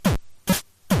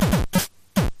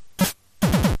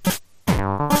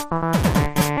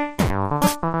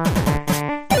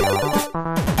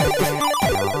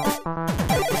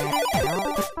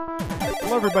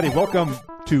everybody. Welcome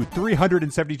to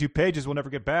 372 Pages We'll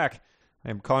Never Get Back. I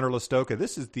am Connor Listoka.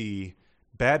 This is the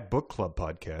Bad Book Club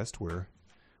podcast where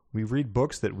we read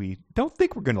books that we don't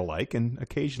think we're going to like and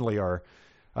occasionally are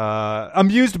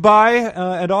amused by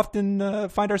and often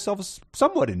find ourselves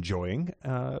somewhat enjoying.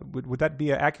 Would that be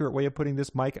an accurate way of putting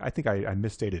this, Mike? I think I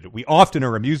misstated it. We often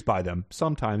are amused by them,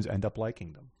 sometimes end up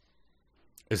liking them.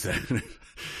 Is that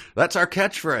that's our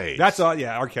catchphrase? That's our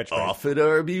catchphrase. Often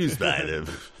are amused by them.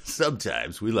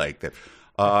 Sometimes we like them.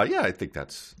 I think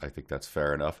that's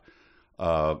fair enough.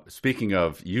 Speaking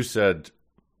of, you said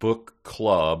book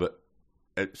club.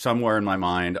 Somewhere in my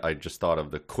mind, I just thought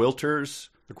of the Quilters.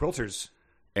 The Quilters.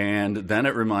 And then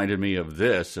it reminded me of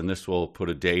this, and this will put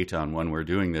a date on when we're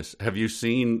doing this. Have you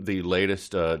seen the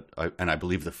latest, and I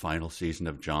believe the final season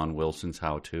of John Wilson's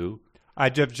How To? I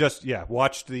just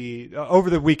watched the over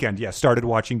the weekend. Yeah, started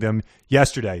watching them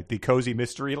yesterday. The Cozy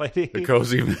Mystery Lady. The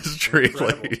Cozy Mystery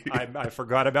Lady. I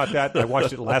forgot about that. I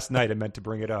watched it last night. I meant to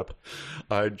bring it up.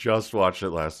 I just watched it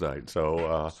last night.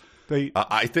 So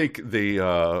I think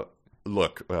the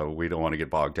look. We don't want to get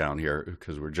bogged down here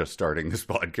because we're just starting this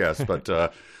podcast,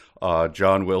 but.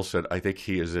 John Wilson, I think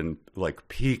he is in like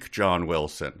peak John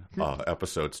Wilson.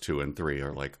 Episodes 2 and 3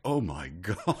 are like, oh my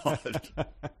God,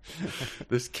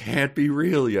 this can't be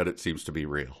real, yet it seems to be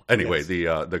real. Anyway,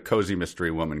 yes. The Cozy Mystery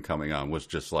Woman coming on was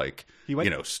just like,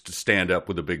 stand up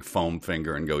with a big foam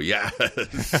finger and go,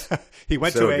 yes. He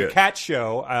went to a cat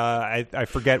show. I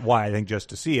forget why, I think just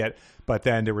to see it. But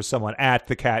then there was someone at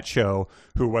the cat show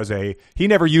who was he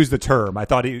never used the term.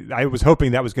 I was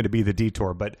hoping that was going to be the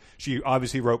detour, but she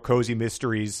obviously wrote Cozy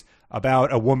Mysteries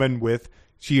about a woman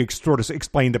she sort of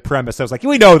explained the premise. I was like,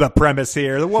 we know the premise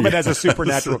here. The woman has a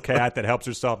supernatural cat that helps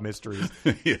her solve mysteries.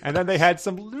 Yes. And then they had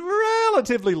some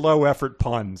relatively low effort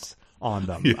puns on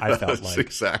them, yes, I felt like.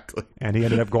 Exactly. And he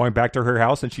ended up going back to her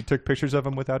house, and she took pictures of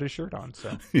him without his shirt on.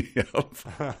 So, yep.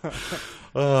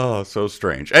 Oh, so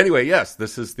strange. Anyway, yes,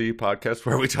 this is the podcast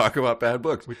where we talk about bad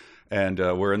books. And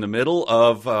we're in the middle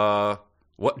of,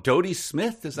 Dodie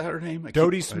Smith? Is that her name?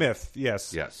 Dodie Smith,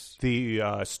 yes. Yes.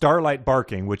 The Starlight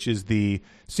Barking, which is the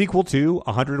sequel to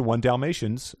 101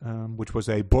 Dalmatians, which was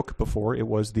a book before it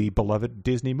was the beloved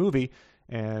Disney movie.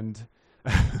 And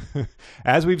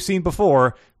as we've seen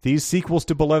before, these sequels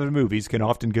to beloved movies can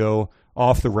often go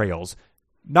off the rails.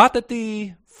 Not that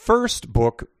the first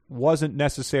book wasn't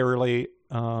necessarily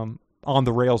on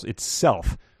the rails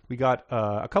itself. We got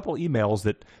a couple emails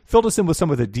that filled us in with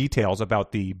some of the details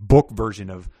about the book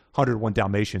version of 101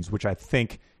 Dalmatians, which I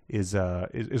think is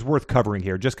worth covering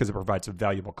here just because it provides some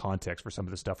valuable context for some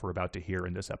of the stuff we're about to hear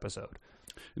in this episode.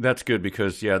 That's good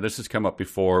because, this has come up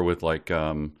before with like...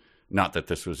 not that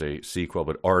this was a sequel,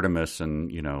 but Artemis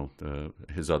and,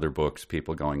 his other books,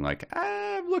 people going like,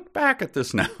 look back at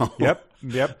this now.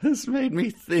 Yep. This made me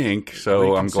think,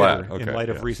 so I'm glad. Okay, in light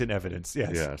of recent evidence,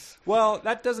 yes. Yes. Well,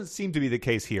 that doesn't seem to be the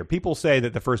case here. People say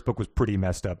that the first book was pretty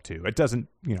messed up, too. It doesn't,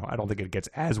 I don't think it gets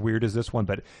as weird as this one,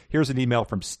 but here's an email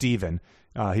from Steven.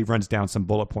 He runs down some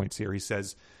bullet points here. He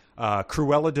says,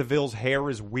 Cruella de Vil's hair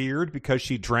is weird because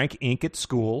she drank ink at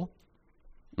school.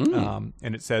 And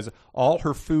it says all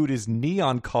her food is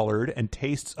neon colored and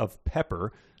tastes of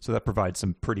pepper, so that provides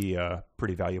some pretty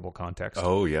valuable context.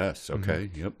 Oh yes, okay,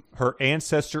 mm-hmm. Yep. Her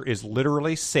ancestor is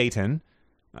literally Satan.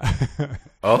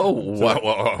 Oh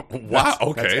wow!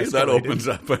 Okay, that opens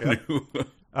up a new.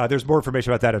 There's more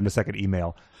information about that in the second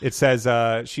email. It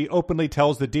says she openly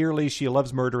tells the Dearlys she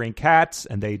loves murdering cats,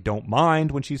 and they don't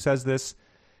mind when she says this.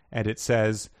 And it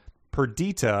says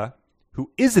Perdita,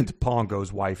 who isn't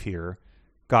Pongo's wife here,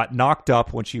 got knocked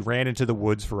up when she ran into the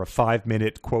woods for a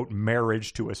 5-minute, quote,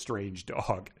 marriage to a strange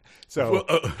dog. So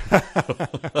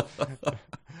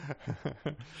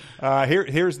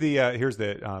here's the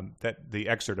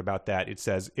excerpt about that. It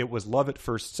says, it was love at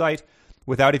first sight.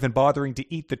 Without even bothering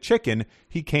to eat the chicken,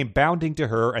 he came bounding to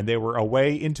her, and they were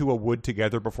away into a wood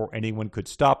together before anyone could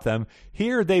stop them.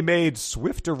 Here they made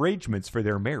swift arrangements for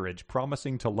their marriage,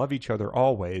 promising to love each other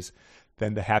always.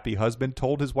 Then the happy husband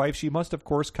told his wife she must, of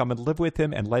course, come and live with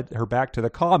him and led her back to the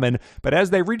common. But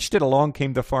as they reached it, along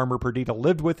came the farmer Perdita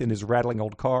lived with in his rattling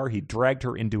old car. He dragged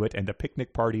her into it, and the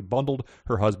picnic party bundled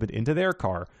her husband into their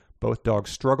car. Both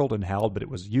dogs struggled and howled, but it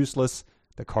was useless.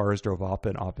 The cars drove off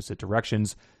in opposite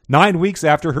directions. 9 weeks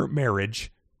after her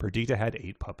marriage, Perdita had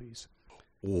 8 puppies.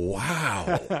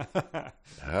 Wow.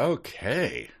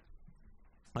 Okay.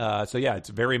 So yeah, it's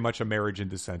very much a marriage in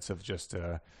the sense of just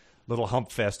little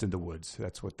hump fest in the woods.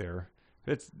 That's what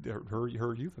it's her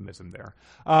euphemism there.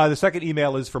 The second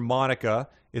email is from Monica.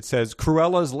 It says,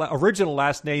 Cruella's original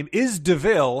last name is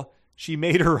DeVille. She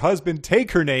made her husband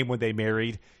take her name when they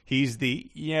married. He's the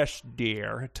yes,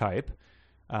 dear type.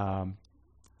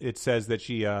 it says that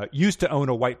she used to own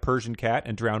a white Persian cat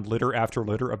and drowned litter after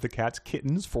litter of the cat's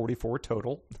kittens, 44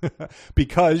 total,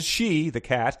 because she, the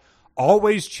cat,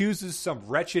 always chooses some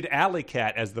wretched alley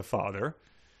cat as the father.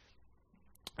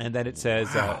 And then it says,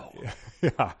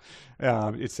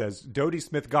 it says, Dodie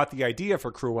Smith got the idea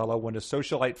for Cruella when a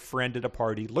socialite friend at a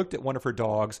party looked at one of her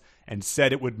dogs and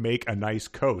said it would make a nice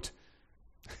coat.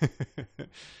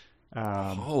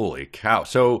 Holy cow.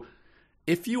 So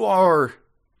if you are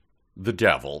the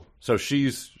devil, so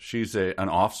she's an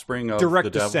offspring of direct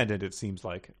the devil? Descendant, it seems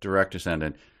like. Direct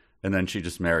descendant. And then she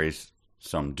just marries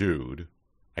some dude,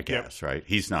 I guess, right?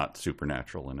 He's not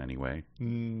supernatural in any way.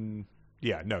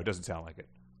 Yeah, no, it doesn't sound like it.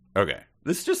 Okay.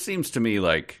 This just seems to me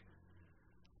like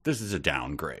this is a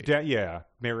downgrade. Yeah,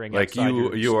 marrying like outside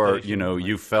you are, station,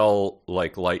 you fell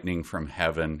like lightning from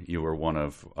heaven. You were one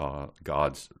of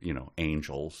God's,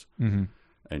 angels,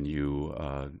 and you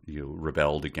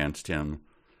rebelled against him,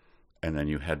 and then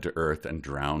you head to Earth and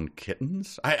drowned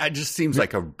kittens. I just seems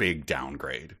like a big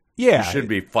downgrade. Yeah, you should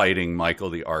be fighting Michael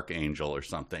the Archangel or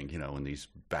something, in these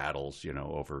battles,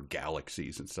 over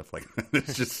galaxies and stuff like that.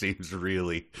 It just seems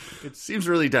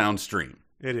really downstream.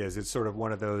 It is. It's sort of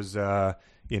one of those,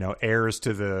 heirs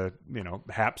to the,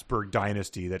 Habsburg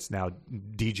dynasty that's now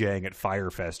DJing at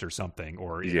Firefest or something.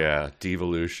 Or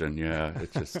devolution. Yeah,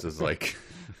 it just is like,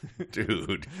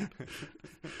 dude,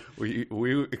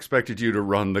 we expected you to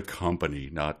run the company,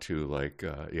 not to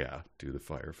do the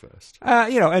Firefest.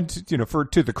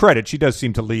 To the credit, she does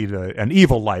seem to lead an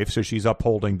evil life, so she's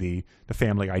upholding the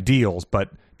family ideals. But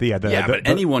but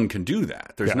anyone can do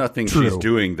that. There's nothing she's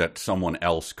doing that someone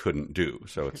else couldn't do.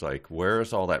 So it's like, where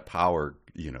is all that power,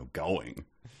 going?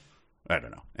 I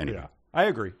don't know. Anyway. Yeah, I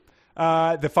agree.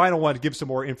 The final one gives some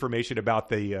more information about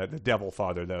the devil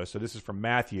father, though. So this is from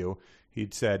Matthew.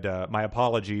 He'd said, my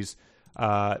apologies.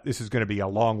 This is going to be a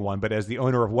long one, but as the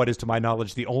owner of what is, to my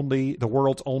knowledge, the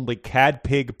world's only cad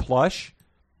pig plush,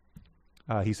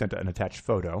 he sent an attached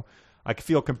photo. I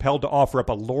feel compelled to offer up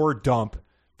a lore dump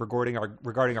regarding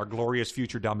our glorious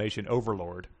future Dalmatian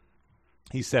overlord.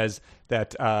 He says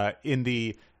that in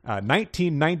the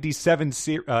 1997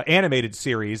 animated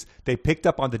series, they picked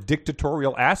up on the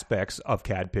dictatorial aspects of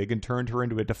Cadpig and turned her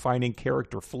into a defining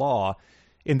character flaw.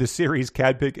 In the series,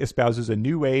 Cadpig espouses a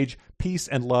new age, peace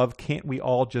and love, can't we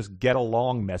all just get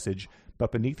along message,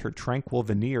 but beneath her tranquil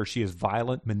veneer, she is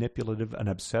violent, manipulative, and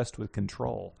obsessed with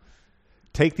control.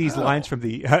 Take these lines from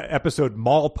the episode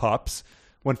Mall Pups.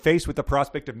 When faced with the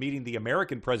prospect of meeting the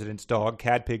American president's dog,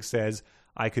 Cadpig says,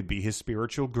 I could be his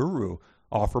spiritual guru,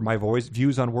 offer my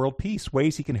views on world peace,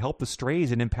 ways he can help the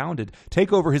strays and impounded,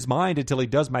 take over his mind until he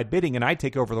does my bidding and I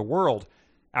take over the world.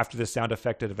 After the sound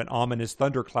effect of an ominous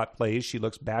thunderclap plays, she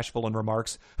looks bashful and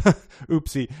remarks,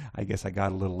 oopsie, I guess I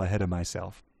got a little ahead of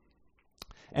myself.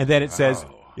 And then it says,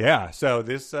 so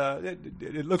this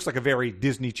it looks like a very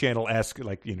Disney Channel-esque,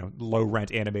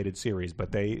 low-rent animated series,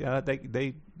 but they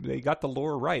got the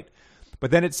lore right.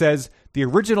 But then it says, the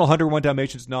original 101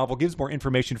 Dalmatians novel gives more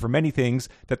information for many things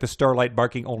that the Starlight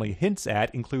barking only hints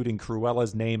at, including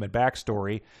Cruella's name and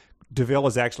backstory. DeVille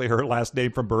is actually her last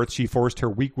name from birth. She forced her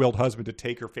weak-willed husband to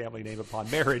take her family name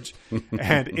upon marriage.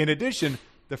 And in addition,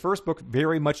 the first book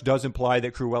very much does imply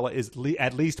that Cruella is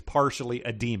at least partially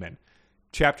a demon.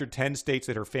 Chapter 10 states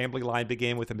that her family line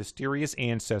began with a mysterious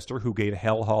ancestor who gave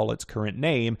Hell Hall its current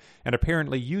name and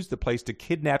apparently used the place to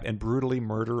kidnap and brutally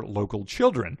murder local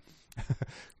children.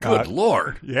 Good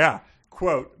Lord. Yeah.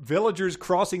 Quote, villagers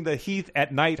crossing the heath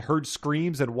at night heard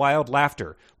screams and wild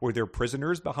laughter. Were there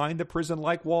prisoners behind the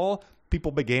prison-like wall?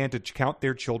 People began to count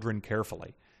their children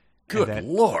carefully. Good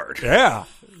Lord. Yeah,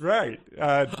 right.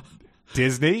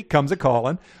 Disney comes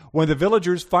a-calling. When the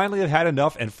villagers finally have had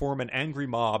enough and form an angry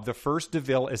mob, the first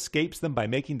DeVille escapes them by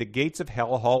making the gates of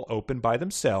Hell Hall open by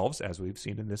themselves, as we've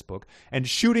seen in this book, and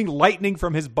shooting lightning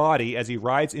from his body as he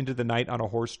rides into the night on a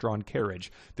horse-drawn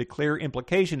carriage. The clear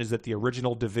implication is that the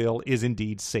original DeVille is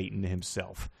indeed Satan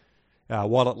himself.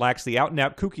 While it lacks the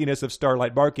out-and-out kookiness of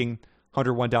Starlight barking,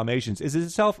 101 Dalmatians is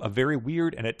itself a very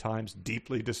weird and at times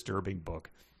deeply disturbing book.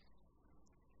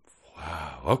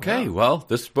 Wow. Okay. Wow. Well,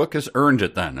 this book has earned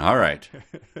it then. All right.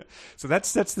 So that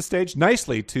sets the stage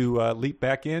nicely to leap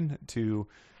back in to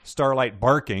Starlight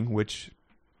barking, which,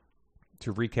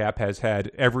 to recap, has had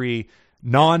every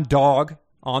non-dog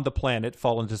on the planet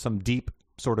fall into some deep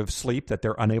sort of sleep that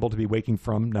they're unable to be waking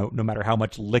from, no matter how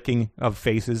much licking of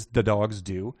faces the dogs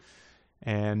do.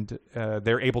 And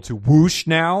they're able to whoosh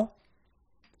now,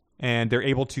 and they're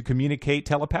able to communicate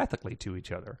telepathically to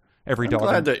each other. every dog.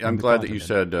 I'm glad that you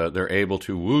said they're able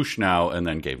to whoosh now, and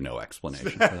then gave no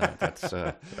explanation for that. That's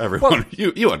everyone.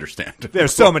 Well, you understand.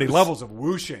 There's so many levels of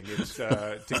whooshing. It's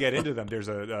to get into them. There's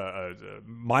a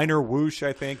minor whoosh,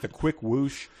 I think, the quick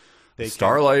whoosh.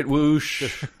 Starlight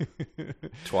whoosh,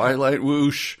 Twilight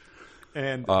whoosh.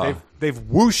 And they've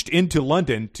whooshed into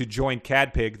London to join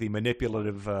Cadpig, the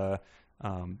manipulative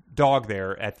dog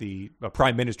there at the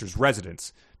Prime Minister's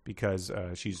residence, because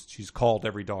she's called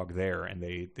every dog there, and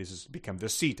this has become the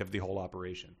seat of the whole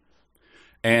operation.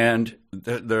 And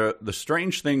the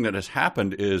strange thing that has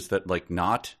happened is that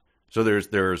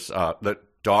there's that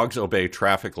dogs obey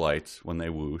traffic lights when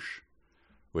they whoosh.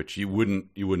 Which you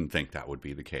wouldn't think that would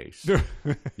be the case.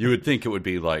 You would think it would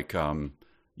be like, Rome,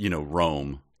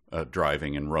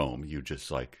 driving in Rome. You just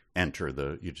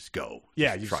you just go.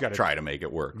 Yeah, you just try to make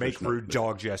it work. Make rude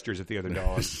dog gestures at the other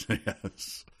dogs.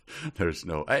 Yes. There's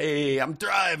no, hey, I'm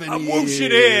driving. I'm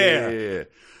whooshing here.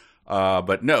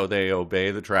 But no, they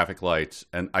obey the traffic lights,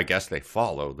 and I guess they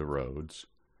follow the roads.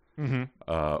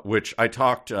 Mm-hmm. Which I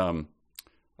talked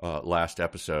last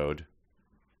episode.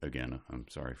 Again, I'm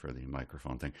sorry for the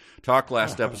microphone thing. Talked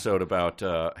last episode about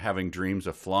having dreams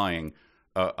of flying.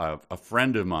 A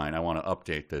friend of mine, I want to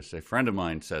update this. A friend of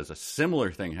mine says a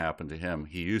similar thing happened to him.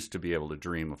 He used to be able to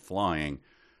dream of flying.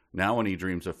 Now when he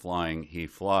dreams of flying, he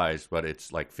flies, but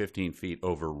it's like 15 feet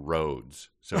over roads.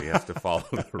 So he has to follow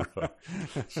the road.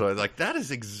 So that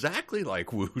is exactly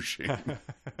like whooshing.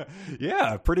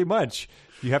 Yeah, pretty much.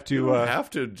 You have to... You don't have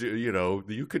to do,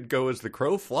 you could go as the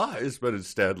crow flies, but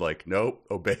instead, nope,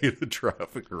 obey the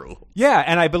traffic rule. Yeah,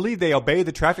 and I believe they obey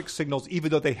the traffic signals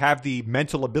even though they have the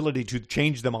mental ability to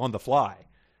change them on the fly.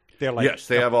 They're yes,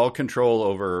 they have all control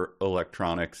over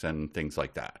electronics and things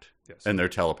like that. Yes. And they're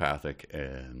telepathic,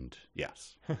 and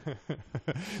yes.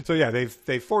 So yeah,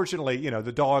 they've fortunately,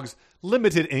 the dog's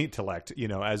limited intellect,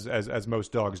 as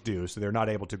most dogs do. So they're not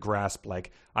able to grasp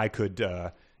I could,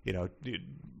 reroute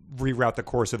the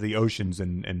course of the oceans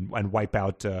and wipe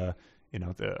out, a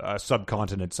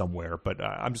subcontinent somewhere. But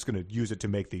I'm just going to use it to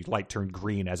make the light turn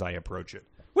green as I approach it.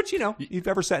 Which, you've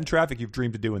ever sat in traffic, you've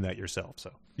dreamed of doing that yourself.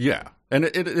 So yeah, and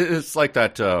it's like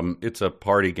that. It's a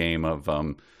party game of.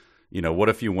 What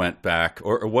if you went back,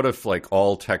 or what if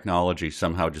all technology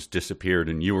somehow just disappeared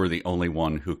and you were the only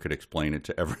one who could explain it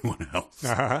to everyone else?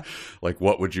 Uh-huh.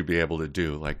 What would you be able to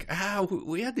do?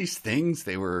 We had these things,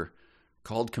 they were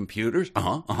called computers.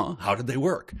 How did they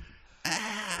work?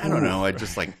 I don't know. I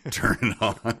just turn it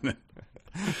on.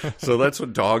 So that's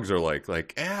what dogs are like.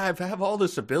 I have all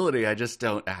this ability. I just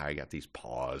don't. I got these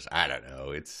paws. I don't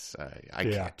know. It's I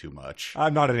can't too much.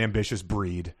 I'm not an ambitious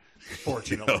breed,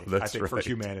 fortunately. That's I think right. for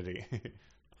humanity.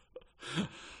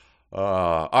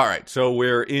 All right. So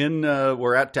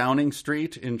we're at Downing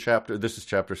Street in This is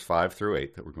chapters 5 through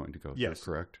 8 that we're going to go through. Yes,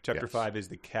 correct. Chapter 5 is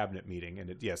the cabinet meeting, and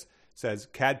it says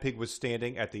Cadpig was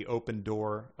standing at the open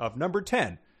door of number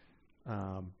 10.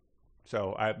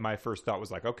 So my first thought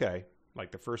was okay.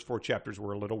 The first 4 chapters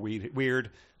were a little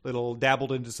weird, little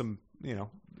dabbled into some,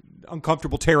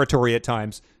 uncomfortable territory at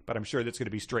times, but I'm sure that's going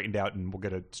to be straightened out and we'll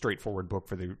get a straightforward book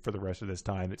for the rest of this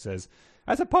time. It says,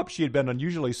 as a pup, she had been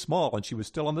unusually small and she was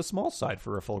still on the small side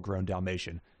for a full-grown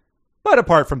Dalmatian. But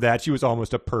apart from that, she was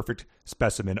almost a perfect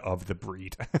specimen of the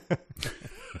breed.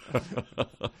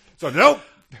 So nope,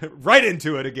 right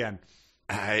into it again.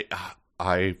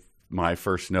 My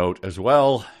first note as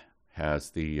well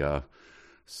has the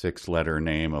 6-letter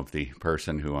name of the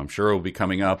person who I'm sure will be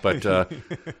coming up, but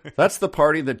that's the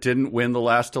party that didn't win the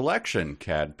last election,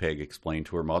 Cadpig explained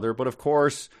to her mother. But of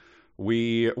course,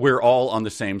 we're all on the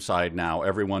same side now.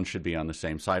 Everyone should be on the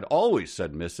same side. Always,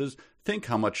 said Mrs. Think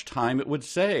how much time it would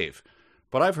save.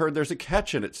 But I've heard there's a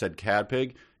catch in it, said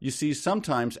Cadpig. You see,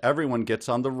 sometimes everyone gets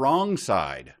on the wrong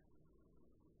side.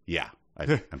 Yeah.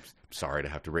 I'm sorry to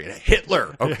have to read it.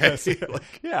 Hitler. Okay. Yes.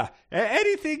 Yeah.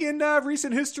 Anything in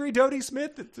recent history, Dodie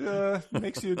Smith, that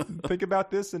makes you think about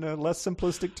this in a less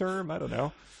simplistic term? I don't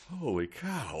know. Holy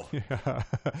cow.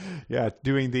 Yeah.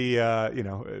 Doing the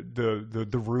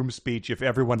the room speech. If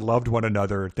everyone loved one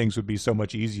another, things would be so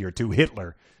much easier. To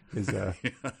Hitler is a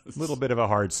little bit of a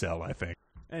hard sell, I think.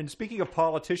 And speaking of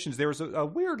politicians, there was a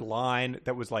weird line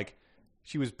that was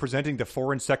she was presenting the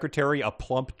foreign secretary, a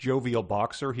plump, jovial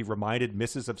boxer. He reminded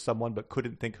Mrs. of someone but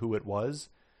couldn't think who it was.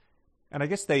 And I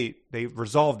guess they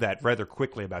resolved that rather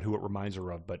quickly about who it reminds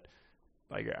her of. But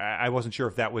I wasn't sure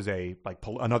if that was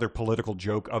another political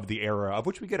joke of the era, of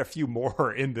which we get a few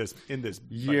more in this.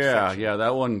 Yeah,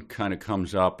 that one kind of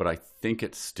comes up, but I think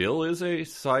it still is a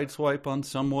sideswipe on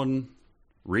someone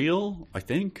real. I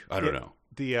think I don't know.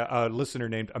 The listener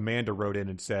named Amanda wrote in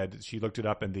and said she looked it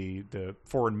up, and the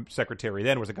foreign secretary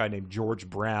then was a guy named George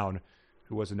Brown,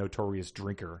 who was a notorious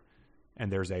drinker.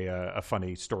 And there's a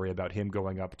funny story about him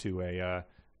going up to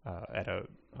at a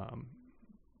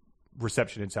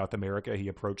reception in South America. He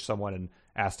approached someone and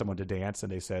asked someone to dance,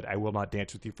 and they said, "I will not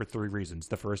dance with you for 3 reasons.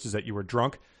 The first is that you were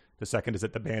drunk. The second is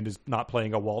that the band is not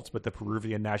playing a waltz, but the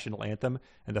Peruvian national anthem.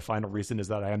 And the final reason is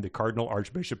that I am the Cardinal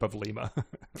Archbishop of Lima."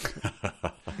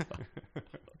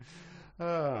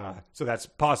 So that's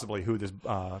possibly who this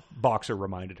boxer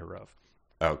reminded her of.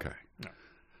 Okay. No.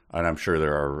 And I'm sure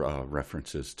there are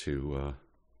references to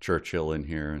Churchill in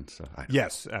here. And so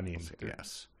yes. I mean,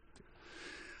 yes.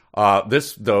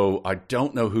 This, though, I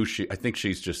don't know who I think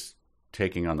she's just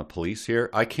taking on the police here.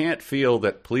 "I can't feel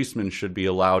that policemen should be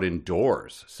allowed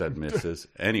indoors," said Mrs.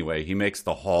 "Anyway, he makes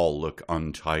the hall look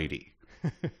untidy."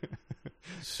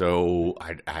 So,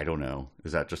 I don't know.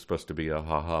 Is that just supposed to be a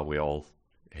haha, we all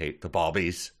hate the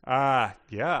bobbies? Yeah.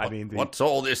 I mean... What's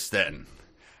all this, then?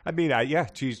 I mean, yeah,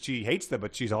 she hates them,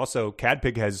 but she's also...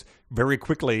 Cadpig has very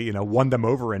quickly, won them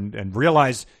over and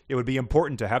realized it would be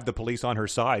important to have the police on her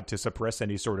side to suppress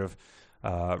any sort of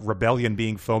rebellion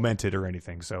being fomented or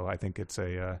anything. So I think it's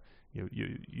a...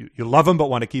 You love them, but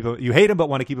want to keep them... You hate them, but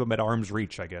want to keep them at arm's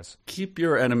reach, I guess. Keep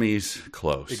your enemies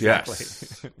close. Exactly.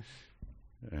 Yes.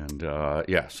 And,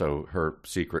 so her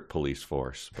secret police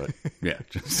force, but yeah.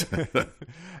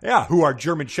 Yeah, who are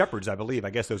German Shepherds, I believe. I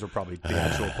guess those are probably the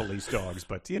actual police dogs,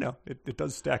 but, it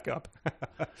does stack up.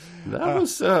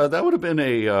 That would have been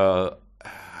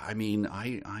I mean,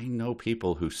 I know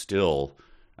people who still,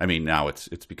 I mean, now it's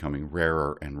becoming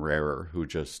rarer and rarer who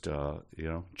just,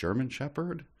 German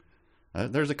Shepherd.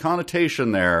 There's a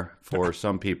connotation there for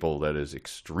some people that is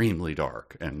extremely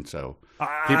dark. And so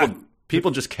people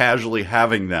just casually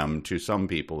having them to some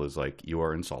people is like, you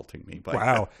are insulting me.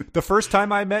 Wow. The first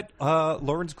time I met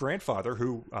Lauren's grandfather,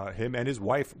 who him and his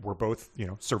wife were both,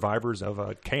 survivors of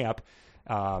a camp.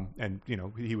 And,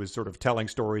 he was sort of telling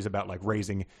stories about like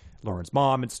raising Lauren's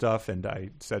mom and stuff. And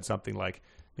I said something like,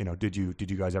 did you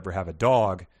guys ever have a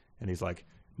dog? And he's like,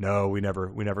 "No, we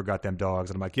never got them dogs."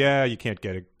 And I'm like, "Yeah, you can't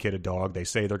get a kid a dog. They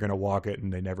say they're going to walk it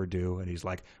and they never do." And he's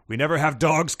like, "We never have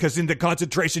dogs because in the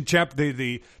concentration camp,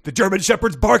 the German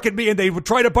Shepherds bark at me and they would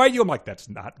try to bite you." I'm like, "That's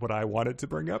not what I wanted to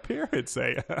bring up here." It's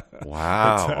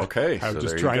wow. Okay. I was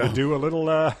just trying to do a little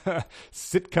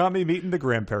sitcom-y meeting the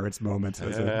grandparents moment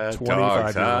as a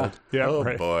 25-year-old. Yeah, oh,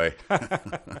 right. Boy.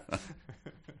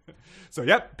 So,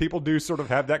 yep, people do sort of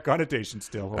have that connotation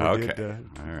still. Or okay.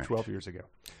 did right. 12 years ago.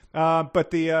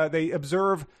 But they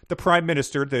observe the prime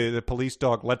minister. The police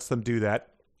dog lets them do that.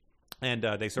 And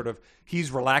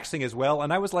he's relaxing as well.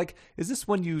 And I was like, is this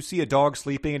when you see a dog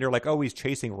sleeping and you're like, oh, he's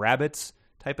chasing rabbits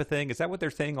type of thing? Is that what they're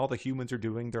saying all the humans are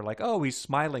doing? They're like, oh, he's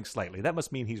smiling slightly. That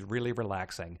must mean he's really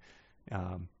relaxing.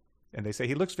 And they say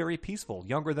he looks very peaceful,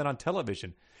 younger than on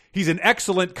television. "He's an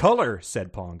excellent color,"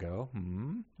 said Pongo.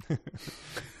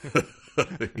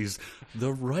 "He's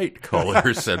the right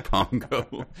color," said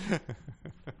Pongo.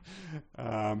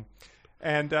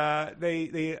 And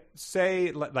they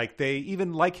say like they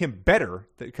even like him better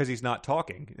because he's not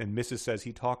talking. And Mrs. says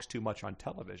he talks too much on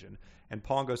television. And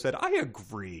Pongo said, "I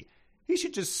agree. He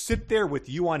should just sit there with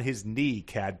you on his knee,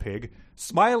 Cadpig,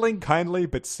 smiling kindly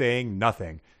but saying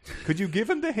nothing. Could you give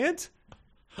him the hint?"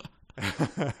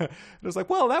 I was like,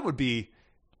 well, that would be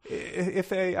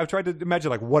I've tried to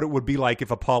imagine like what it would be like if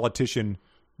a politician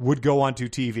would go onto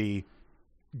TV,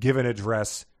 give an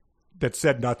address that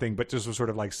said nothing, but just was sort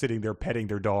of like sitting there petting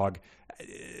their dog.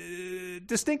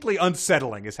 Distinctly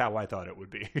unsettling is how I thought it would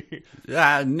be.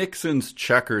 Nixon's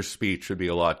checkers speech would be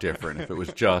a lot different if it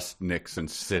was just Nixon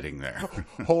sitting there.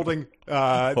 holding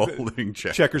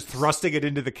checkers, thrusting it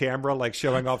into the camera, like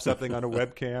showing off something on a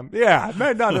webcam. Yeah, it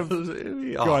might not have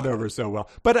gone over so well.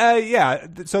 But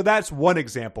so that's one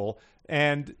example.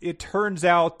 And it turns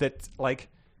out that like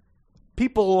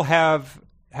people have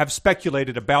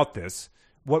speculated about this.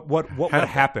 What would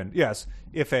happen? Yes,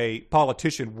 if a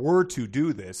politician were to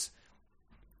do this.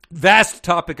 Vast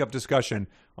topic of discussion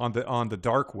on the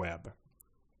dark web.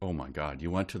 Oh my God! You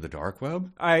went to the dark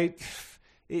web?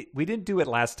 We didn't do it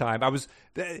last time.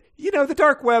 The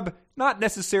dark web, not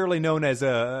necessarily known as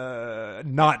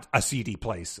not a seedy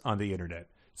place on the internet.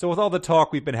 So with all the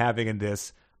talk we've been having in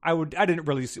this, I didn't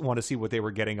really want to see what they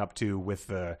were getting up to with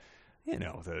the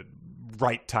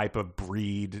right type of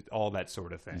breed, all that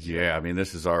sort of thing. Yeah, I mean,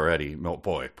 this is already,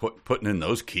 putting in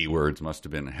those keywords must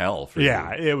have been hell for you.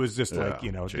 Yeah, it was just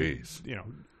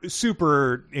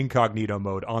super incognito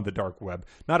mode on the dark web.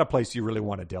 Not a place you really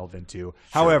want to delve into. Sure.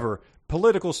 However,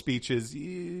 political speeches,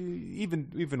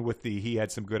 even with he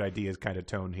had some good ideas kind of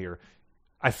tone here,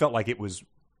 I felt like it was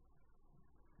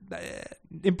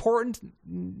important,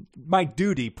 my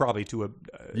duty probably to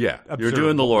you're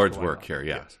doing the Lord's work here.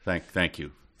 Yes, thank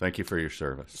you for your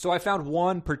service. So I found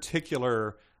one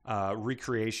particular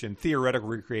theoretical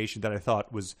recreation that I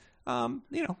thought was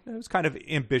it was kind of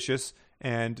ambitious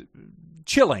and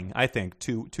chilling, I think,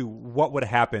 to what would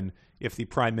happen if the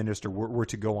prime minister were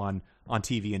to go on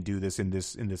TV and do this in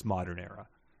this modern era.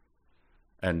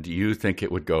 And do you think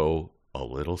it would go a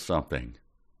little something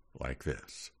like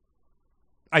this?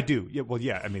 I do. Yeah, well,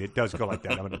 yeah. I mean, it does go like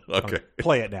that. I'm going to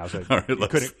play it now. So right,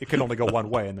 it can only go one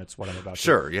way, and that's what I'm about to do.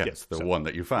 Sure, yes. The one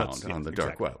that you found on the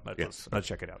dark web. Let's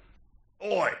check it out.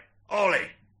 Oi, Ollie,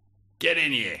 get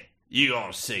in here. You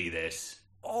gotta see this.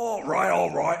 All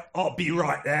right. I'll be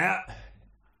right there.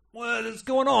 What is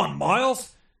going on,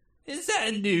 Miles? Is that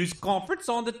a news conference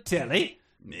on the telly?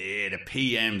 Yeah, the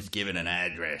PM's giving an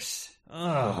address.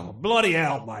 Oh, bloody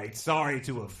hell, mate. Sorry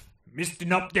to have missed an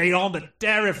update on the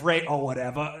tariff rate or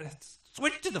whatever.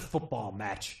 Switch to the football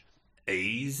match.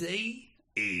 Easy.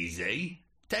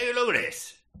 Take a look at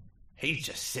this. He's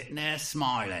just sitting there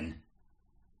smiling.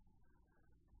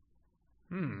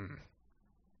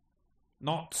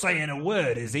 Not saying a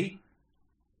word, is he?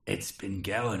 It's been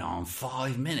going on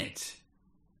 5 minutes.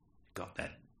 Got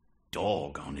that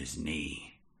dog on his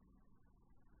knee.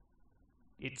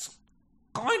 It's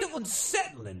kind of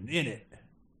unsettling, isn't it?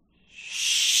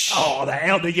 Shh. Oh, the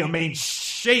hell do you mean?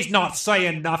 She's not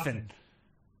saying nothing.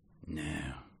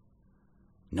 No.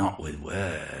 Not with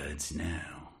words, no.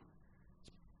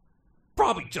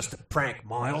 Probably just a prank,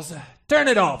 Miles. Turn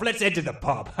it off. Let's head to the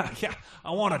pub.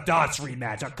 I want a darts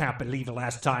rematch. I can't believe the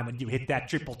last time when you hit that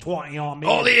triple 20 on me.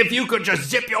 Ollie, if you could just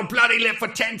zip your bloody lip for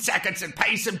 10 seconds and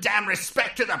pay some damn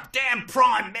respect to the damn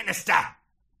Prime Minister.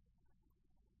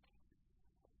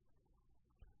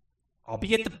 I'll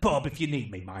be at the pub if you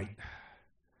need me, mate.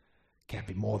 Can't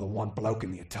be more than one bloke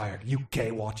in the entire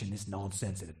UK watching this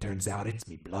nonsense, and it turns out it's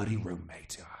me bloody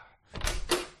roommate.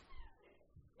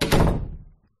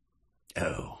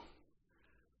 Oh,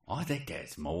 I think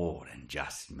there's more than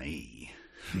just me.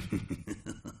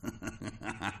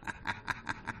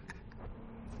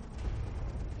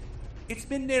 It's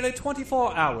been nearly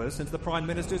 24 hours since the Prime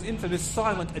Minister's infamous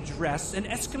silent address, and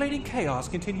escalating chaos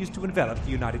continues to envelop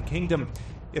the United Kingdom.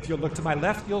 If you look to my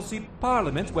left, you'll see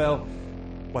Parliament, well,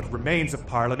 what remains of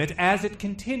Parliament, as it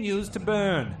continues to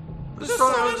burn. The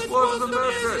silence was the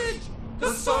message!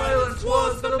 The silence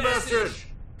was the message!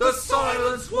 The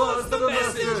silence was the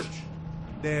message!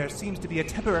 There seems to be a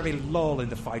temporary lull in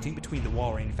the fighting between the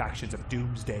warring factions of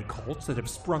doomsday cults that have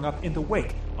sprung up in the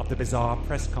wake of the bizarre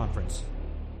press conference.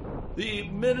 The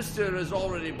minister has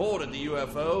already boarded the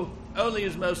UFO. Only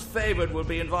his most favored will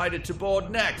be invited to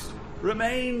board next.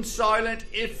 Remain silent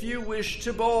if you wish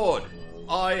to board.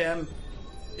 I am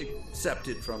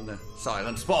accepted from the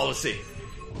silence policy.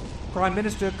 Prime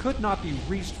Minister could not be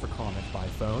reached for comment by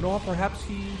phone, or perhaps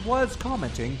he was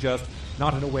commenting, just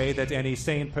not in a way that any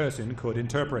sane person could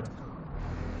interpret.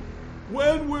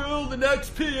 When will the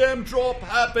next PM drop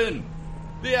happen?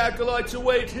 The acolytes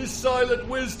await his silent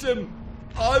wisdom.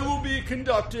 I will be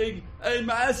conducting a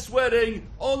mass wedding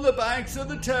on the banks of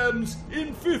the Thames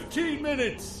in 15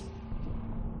 minutes.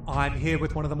 I'm here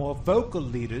with one of the more vocal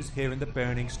leaders here in the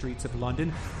burning streets of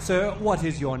London. Sir, what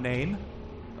is your name?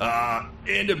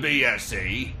 In the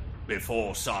BSE,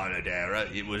 before Silent Era,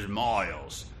 it was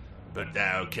Miles. But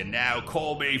thou can now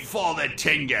call me Father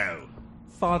Tingo.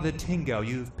 Father Tingo,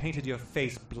 you've painted your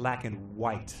face black and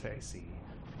white, I see.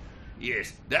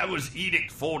 Yes, that was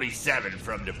Edict 47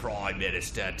 from the Prime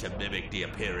Minister to mimic the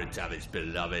appearance of his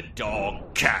beloved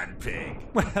dog, Can Pig.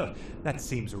 Well, that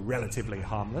seems relatively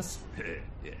harmless.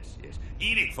 Yes.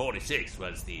 Edict 46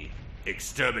 was the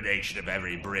extermination of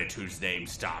every Brit whose name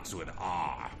starts with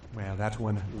R. Well, that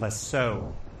one less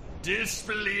so.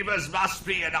 Disbelievers must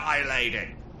be annihilated.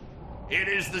 It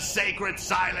is the sacred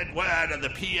silent word of the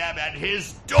PM and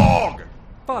his dog!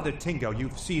 Father Tingo,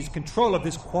 you've seized control of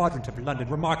this quadrant of London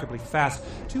remarkably fast.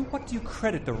 To what do you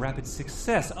credit the rapid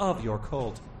success of your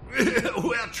cult?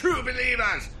 Well, true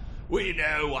believers, we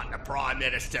know what the Prime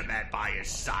Minister meant by his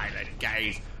silent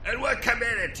gaze, and we're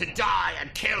committed to die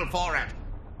and kill for it.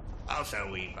 Also,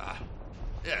 we've got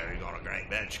a great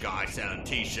bench guy selling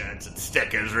t-shirts and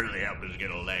stickers, really helping us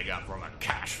get a leg up from a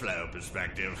cash flow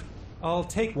perspective. I'll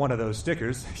take one of those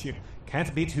stickers. You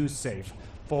can't be too safe.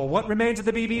 For what remains of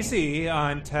the BBC,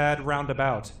 I'm Tad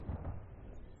Roundabout.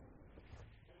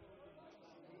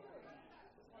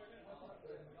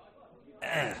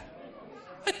 I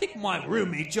think my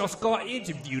roommate just got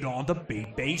interviewed on the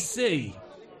BBC.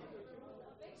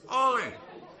 Ollie,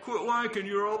 quit wanking,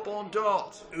 you're up on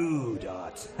dot. Ooh,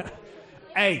 dot.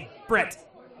 Hey, Brett,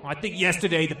 I think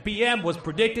yesterday the PM was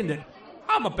predicting that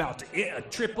I'm about to hit a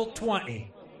triple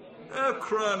 20.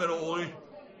 Cram it, Ollie.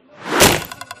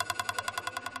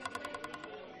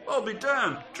 I'll be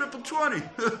damned. Triple 20.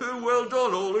 Well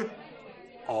done, Ollie.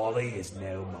 Ollie is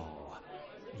no more.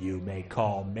 You may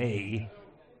call me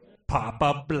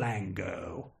Papa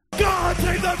Blango. God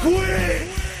save the Queen!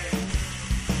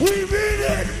 We mean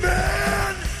it,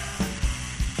 man!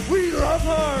 We love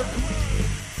her!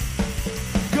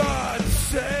 God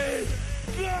save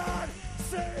the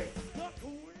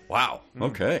Queen! Wow.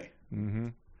 Okay. Mm-hmm.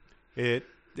 It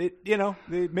you know,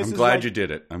 I'm glad you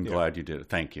did it. I'm glad you did it.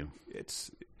 Thank you.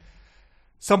 It's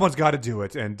someone's got to do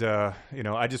it, and you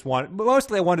know, I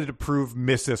wanted to prove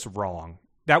Mrs. wrong.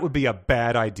 That would be a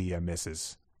bad idea,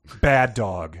 Mrs. Bad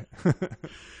dog.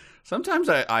 Sometimes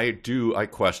I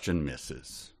question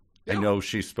Mrs. I know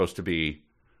she's supposed to be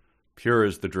pure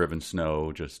as the driven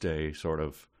snow, just a sort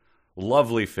of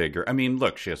lovely figure. I mean,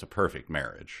 look, she has a perfect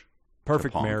marriage.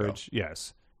 Perfect marriage,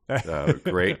 yes.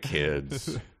 Great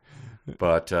kids.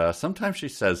 But sometimes she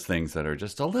says things that are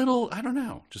just a little, I don't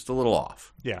know, just a little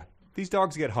off. Yeah. These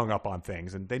dogs get hung up on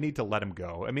things, and they need to let them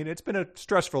go. I mean, it's been a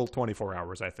stressful 24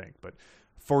 hours, I think, but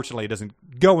fortunately it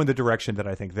doesn't go in the direction that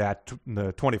I think that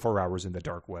the 24 hours in the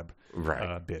dark web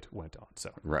bit went on.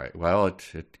 So Right. Well,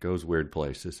 it goes weird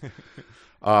places.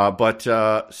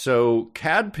 So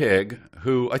Cad Pig,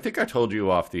 who I think I told you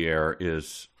off the air,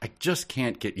 I just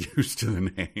can't get used to the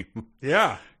name.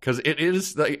 Yeah. Because it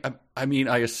is, I mean,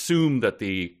 I assume that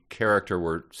the character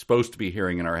we're supposed to be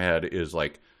hearing in our head is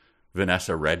like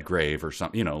Vanessa Redgrave or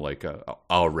something, you know, like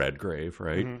a Redgrave,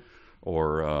 right? Mm-hmm.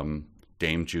 Or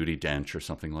Dame Judi Dench or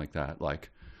something like that. Like,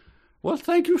 well,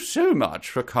 thank you so much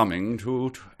for coming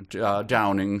to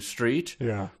Downing Street.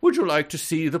 Yeah. Would you like to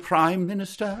see the Prime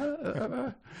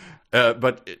Minister?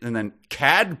 And then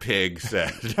Cad Pig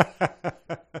said,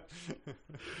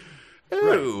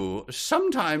 "Oh,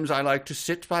 sometimes I like to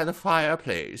sit by the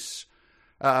fireplace.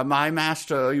 My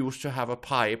master used to have a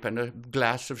pipe and a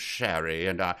glass of sherry,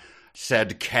 and I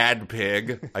said Cad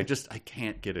Pig." I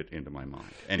can't get it into my mind.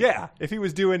 Anyway. Yeah, if he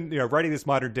was doing, writing this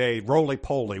modern day, Roly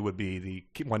Poly would be the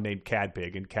one named Cad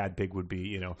Pig, and Cad Pig would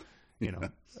be,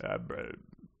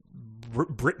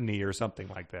 Brittany or something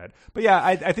like that. But yeah,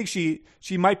 I think she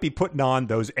might be putting on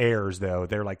those airs, though.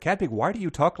 They're like, Cad Pig, why do you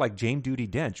talk like Jane Judi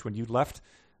Dench when you left,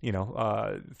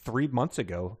 3 months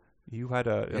ago? You had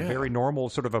a very normal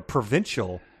sort of a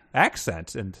provincial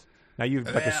accent, and now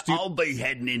you've I'll be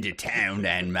heading into town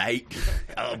then, mate.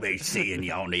 I'll be seeing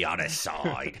you on the other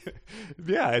side.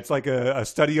 Yeah, it's like a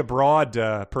study abroad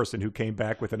person who came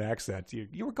back with an accent.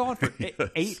 You were gone for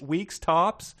 8 weeks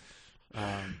tops.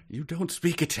 You don't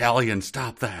speak Italian.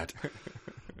 Stop that.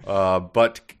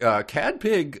 But Cad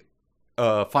Pig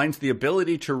finds the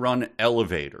ability to run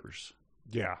elevators.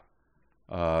 Yeah.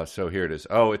 So here it is.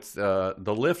 Oh, it's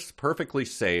the lift's perfectly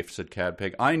safe, said Cad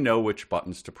Pig. I know which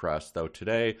buttons to press, though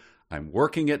today I'm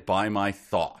working it by my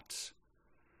thoughts.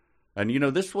 And,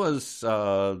 this was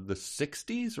the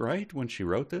 60s, right, when she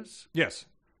wrote this? Yes.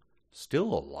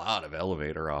 Still a lot of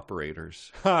elevator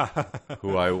operators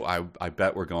who I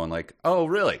bet were going like, oh,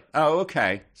 really? Oh,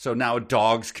 okay. So now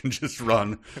dogs can just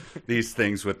run these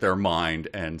things with their mind.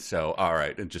 And so, all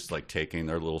right. And just like taking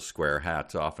their little square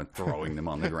hats off and throwing them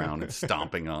on the ground and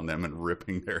stomping on them and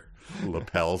ripping their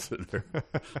lapels and their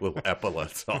little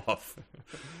epaulets off.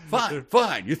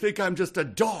 Fine. You think I'm just a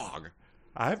dog?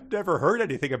 I've never heard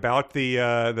anything about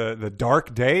the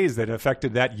dark days that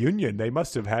affected that union. They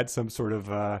must have had some sort of,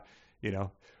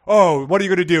 oh, what are you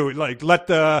going to do? Like let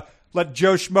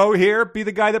Joe Schmo here be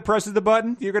the guy that presses the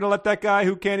button? You're going to let that guy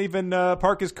who can't even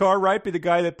park his car right be the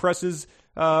guy that presses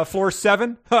floor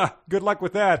 7? Huh, good luck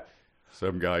with that.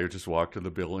 Some guy who just walked in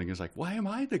the building is like, why am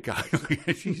I the guy?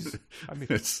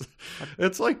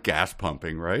 It's like gas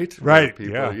pumping, right? Right.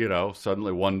 Where people,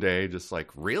 suddenly one day just like,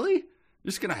 really? You're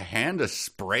just going to hand a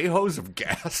spray hose of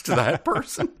gas to that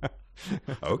person?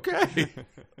 Okay.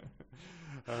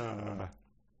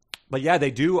 But yeah, they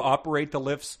do operate the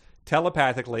lifts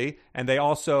telepathically, and they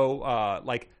also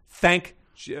thank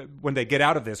when they get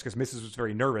out of this, because Mrs. was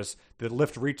very nervous. The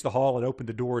lift reached the hall and opened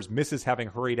the doors. Mrs., having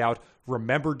hurried out,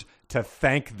 remembered to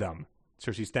thank them.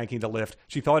 So she's thanking the lift.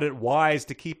 She thought it wise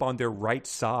to keep on their right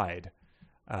side.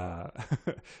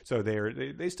 So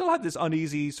they still have this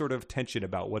uneasy sort of tension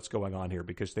about what's going on here,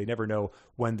 because they never know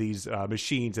when these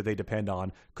machines that they depend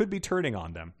on could be turning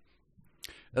on them.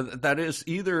 That is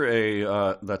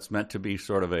either that's meant to be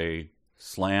sort of a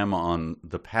slam on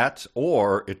the pets,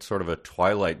 or it's sort of a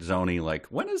Twilight Zone-y, like,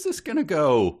 when is this going to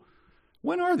go?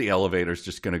 When are the elevators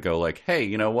just going to go like, hey,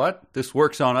 you know what? This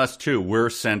works on us too. We're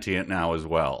sentient now as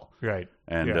well. Right.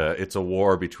 And it's a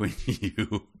war between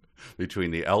you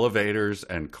between the elevators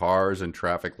and cars and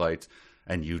traffic lights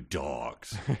and you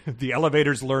dogs. The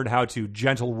elevators learn how to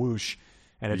gentle whoosh,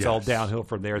 and it's all Yes. downhill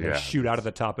from there. They Yeah. shoot out of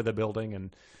the top of the building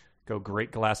and go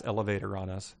great glass elevator on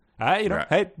us. Right.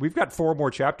 Hey, we've got 4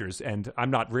 more chapters, and I'm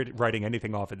not writing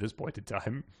anything off at this point in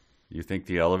time. You think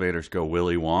the elevators go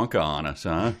Willy Wonka on us,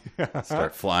 huh?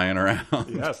 Start flying around.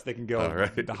 Yes, they can go All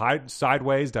right. the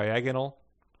sideways, diagonal.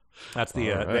 That's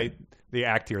the All right. the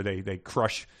act here. They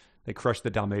crush the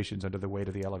Dalmatians under the weight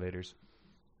of the elevators.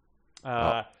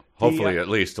 Hopefully, at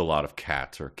least a lot of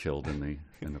cats are killed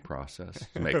in the process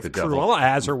to make the devil Cruella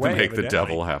has her way, to make the evidently.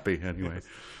 devil happy. Anyway,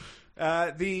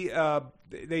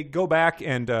 They go back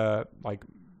and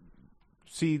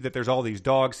see that there's all these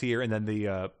dogs here, and then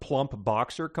the plump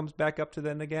boxer comes back up to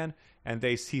them again, and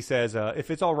he says,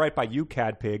 "If it's all right by you,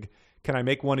 Cadpig, can I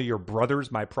make one of your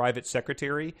brothers my private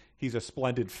secretary? He's a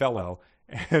splendid fellow."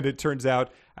 And it turns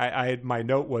out, my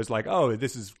note was like, "Oh,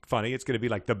 this is funny. It's going to be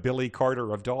like the Billy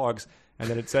Carter of dogs." And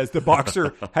then it says the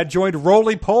boxer had joined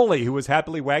Roly Poly, who was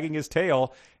happily wagging his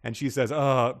tail. And she says,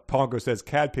 Pongo says,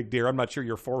 "Cadpig, dear, I'm not sure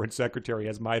your foreign secretary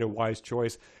has made a wise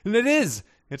choice." And it is.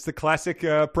 It's the classic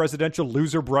presidential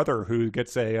loser brother who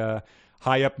gets a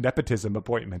high-up nepotism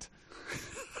appointment.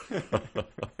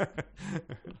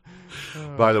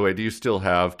 by the way, do you still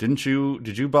have? Did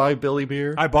you buy Billy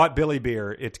Beer? I bought Billy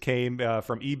Beer. It came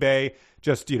from eBay,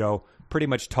 just pretty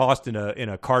much tossed in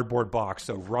a cardboard box,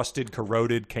 so rusted,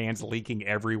 corroded, cans leaking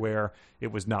everywhere.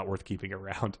 It was not worth keeping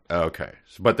around. Okay,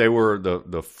 but they were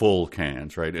the full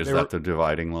cans, right? Is that the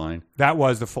dividing line? That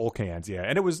was the full cans, yeah,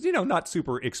 and it was not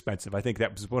super expensive. I think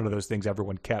that was one of those things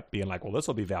everyone kept, being like, "Well, this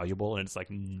will be valuable," and it's like,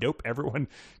 nope, everyone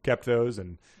kept those,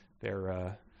 and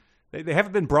they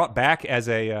haven't been brought back as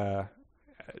a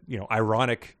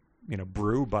ironic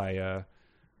brew by a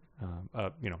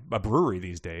brewery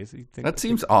these days. That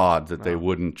seems odd that they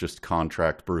wouldn't just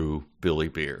contract brew Billy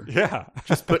Beer. Yeah.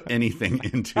 Just put anything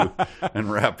into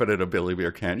and wrap it in a Billy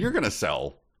Beer can. You're going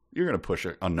to push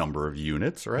a number of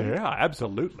units, right? Yeah,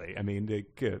 absolutely. I mean,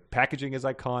 the packaging is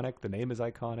iconic. The name is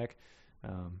iconic.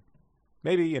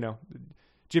 Maybe,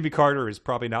 Jimmy Carter is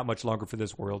probably not much longer for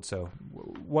this world, so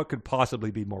what could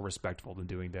possibly be more respectful than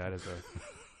doing that as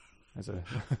a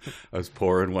I was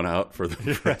pouring one out for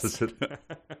the president.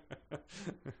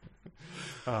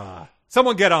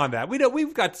 Someone get on that.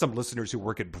 We've got some listeners who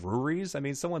work at breweries. I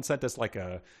mean, someone sent us like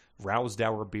a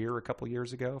Rousdower beer a couple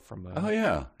years ago from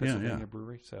Pennsylvania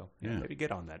brewery. So maybe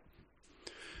get on that.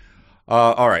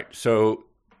 All right, so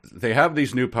they have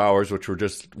these new powers, which we're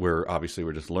just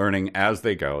learning as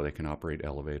they go. They can operate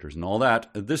elevators and all that.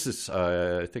 This is,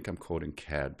 I think I'm quoting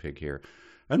Cadpig here.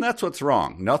 And that's what's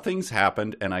wrong. Nothing's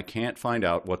happened, and I can't find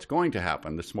out what's going to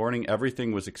happen. This morning,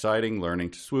 everything was exciting,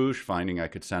 learning to swoosh, finding I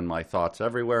could send my thoughts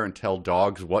everywhere and tell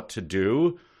dogs what to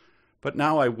do. But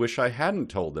now I wish I hadn't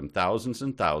told them. Thousands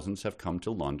and thousands have come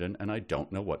to London, and I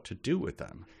don't know what to do with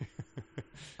them.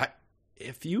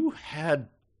 If you had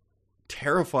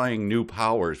terrifying new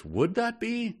powers, would that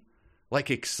be,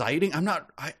 exciting?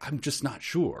 I'm just not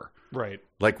sure. Right.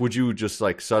 Would you just,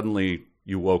 suddenly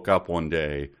you woke up one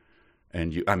day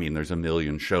and there's a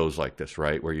million shows like this,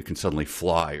 right? Where you can suddenly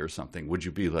fly or something. Would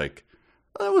you be like,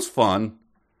 that was fun?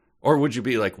 Or would you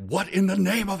be like, what in the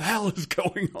name of hell is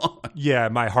going on? Yeah,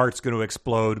 my heart's going to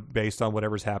explode based on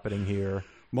whatever's happening here.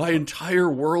 My entire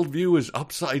worldview is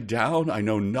upside down. I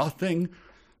know nothing.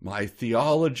 My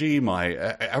theology, my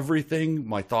everything,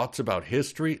 my thoughts about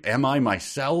history. Am I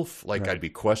myself? Right. I'd be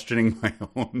questioning my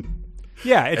own.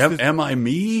 Yeah, am I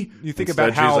me? You think Instead,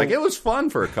 about how she's it was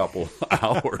fun for a couple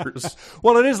hours.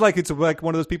 Well, it's like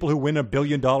one of those people who win $1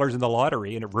 billion in the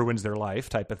lottery and it ruins their life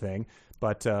type of thing,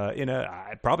 but in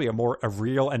probably a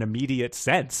real and immediate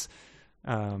sense.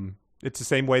 It's the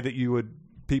same way that you would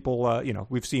people.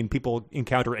 We've seen people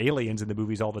encounter aliens in the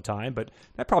movies all the time, but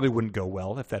that probably wouldn't go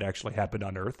well if that actually happened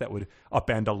on Earth. That would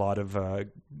upend a lot of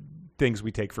things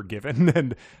we take for given,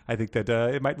 and I think that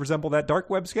it might resemble that dark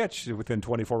web sketch. Within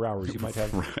 24 hours, you might have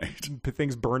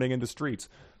things burning in the streets.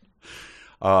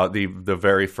 The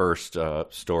very first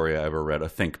story I ever read, a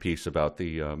think piece about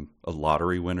the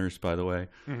lottery winners, by the way,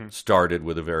 started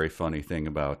with a very funny thing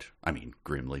about,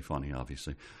 grimly funny,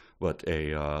 obviously, but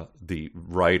the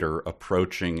writer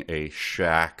approaching a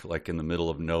shack in the middle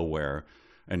of nowhere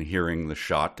and hearing the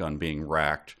shotgun being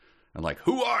racked. And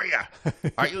who are you?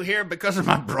 Are you here because of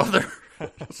my brother?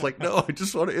 It's no, I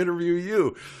just want to interview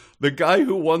you. The guy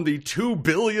who won the $2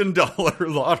 billion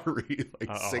lottery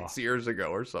 6 years ago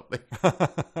or something.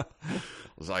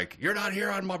 Was you're not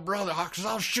here on my brother, because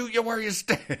I'll shoot you where you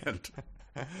stand.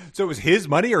 So it was his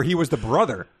money or he was the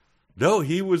brother? No,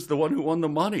 he was the one who won the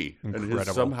money. Incredible. And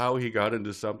somehow he got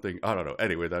into something. I don't know.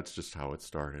 Anyway, that's just how it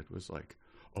started. It was like,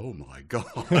 oh my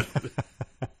God.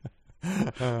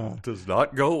 Does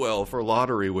not go well for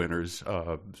lottery winners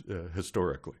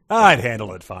historically. I'd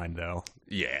handle it fine, though.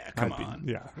 Yeah, come on.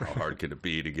 Yeah. How hard can it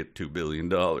be to get $2 billion?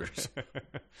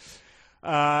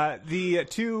 The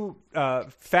two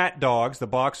fat dogs, the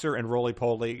boxer and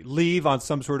roly-poly, leave on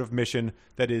some sort of mission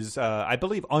that is, I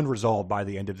believe, unresolved by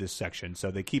the end of this section.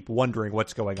 So they keep wondering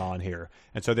what's going on here.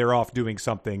 And so they're off doing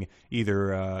something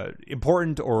either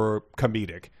important or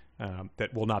comedic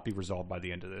that will not be resolved by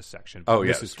the end of this section. Oh,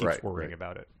 yes, Mrs. keeps worrying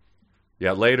about it.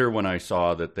 Yeah, later when I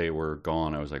saw that they were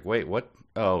gone, I was like, wait, what?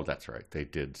 Oh, that's right. They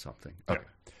did something. Okay.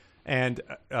 Yeah. And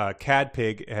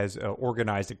Cadpig has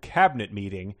organized a cabinet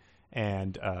meeting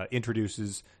and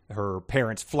introduces her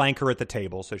parents, flank her at the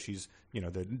table. So she's,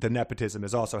 the nepotism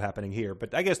is also happening here.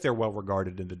 But I guess they're well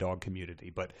regarded in the dog community.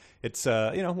 But it's,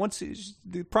 once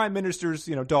the prime minister's,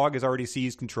 dog has already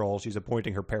seized control, she's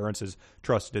appointing her parents as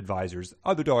trusted advisors.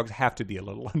 Other dogs have to be a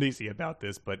little uneasy about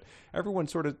this, but everyone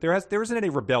sort of, there isn't any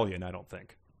rebellion, I don't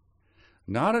think.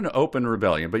 Not an open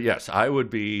rebellion, but yes, I would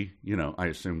be, I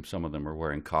assume some of them are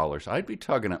wearing collars. I'd be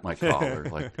tugging at my collar,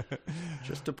 like,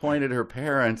 just appointed her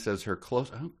parents as her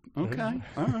close. Oh, okay,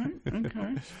 all right,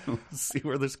 okay. Let's see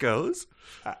where this goes.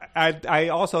 I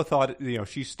also thought,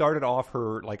 she started off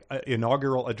her,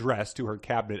 inaugural address to her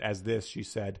cabinet as this. She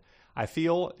said, I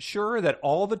feel sure that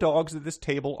all the dogs at this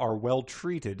table are well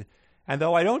treated, and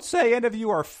though I don't say any of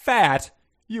you are fat,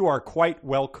 you are quite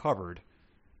well covered.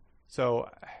 So...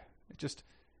 just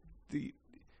the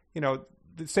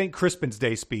St. Crispin's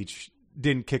Day speech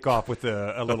didn't kick off with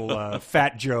a little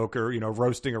fat joke or,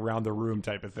 roasting around the room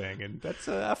type of thing. And that's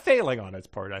a failing on its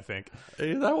part, I think.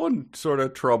 That one sort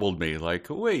of troubled me. Like,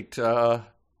 wait,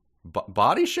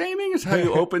 body shaming is how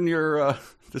you open your...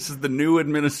 this is the new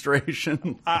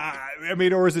administration.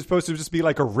 Or is it supposed to just be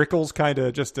like a Rickles kind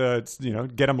of just,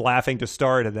 get them laughing to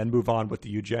start and then move on with the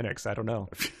eugenics? I don't know.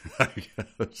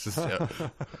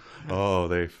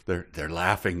 They're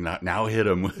laughing. Now hit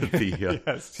them with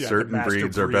the certain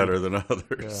breeds are better than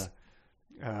others.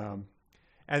 Yeah.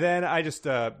 And then I just,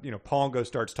 Pongo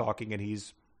starts talking and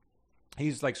he's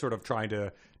like sort of trying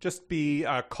to just be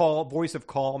a voice of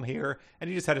calm here. And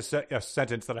he just had a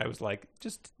sentence that I was like,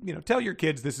 just, tell your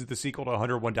kids this is the sequel to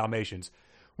 101 Dalmatians.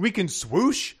 We can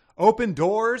swoosh, open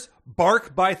doors,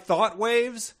 bark by thought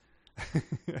waves.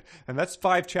 And that's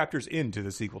 5 chapters into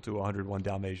the sequel to 101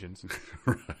 Dalmatians.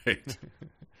 Right.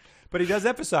 But he does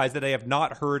emphasize that they have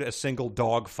not heard a single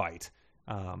dog fight.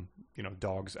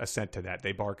 Dogs assent to that.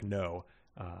 They bark no.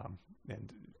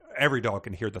 And every dog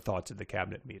can hear the thoughts of the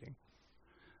cabinet meeting.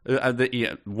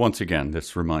 Once again,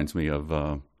 this reminds me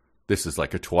of this is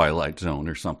like a Twilight Zone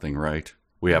or something, right?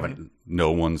 We haven't.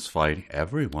 No one's fighting.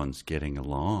 Everyone's getting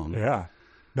along. Yeah.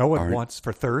 No one wants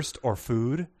for thirst or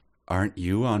food. Aren't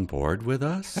you on board with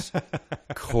us,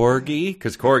 Corgi?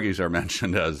 Because corgis are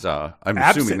mentioned as. I'm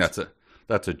assuming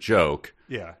that's a joke.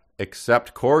 Yeah.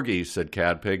 Except corgis, said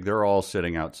Cadpig. They're all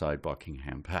sitting outside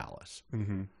Buckingham Palace.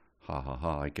 Mm-hmm. Ha ha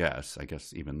ha! I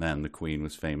guess even then the Queen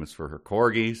was famous for her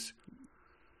corgis.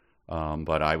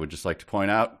 But I would just like to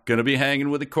point out, going to be hanging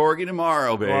with a corgi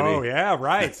tomorrow, baby. Oh, yeah,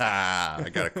 right. I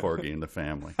got a corgi in the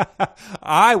family.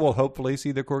 I will hopefully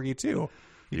see the corgi, too.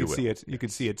 You can see it. You can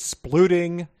see it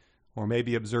splooting or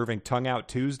maybe observing Tongue Out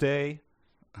Tuesday.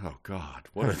 Oh, God.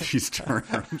 What are these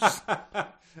terms?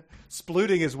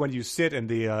 Splooting is when you sit and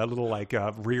the little,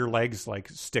 rear legs,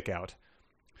 stick out.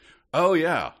 Oh,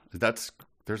 yeah.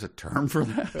 There's a term for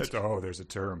that? There's a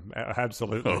term.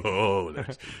 Absolutely.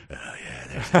 There's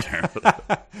a term for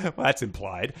that. Well, that's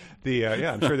implied.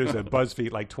 I'm sure there's a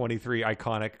BuzzFeed 23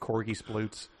 iconic corgi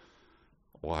sploots.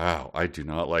 Wow, I do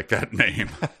not like that name.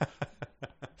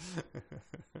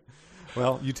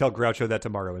 Well, you tell Groucho that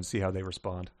tomorrow and see how they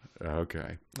respond.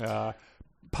 Okay.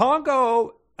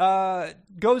 Pongo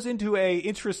goes into a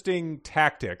interesting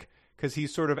tactic because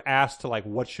he's sort of asked to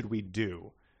what should we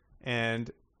do? And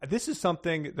this is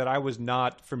something that I was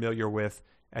not familiar with.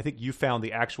 I think you found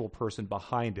the actual person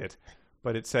behind it.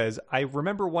 But it says, I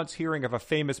remember once hearing of a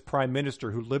famous prime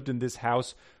minister who lived in this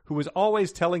house who was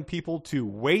always telling people to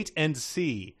wait and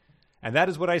see. And that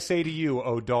is what I say to you,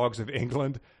 O dogs of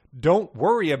England. Don't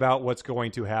worry about what's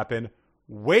going to happen.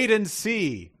 Wait and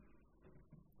see.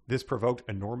 This provoked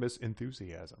enormous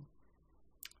enthusiasm.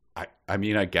 I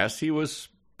mean, I guess he was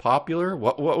popular.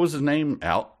 What was his name?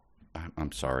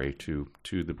 I'm sorry to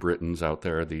the Britons out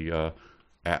there, the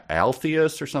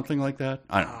Altheus or something like that.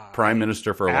 I don't know, prime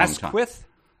minister for a long time.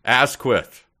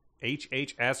 Asquith.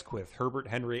 H. Asquith. Herbert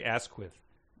Henry Asquith.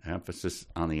 Emphasis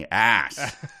on the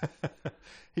ass.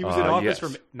 He was in office yes.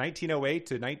 from 1908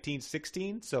 to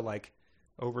 1916, so like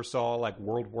oversaw like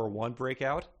World War I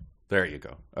breakout. There you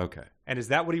go. Okay. And is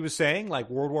that what he was saying? Like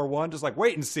World War I? Just like,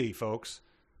 wait and see, folks.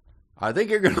 I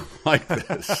think you're going to like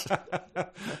this.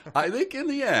 I think in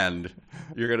the end,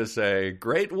 you're going to say,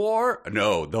 great war?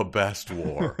 No, the best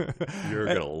war. You're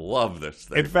going to love this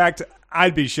thing. In fact,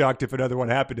 I'd be shocked if another one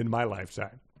happened in my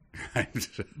lifetime.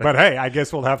 But hey, I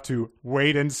guess we'll have to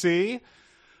wait and see.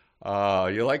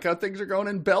 You like how things are going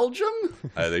in Belgium?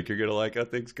 I think you're going to like how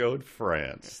things go in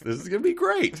France. This is going to be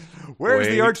great. Where's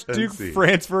Wait the Archduke and see.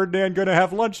 Franz Ferdinand going to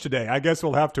have lunch today? I guess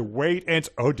we'll have to wait and...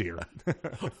 Oh, dear.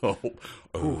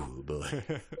 Oh boy.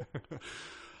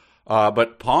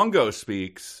 But Pongo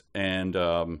speaks,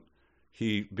 and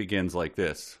he begins like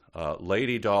this.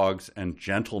 Lady dogs and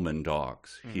gentleman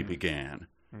dogs, he began.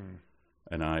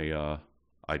 And I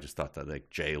just thought that like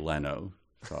Jay Leno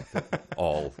thought that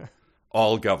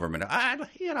all government. I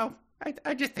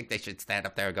just think they should stand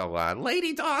up there and go,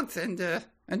 lady dogs and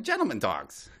gentleman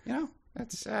dogs. You know,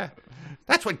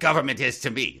 that's what government is to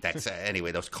me. That's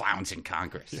anyway, those clowns in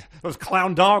Congress. Yeah, those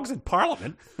clown dogs in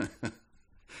Parliament.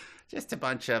 Just a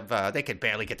bunch of, they could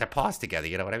barely get their paws together.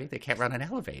 You know what I mean? They can't run an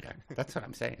elevator. That's what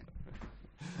I'm saying.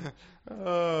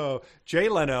 Oh, Jay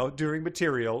Leno doing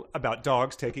material about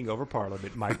dogs taking over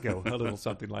Parliament might go a little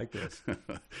something like this.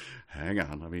 Hang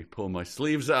on, let me pull my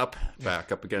sleeves up,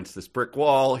 back up against this brick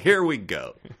wall. Here we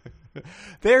go.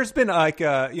 There's been like,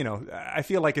 I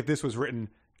feel like if this was written,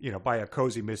 by a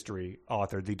cozy mystery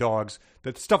author, the dogs,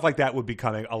 that stuff like that would be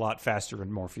coming a lot faster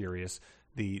and more furious.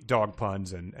 The dog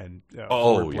puns and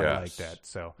wordplay like that.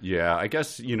 So yeah, I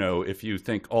guess if you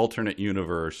think alternate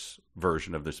universe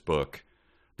version of this book,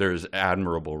 there's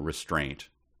admirable restraint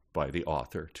by the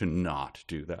author to not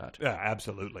do that. Yeah,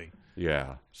 absolutely.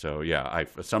 Yeah. So yeah,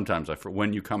 sometimes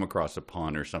when you come across a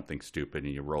pun or something stupid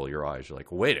and you roll your eyes, you're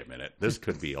like, wait a minute, this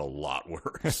could be a lot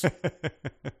worse.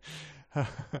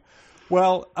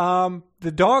 Well,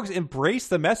 the dogs embrace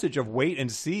the message of wait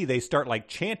and see. They start like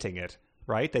chanting it,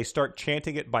 right? They start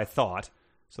chanting it by thought.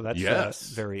 So that's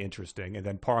very interesting. And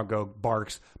then Pongo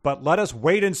barks, but let us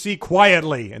wait and see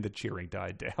quietly. And the cheering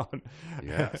died down.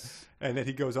 Yes. And then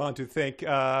he goes on to think,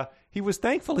 he was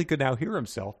thankful he could now hear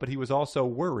himself, but he was also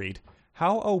worried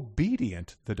how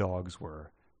obedient the dogs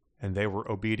were. And they were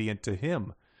obedient to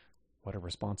him. What a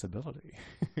responsibility.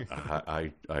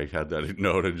 I had that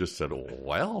note and just said,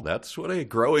 well, that's what a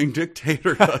growing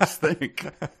dictator does think.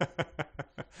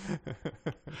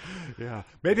 Yeah.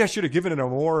 Maybe I should have given it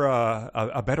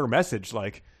a better message,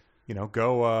 like,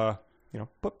 go,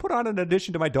 put on an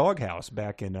addition to my doghouse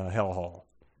back in Hell Hall.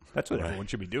 That's what everyone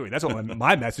should be doing. That's what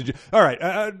my message is. All right.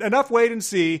 Enough wait and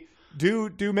see.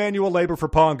 Do manual labor for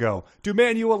Pongo. Do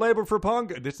manual labor for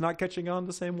Pongo. It's not catching on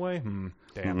the same way?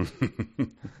 Damn.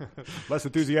 Less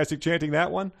enthusiastic chanting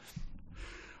that one?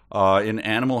 In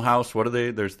Animal House, what are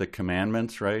they? There's the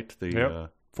commandments, right?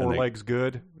 Four legs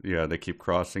good. Yeah, they keep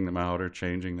crossing them out or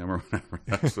changing them or whatever.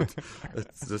 That's what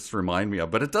this remind me of.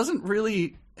 But it doesn't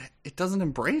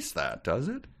embrace that, does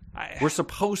it? We're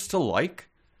supposed to like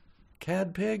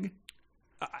Cad Pig?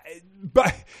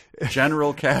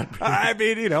 General Cad Pig. I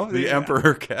mean, the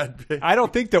Emperor Cad Pig. I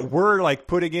don't think that we're like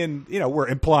putting in, we're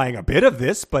implying a bit of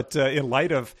this, but in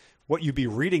light of what you'd be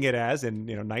reading it as in,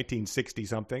 1960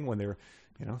 something, when they're,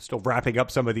 still wrapping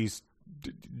up some of these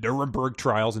Nuremberg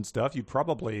trials and stuff, you'd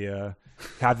probably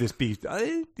have this be.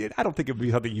 I don't think it would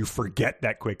be something you forget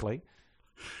that quickly.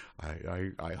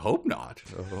 I hope not.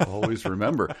 I'll always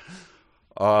remember.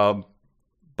 But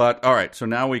all right, so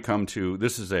now we come to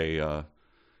this is a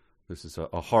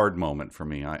hard moment for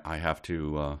me. I have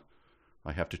to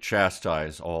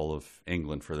chastise all of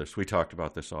England for this. We talked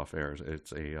about this off air.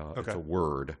 It's a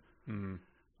word. Mm.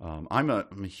 I'm a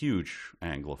huge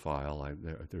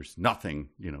Anglophile. There's nothing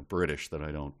British that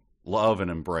I don't love and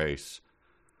embrace.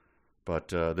 But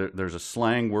there's a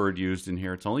slang word used in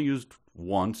here. It's only used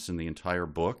once in the entire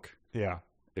book. Yeah,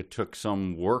 it took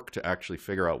some work to actually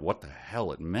figure out what the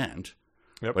hell it meant.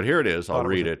 Yep. But here it is. I'll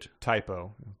read it.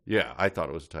 Typo. Yeah, I thought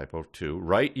it was a typo too.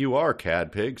 Right you are,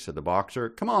 Cad Pig, said the boxer.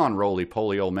 Come on,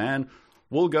 roly-poly old man.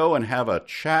 We'll go and have a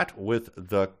chat with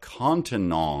the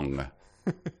Continong.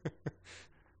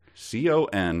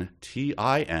 Continong.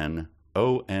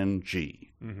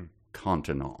 Mm-hmm.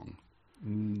 Continong.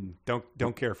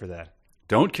 Don't care for that.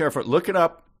 Don't care for it. Look it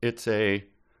up. It's a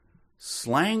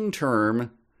slang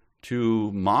term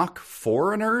to mock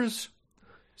foreigners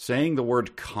saying the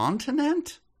word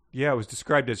continent. Yeah, it was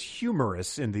described as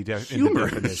humorous in the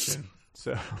definition.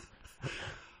 So,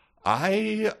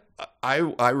 I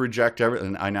reject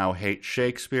everything. I now hate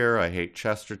Shakespeare. I hate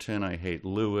Chesterton. I hate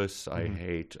Lewis. I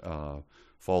hate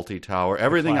Faulty Tower,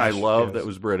 everything Clash, I love yes. that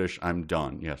was British, I'm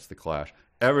done. Yes, The Clash.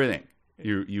 Everything.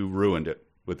 You ruined it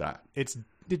with that. It's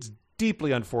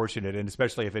deeply unfortunate, and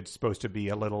especially if it's supposed to be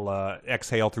a little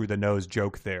exhale through the nose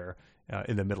joke there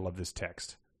in the middle of this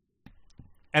text.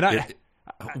 And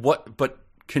But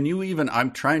can you even?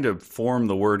 I'm trying to form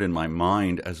the word in my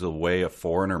mind as a way a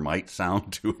foreigner might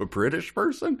sound to a British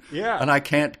person. Yeah, and I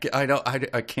can't.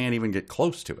 I can't even get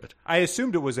close to it. I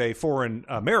assumed it was a foreign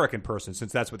American person,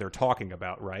 since that's what they're talking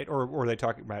about, right? Or are they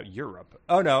talking about Europe?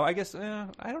 Oh no, I guess I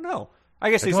don't know. I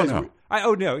guess she says.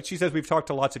 Oh no, she says we've talked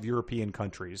to lots of European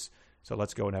countries, so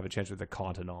let's go and have a chance with the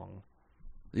continent.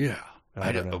 Yeah,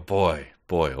 I don't know. Oh boy.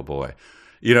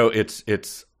 You know,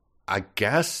 it's. I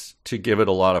guess to give it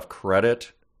a lot of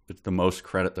credit, it's the most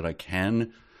credit that I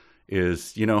can,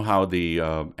 is, you know how the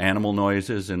animal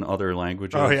noises in other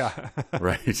languages? Oh, yeah.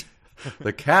 Right?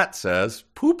 The cat says,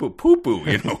 poo-poo, poo-poo,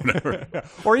 whatever.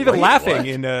 Or even Wait, laughing what?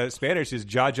 in Spanish is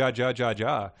ja, ja, ja, ja,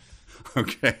 ja.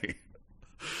 Okay.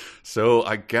 So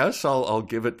I guess I'll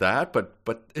give it that, but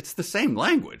it's the same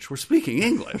language. We're speaking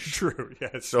English. True,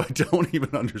 yes. So I don't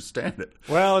even understand it.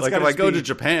 Well, it's like if gotta I go to speak-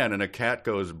 Japan and a cat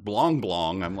goes blong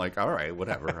blong, I'm like, all right,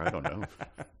 whatever. I don't know.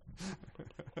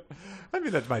 I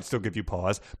mean, that might still give you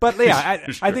pause. But yeah,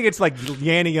 I think it's like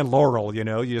Yanny and Laurel, you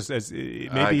just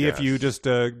maybe if you just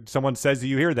someone says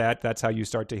you hear that, that's how you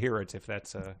start to hear it, if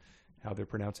that's how they're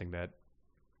pronouncing that.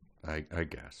 I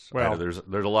guess. Well, there's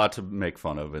a lot to make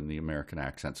fun of in the American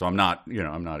accent. So I'm not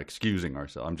excusing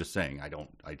ourselves. I'm just saying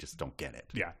I just don't get it.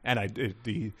 Yeah, and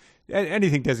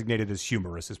anything designated as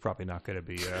humorous is probably not going to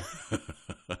be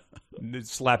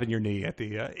slapping your knee at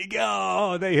the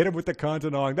oh, they hit him with the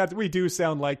continent. That we do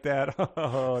sound like that.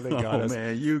 Oh, they got us. Oh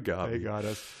man, you got They me. got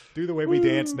us. Do the way we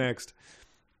dance next.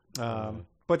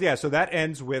 But yeah, so that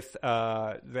ends with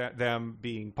them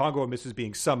being Pongo and Mrs.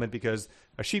 being summoned because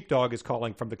a sheepdog is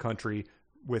calling from the country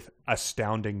with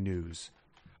astounding news.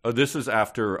 Oh, this is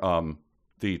after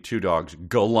the two dogs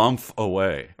galump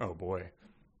away. Oh boy.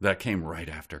 That came right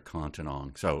after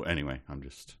Continong. So anyway, I'm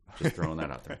just throwing that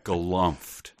out there.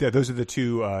 Galumphed. Yeah, those are the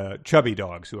two chubby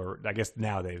dogs who are, I guess,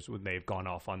 nowadays they've gone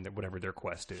off on whatever their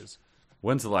quest is.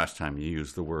 When's the last time you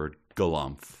used the word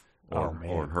galumph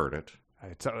or heard it?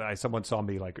 Someone saw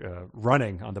me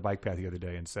running on the bike path the other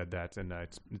day and said that, and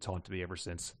it's haunted me ever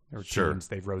since. Sure. Teens,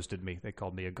 they've roasted me. They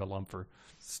called me a galumpher.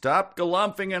 Stop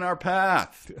galumphing in our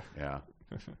path. Yeah.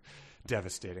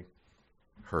 Devastating.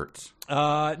 Hurts.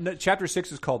 Chapter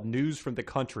 6 is called News from the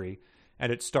Country,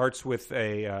 and it starts with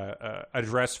a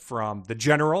address from the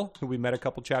general, who we met a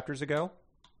couple chapters ago.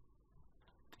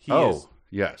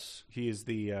 Yes. He is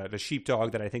the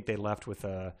sheepdog that I think they left with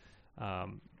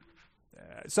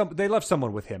they left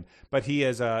someone with him, but he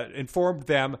has informed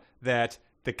them that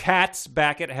the cats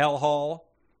back at Hell Hall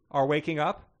are waking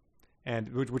up,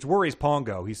 and which worries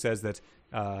Pongo. He says that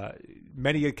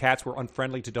many cats were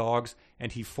unfriendly to dogs,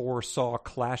 and he foresaw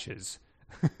clashes.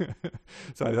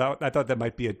 So I thought that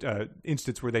might be an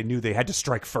instance where they knew they had to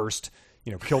strike first,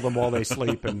 kill them while they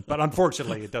sleep, but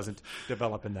unfortunately it doesn't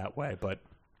develop in that way. But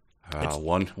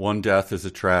one death is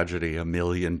a tragedy. 1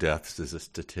 million deaths is a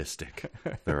statistic.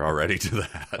 They're already to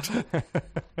that.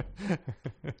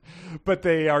 But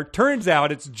turns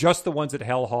out it's just the ones at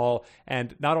Hell Hall.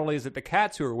 And not only is it the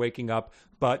cats who are waking up,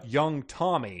 but young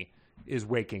Tommy is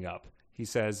waking up. He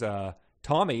says,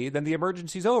 Tommy, then the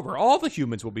emergency's over. All the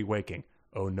humans will be waking.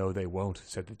 Oh, no, they won't,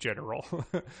 said the general,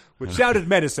 which sounded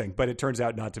menacing, but it turns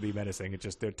out not to be menacing. It's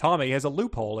just that Tommy has a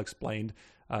loophole that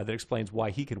explains why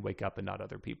he can wake up and not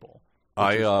other people.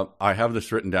 I have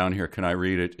this written down here. Can I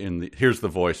read it? Here's the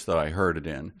voice that I heard it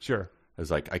in. Sure.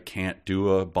 It's like, I can't do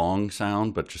a bong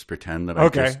sound, but just pretend that I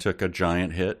just took a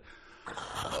giant hit.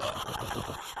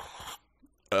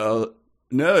 No,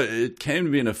 it came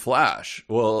to me in a flash.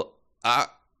 Well,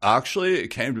 actually, it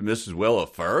came to Mrs. Willow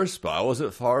first, but I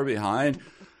wasn't far behind.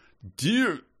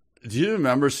 Do you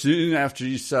remember soon after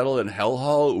you settled in Hell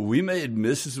Hall, we made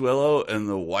Mrs. Willow and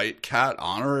the White Cat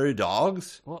honorary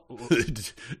dogs? What?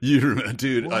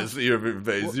 Dude, what? I see your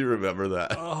face. You remember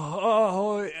that.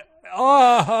 Oh,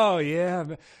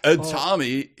 yeah. And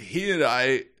Tommy, he and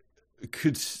I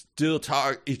could still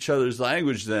talk each other's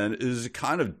language then. Is it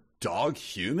kind of dog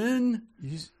human?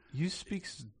 You speak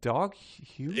dog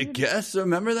human? I guess.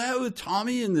 Remember that with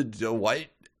Tommy and the white?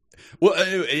 Well,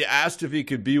 anyway, he asked if he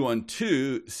could be one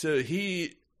too. So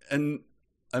he and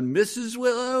Mrs.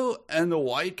 Willow and the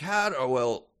White Cat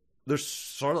they're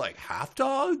sort of like half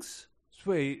dogs.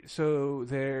 Wait, so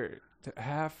they're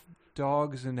half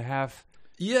dogs and half?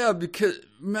 Yeah, because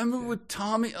remember with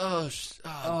Tommy?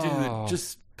 Dude,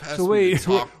 just So wait,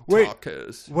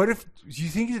 tacos. what if you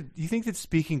think that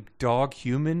speaking dog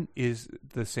human is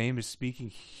the same as speaking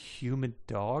human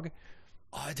dog?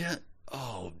 I didn't.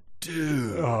 Oh,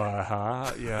 dude.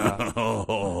 Yeah.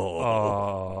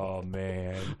 Oh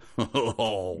man.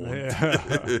 Oh.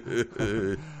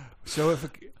 Yeah. So if.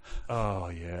 Oh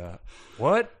yeah.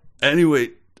 What?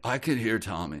 Anyway, I could hear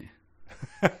Tommy.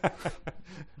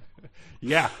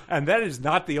 Yeah, and that is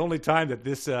not the only time that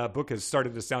this book has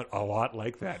started to sound a lot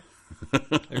like that.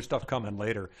 There's stuff coming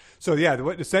later. So yeah,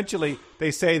 essentially they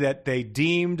say that they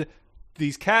deemed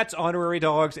these cats honorary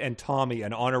dogs and Tommy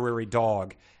an honorary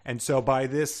dog, and so by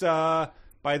this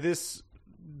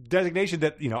designation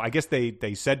that, I guess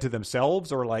they said to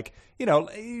themselves, or like,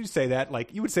 you say that,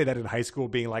 like you would say that in high school,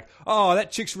 being like, oh,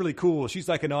 that chick's really cool, she's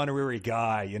like an honorary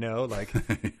guy, like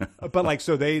but like,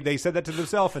 so they said that to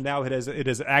themselves, and now it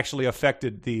has actually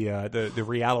affected the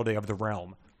reality of the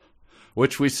realm,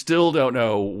 which we still don't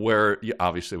know where.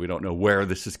 Obviously we don't know where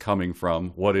this is coming from.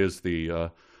 What is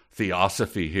the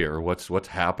theosophy here? What's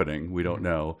happening? We don't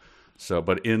know. So,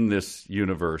 but in this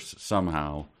universe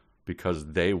somehow,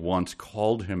 because they once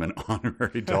called him an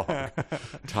honorary dog,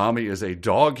 Tommy is a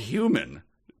dog human,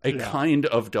 kind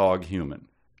of dog human.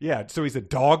 Yeah, so he's a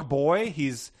dog boy.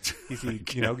 He's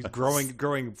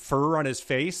growing fur on his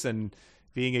face and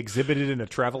being exhibited in a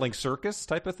traveling circus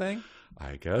type of thing.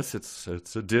 I guess it's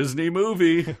a Disney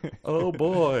movie. Oh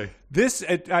boy.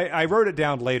 I wrote it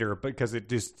down later because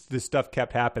this stuff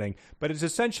kept happening, but it's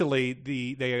essentially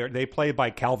they play by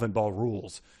Calvin Ball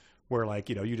rules, where like,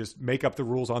 you just make up the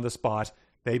rules on the spot.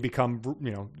 They become,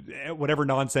 whatever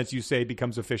nonsense you say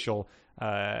becomes official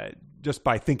just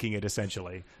by thinking it,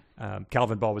 essentially.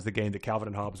 Calvin Ball was the game that Calvin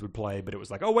and Hobbes would play, but it was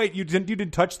like, oh wait, you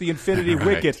didn't touch the infinity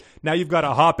wicket. Now you've got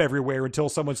to hop everywhere until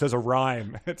someone says a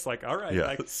rhyme. It's like, all right,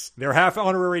 like, they're half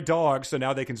honorary dogs, so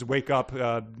now they can wake up,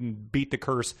 beat the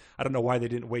curse. I don't know why they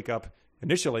didn't wake up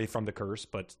initially from the curse,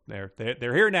 but they're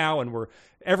here now, and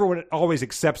everyone always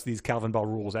accepts these Calvin Ball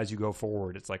rules as you go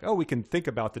forward. It's like, oh, we can think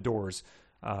about the doors,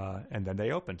 and then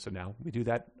they open. So now we do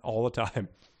that all the time.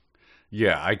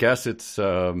 Yeah, I guess it's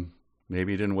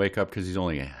maybe he didn't wake up because he's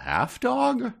only a half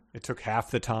dog. It took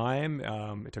half the time.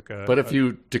 But if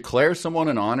you declare someone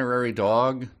an honorary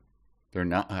dog, they're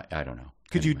not. I don't know.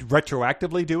 Could you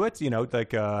retroactively do it?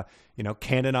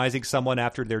 Canonizing someone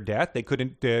after their death. They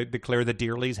couldn't declare the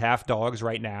Dearleys half dogs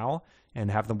right now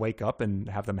and have them wake up and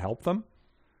have them help them.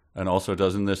 And also,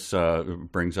 doesn't this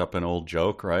brings up an old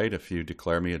joke, right? If you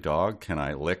declare me a dog, can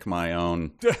I lick my own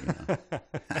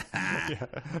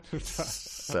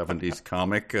 70s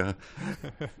comic?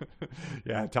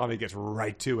 Yeah, Tommy gets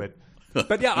right to it.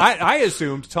 But yeah, I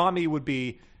assumed Tommy would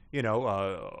be,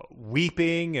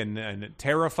 weeping and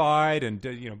terrified and,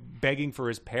 begging for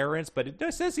his parents. But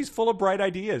it says he's full of bright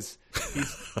ideas.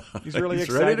 He's really he's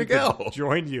excited ready to go.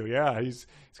 Join you. Yeah, he's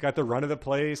got the run of the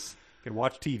place. Can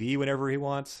watch TV whenever he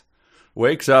wants.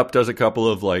 Wakes up, does a couple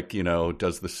of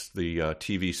does the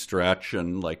TV stretch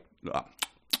and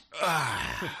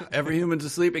every human's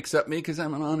asleep except me because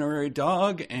I'm an honorary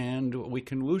dog and we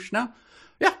can whoosh now.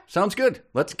 Yeah, sounds good.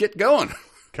 Let's get going.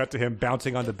 Cut to him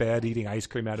bouncing on the bed, eating ice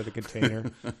cream out of the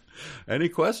container. Any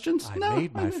questions? I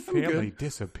made my family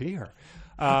disappear.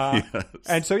 Yes.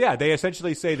 And so, yeah, they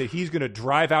essentially say that he's going to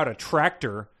drive out a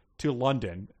tractor to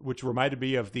London, which reminded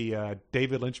me of the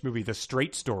David Lynch movie, The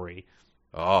Straight Story.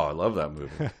 Oh, I love that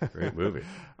movie. Great movie.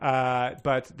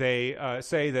 But they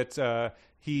say that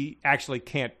he actually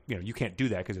can't, you can't do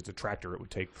that because it's a tractor. It would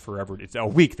take forever. It's a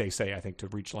week, they say, I think, to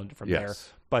reach London from there.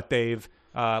 But they've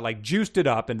juiced it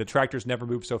up, and the tractor's never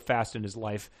moved so fast in his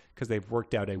life because they've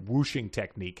worked out a whooshing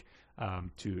technique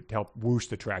to help whoosh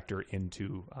the tractor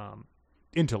into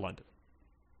London.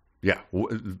 Yeah.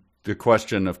 The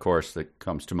question, of course, that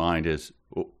comes to mind is,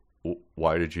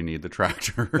 why did you need the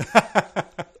tractor?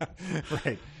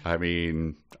 Right. I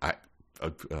mean,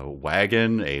 a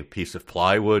wagon, a piece of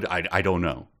plywood, I don't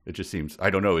know. It just seems, I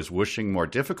don't know, is whooshing more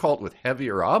difficult with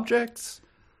heavier objects?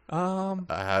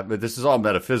 But this is all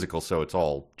metaphysical, so it's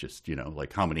all just,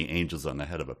 like how many angels on the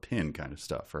head of a pin kind of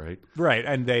stuff, right? Right.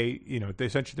 And they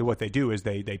essentially what they do is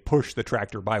they push the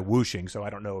tractor by whooshing. So I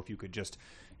don't know if you could just,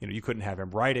 you couldn't have him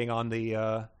riding on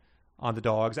the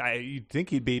dogs. You'd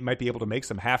think might be able to make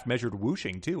some half-measured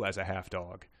whooshing, too, as a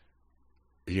half-dog.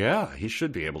 Yeah, he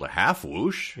should be able to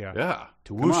half-whoosh. Yeah.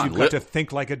 To whoosh, you've got to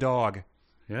think like a dog.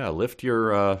 Yeah, lift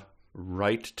your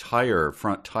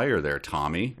front tire there,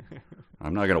 Tommy.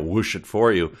 I'm not going to whoosh it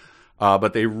for you.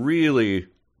 But they really,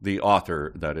 the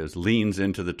author, that is, leans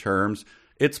into the terms.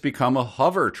 It's become a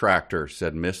hover tractor,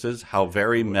 said Mrs. How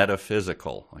very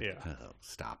metaphysical. Yeah. Oh,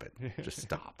 stop it. Just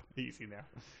stop. Easy now.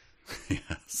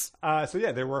 Yes. So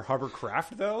yeah, there were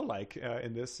hovercraft though. Like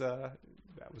in this, that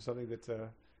was something that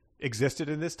existed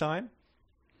in this time.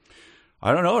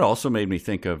 I don't know. It also made me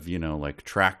think of, like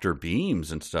tractor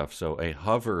beams and stuff. So a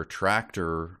hover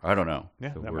tractor, I don't know.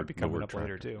 Yeah, that might be coming up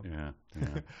later too. Yeah.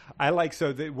 I like,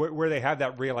 so where they have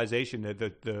that realization that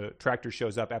the tractor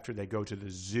shows up after they go to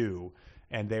the zoo,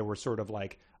 and they were sort of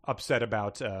like upset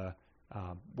about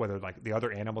whether like the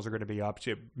other animals are going to be up.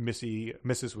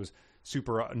 Mrs. was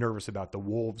super nervous about the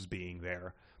wolves being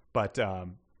there, but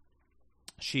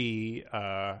she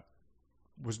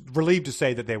was relieved to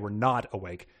say that they were not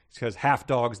awake, because half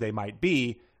dogs they might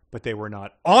be, but they were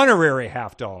not honorary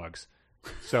half dogs.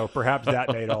 So perhaps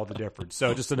that made all the difference.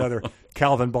 So just another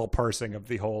Calvin Ball parsing of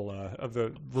the whole of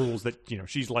the rules that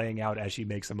she's laying out as she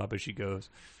makes them up as she goes.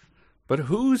 But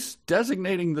who's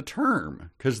designating the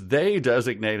term? Because they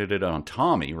designated it on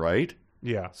Tommy, right?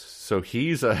 Yeah. So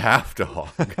he's a half dog.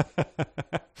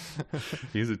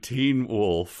 He's a teen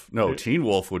wolf. No, teen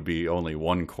wolf would be only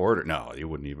 1/4. No, he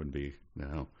wouldn't even be.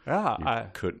 No.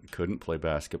 Couldn't play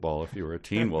basketball if you were a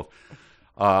teen wolf.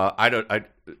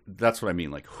 That's what I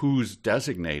mean. Like, who's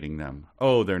designating them?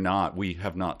 Oh, they're not. We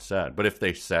have not said. But if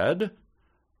they said,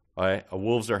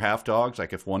 wolves are half dogs.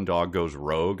 Like if one dog goes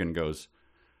rogue and goes,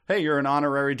 "Hey, you're an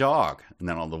honorary dog," and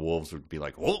then all the wolves would be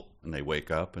like, "Whoa!" and they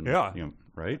wake up and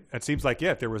right? It seems like,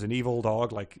 yeah, if there was an evil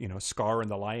dog like Scar in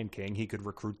the Lion King, he could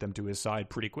recruit them to his side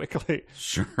pretty quickly.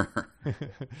 Sure.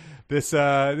 This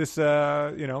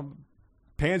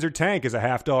Panzer tank is a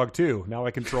half dog too. Now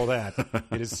I control that.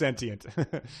 It is sentient.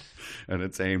 And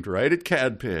it's aimed right at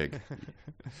Cad Pig.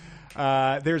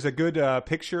 There's a good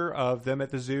picture of them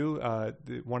at the zoo.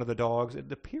 One of the dogs,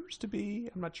 it appears to be,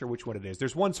 I'm not sure which one it is.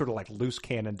 There's one sort of like loose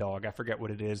cannon dog. I forget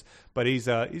what it is, but he's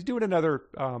doing another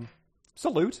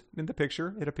salute in the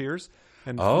picture, it appears.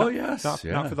 And yes.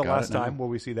 Not for the last time will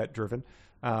we see that driven.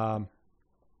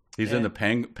 He's in the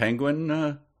penguin.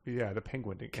 The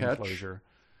penguin catch. Enclosure.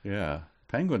 Yeah.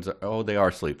 Penguins, they are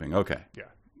sleeping. Okay.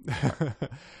 Yeah.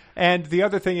 And the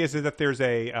other thing is that there's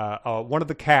one of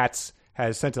the cats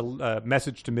has sent a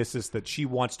message to Mrs. that she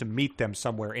wants to meet them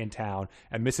somewhere in town.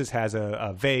 And Mrs. has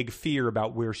a vague fear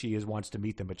about where she wants to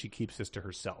meet them, but she keeps this to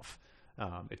herself.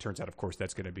 It turns out, of course,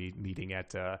 that's going to be meeting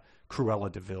at Cruella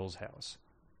de Vil's house.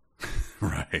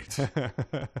 Right.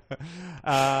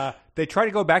 They try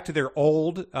to go back to their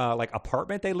old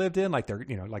apartment they lived in, like they're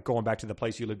like going back to the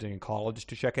place you lived in college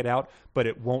to check it out, but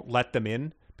it won't let them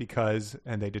in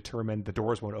and they determine the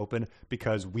doors won't open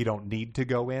because we don't need to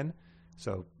go in.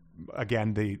 So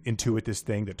again, they intuit this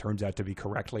thing that turns out to be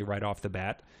correctly right off the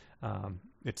bat.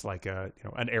 It's like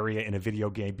an area in a video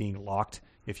game being locked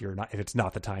if it's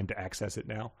not the time to access it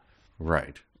now.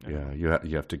 Right. Yeah.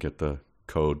 You have to get the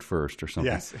code first or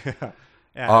something. Yes.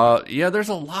 There's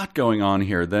a lot going on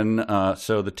here. Then,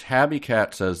 so the tabby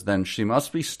cat says, then she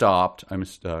must be stopped. I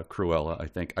missed Cruella, I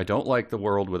think. I don't like the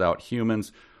world without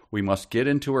humans. We must get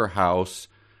into her house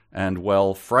and,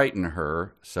 frighten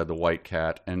her, said the white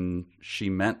cat. And she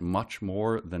meant much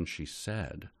more than she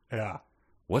said. Yeah.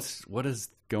 What is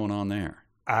going on there?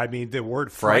 I mean, the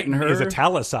word frighten her is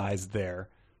italicized there.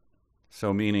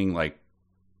 So meaning like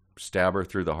stab her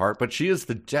through the heart, but she is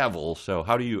the devil. So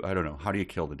how do you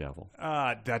kill the devil?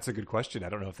 That's a good question. I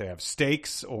don't know if they have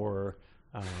stakes or,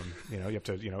 you have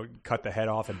to, cut the head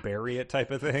off and bury it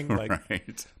type of thing.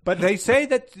 Right. But they say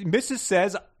that Mrs.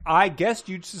 says, I guess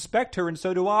you'd suspect her, and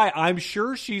so do I. I'm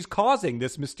sure she's causing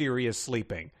this mysterious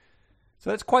sleeping. So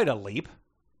that's quite a leap.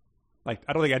 Like,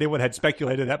 I don't think anyone had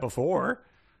speculated that before.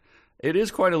 It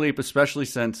is quite a leap, especially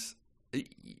since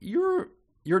you're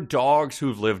dogs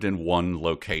who've lived in one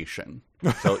location.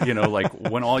 So, like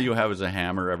when all you have is a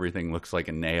hammer, everything looks like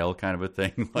a nail kind of a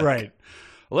thing. Like, right.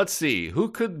 Let's see. Who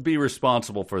could be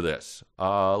responsible for this?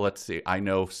 Let's see. I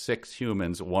know 6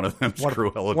 humans. One of them's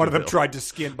Cruella. One of them tried to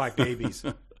skin my babies.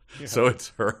 So it's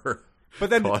her. But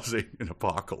then causing an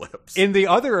apocalypse. In the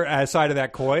other side of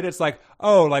that coin, it's like,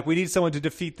 like we need someone to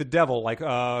defeat the devil. Like,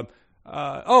 I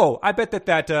bet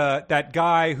that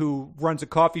guy who runs a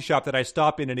coffee shop that I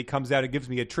stop in and he comes out and gives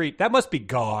me a treat, that must be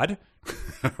God.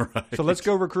 Right. So let's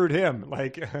go recruit him.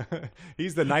 Like,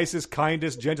 he's the nicest,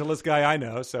 kindest, gentlest guy I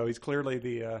know. So he's clearly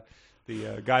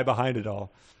the guy behind it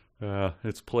all.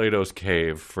 It's Plato's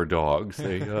cave for dogs.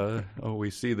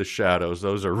 We see the shadows.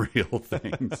 Those are real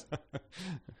things.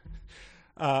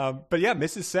 But yeah,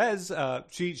 Mrs. says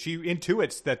she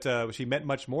intuits that she meant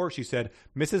much more. She said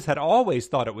Mrs. had always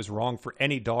thought it was wrong for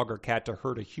any dog or cat to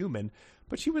hurt a human,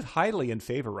 but she was highly in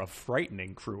favor of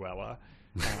frightening Cruella.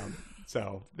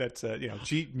 So that's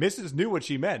Mrs. knew what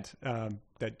she meant.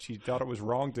 That she thought it was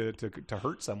wrong to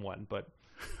hurt someone, but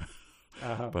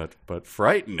but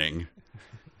frightening.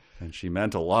 And she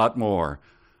meant a lot more.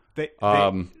 The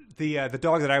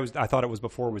dog that I thought it was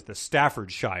before was the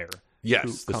Staffordshire.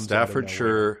 Yes, the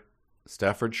Staffordshire. Is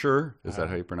that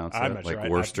how you pronounce that? I'm not like sure.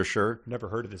 Worcestershire? I've never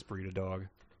heard of this breed of dog.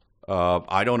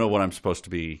 I don't know what I'm supposed to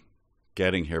be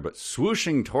getting here, but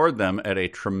swooshing toward them at a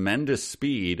tremendous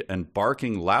speed and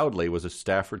barking loudly was a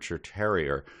Staffordshire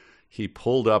Terrier. He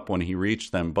pulled up when he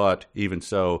reached them, but even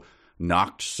so,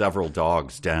 knocked several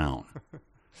dogs down.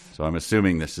 So I'm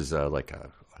assuming this is like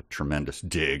a tremendous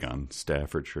dig on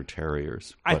Staffordshire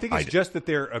Terriers. I think it's just that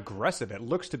they're aggressive. It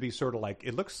looks to be sort of like,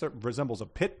 resembles a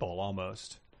pit bull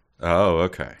almost. Oh,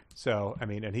 okay. So, I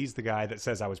mean, and he's the guy that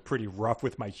says I was pretty rough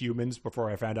with my humans before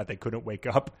I found out they couldn't wake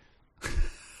up.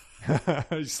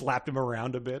 He slapped him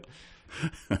around a bit.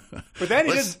 But then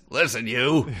he Listen,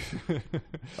 you.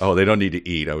 Oh, they don't need to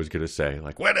eat, I was going to say.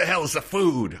 Like, Where the hell's the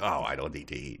food? Oh, I don't need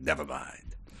to eat. Never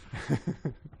mind.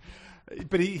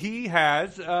 But he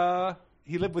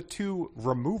lived with two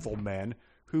removal men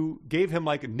who gave him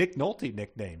like Nick Nolte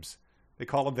nicknames. They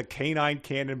call him the Canine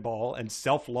Cannonball and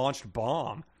Self-Launched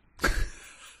Bomb.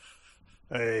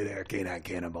 Hey there, Canine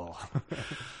Cannonball.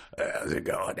 How's it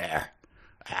going there?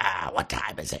 What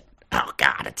time is it? Oh,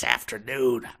 God, it's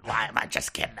afternoon. Why am I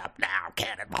just getting up now,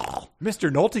 Cannonball?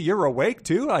 Mr. Nolte, you're awake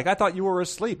too? Like, I thought you were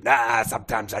asleep. Nah,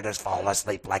 sometimes I just fall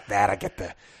asleep like that. I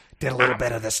did a little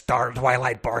bit of the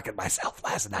Twilight barking myself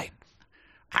last night.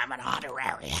 I'm an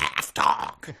honorary half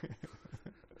dog.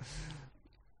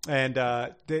 And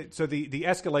so the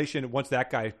escalation, once that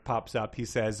guy pops up, he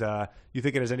says, you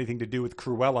think it has anything to do with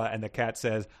Cruella? And the cat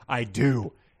says, I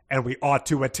do. And we ought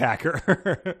to attack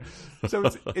her. So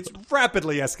it's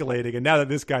rapidly escalating. And now that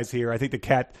this guy's here, I think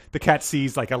the cat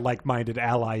sees like a like-minded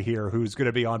ally here who's going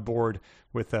to be on board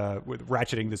with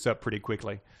ratcheting this up pretty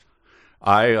quickly.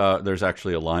 There's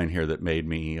actually a line here that made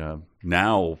me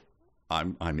now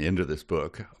I'm into this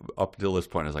book. Up till this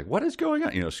point, I was like, what is going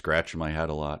on? Scratching my head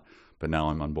a lot. But now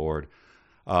I'm on board.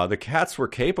 The cats were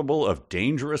capable of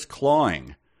dangerous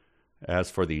clawing. As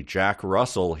for the Jack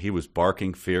Russell, he was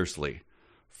barking fiercely.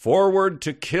 Forward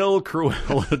to kill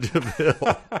Cruella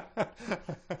DeVille.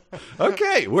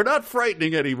 Okay, we're not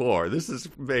frightening anymore. This is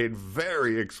made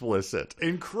very explicit.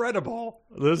 Incredible.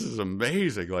 This is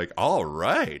amazing. Like, all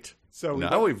right. So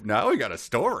now we got a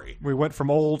story. We went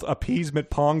from old appeasement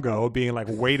Pongo being like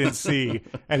wait and see,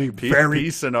 and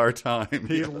peace in our time.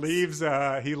 He leaves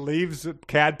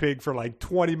Cadpig for like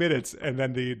 20 minutes, and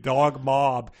then the dog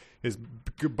mob is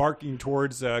barking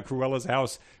towards Cruella's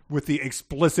house with the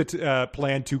explicit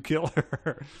plan to kill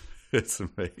her. It's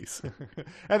amazing.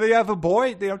 And they have a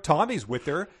boy, Tommy's with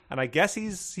her, and I guess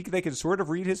they can sort of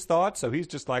read his thoughts, so he's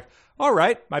just like, all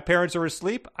right, my parents are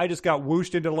asleep, I just got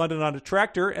whooshed into London on a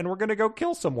tractor, and we're going to go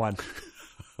kill someone.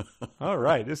 All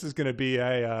right, this is going to be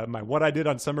my What I Did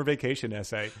on Summer Vacation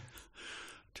essay.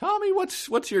 Tommy,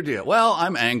 what's your deal? Well,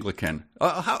 I'm Anglican.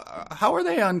 How are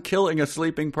they on killing a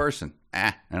sleeping person?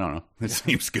 I don't know. It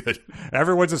seems good.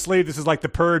 Everyone's asleep. This is like the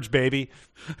Purge, baby.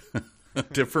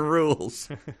 Different rules.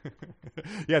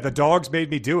 Yeah, the dogs made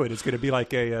me do it. It's going to be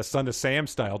like a Son of Sam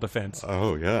style defense.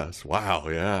 Oh, yes. Wow,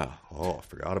 yeah. Oh, I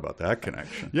forgot about that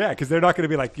connection. Yeah, because they're not going to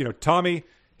be like, Tommy,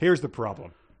 here's the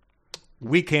problem.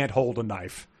 We can't hold a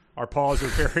knife. Our paws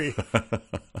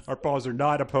are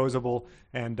not opposable,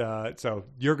 and so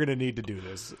you're going to need to do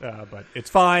this. But it's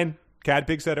fine.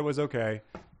 Cadpig said it was okay.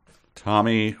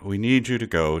 Tommy, we need you to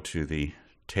go to the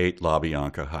Tate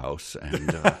LaBianca house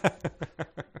and...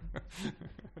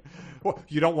 Well,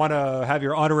 you don't want to have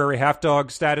your honorary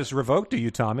half-dog status revoked, do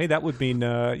you, Tommy? That would mean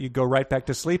you go right back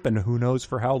to sleep, and who knows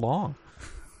for how long.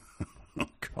 Oh,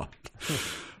 God.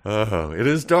 Oh, it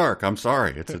is dark. I'm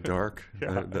sorry. It's a dark...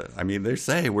 Yeah. They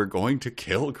say we're going to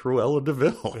kill Cruella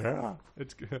DeVille. Yeah,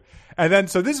 it's good. And then,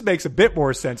 so this makes a bit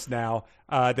more sense now.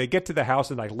 They get to the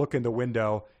house and, look in the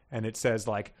window, and it says,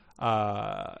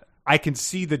 I can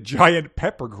see the giant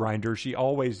pepper grinder she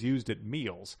always used at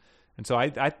meals. And so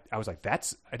I was like,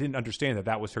 I didn't understand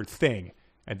that was her thing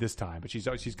at this time. But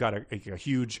she's got a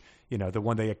huge, the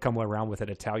one they come around with at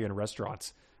Italian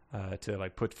restaurants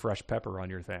to put fresh pepper on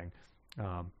your thing.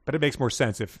 But it makes more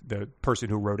sense if the person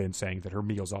who wrote in saying that her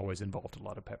meals always involved a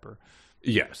lot of pepper.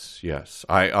 Yes.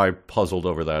 I puzzled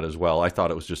over that as well. I thought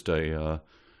it was just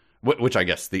which I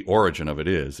guess the origin of it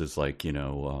is like,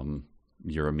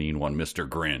 you're a mean one, Mr.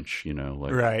 Grinch,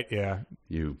 right, yeah.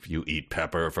 You eat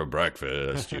pepper for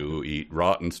breakfast, you eat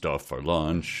rotten stuff for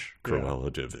lunch,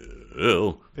 Cruella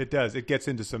DeVille. It does. It gets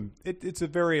into some, it's a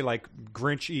very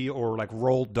Grinchy or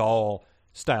Roald Dahl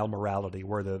style morality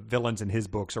where the villains in his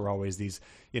books are always these,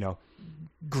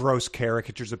 gross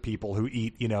caricatures of people who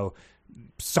eat,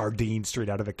 sardines straight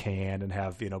out of a can and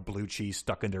have, blue cheese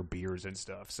stuck in their beers and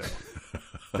stuff. So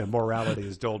the morality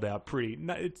is doled out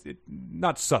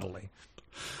not subtly.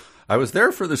 I was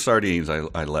there for the sardines.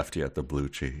 I left you at the blue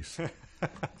cheese.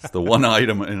 It's the one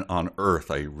item on Earth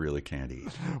I really can't eat.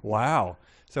 Wow.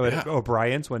 So at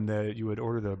O'Brien's, when you would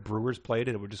order the brewer's plate,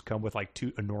 and it would just come with like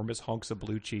 2 enormous hunks of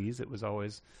blue cheese. It was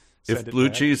always if blue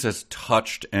cheese has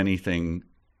touched anything,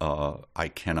 I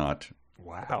cannot.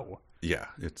 Wow. Yeah,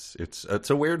 it's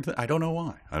a weird thing. I don't know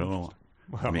why. Well,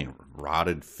 I mean,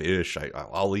 rotted fish.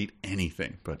 I'll eat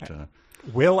anything, but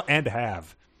will and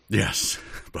have. Yes,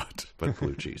 but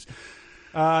blue cheese.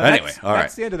 Anyway, all right.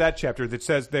 That's the end of that chapter. That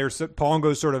says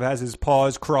Pongo sort of has his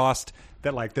paws crossed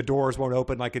that like the doors won't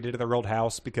open like it did at their old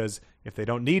house, because if they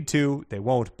don't need to, they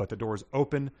won't. But the doors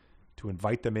open to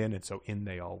invite them in, and so in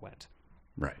they all went.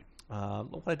 Right.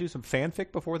 Want to do some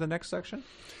fanfic before the next section?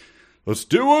 Let's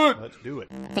do it. Let's do it.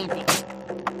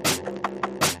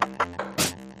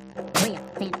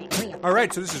 Real. All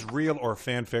right, so this is real or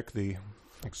fanfic, the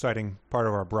exciting part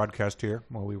of our broadcast here,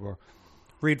 where we will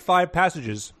read 5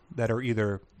 passages that are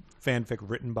either fanfic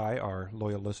written by our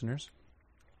loyal listeners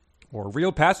or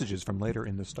real passages from later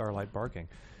in the Starlight Barking.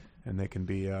 And they can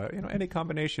be any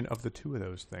combination of the 2 of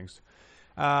those things.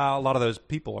 A lot of those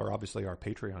people are obviously our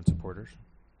Patreon supporters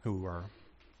who are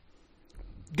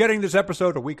getting this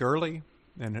episode a week early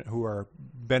and who are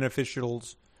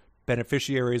beneficiaries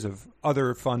of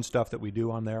other fun stuff that we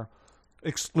do on there.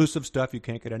 Exclusive stuff you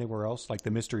can't get anywhere else, like the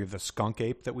mystery of the skunk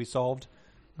ape that we solved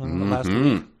last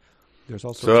week. There's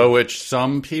also which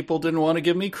some people didn't want to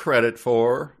give me credit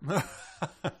for,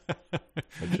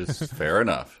 which is fair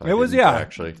enough.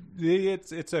 Actually.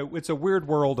 It's a weird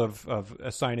world of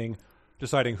deciding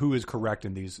who is correct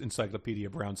in these Encyclopedia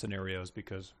Brown scenarios,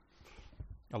 because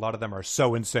a lot of them are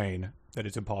so insane that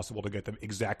it's impossible to get them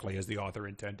exactly as the author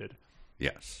intended.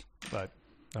 Yes, but.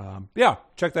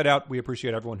 Check that out. We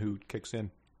appreciate everyone who kicks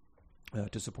in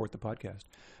to support the podcast.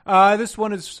 This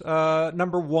one is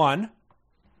number 1.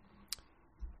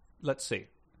 Let's see.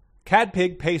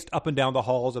 Cadpig paced up and down the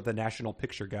halls of the National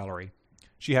Picture Gallery.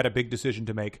 She had a big decision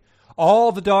to make.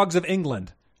 All the dogs of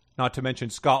England, not to mention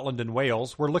Scotland and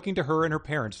Wales, were looking to her and her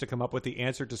parents to come up with the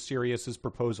answer to Sirius's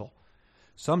proposal.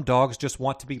 Some dogs just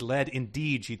want to be led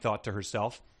indeed, she thought to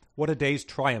herself. What a day's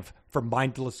triumph for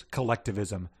mindless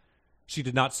collectivism. She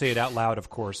did not say it out loud, of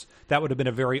course. That would have been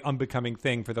a very unbecoming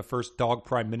thing for the first dog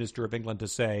prime minister of England to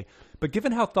say. But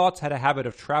given how thoughts had a habit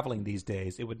of traveling these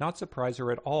days, it would not surprise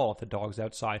her at all if the dogs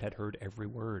outside had heard every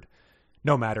word.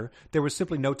 No matter. There was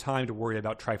simply no time to worry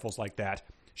about trifles like that.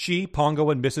 She, Pongo,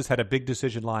 and Mrs. had a big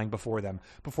decision lying before them.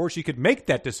 Before she could make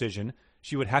that decision,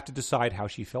 she would have to decide how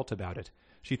she felt about it.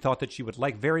 She thought that she would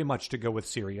like very much to go with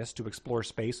Sirius to explore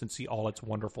space and see all its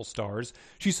wonderful stars.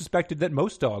 She suspected that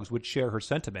most dogs would share her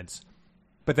sentiments.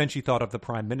 But then she thought of the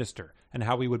Prime Minister, and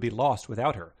how he would be lost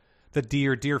without her. The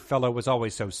dear, dear fellow was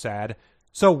always so sad,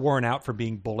 so worn out from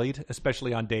being bullied,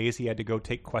 especially on days he had to go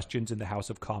take questions in the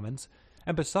House of Commons.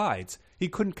 And besides, he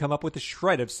couldn't come up with a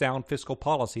shred of sound fiscal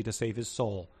policy to save his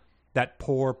soul. That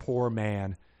poor, poor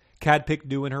man. Cadpig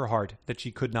knew in her heart that she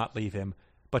could not leave him,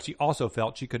 but she also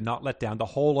felt she could not let down the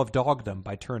whole of dogdom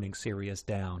by turning Sirius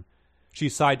down. She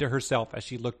sighed to herself as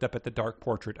she looked up at the dark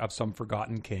portrait of some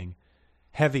forgotten king.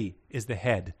 Heavy is the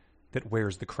head that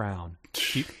wears the crown,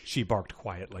 she barked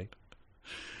quietly.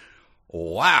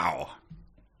 Wow.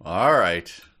 All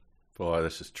right. Boy,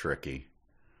 this is tricky.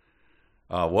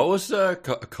 What was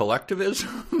collectivism?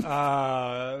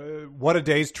 What a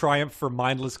day's triumph for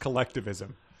mindless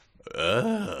collectivism.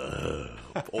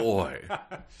 Boy.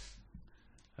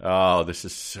 Oh, this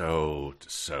is so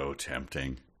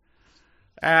tempting.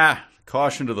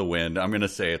 Caution to the wind. I'm going to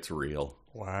say it's real.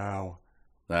 Wow.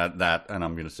 That, and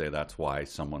I'm going to say that's why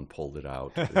someone pulled it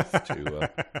out.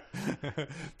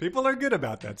 People are good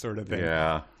about that sort of thing.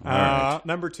 Yeah. Right.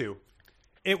 Number 2.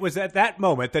 It was at that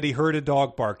moment that he heard a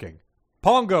dog barking.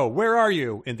 Pongo, where are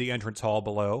you? In the entrance hall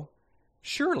below.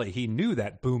 Surely he knew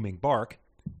that booming bark.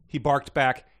 He barked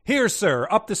back, Here, sir,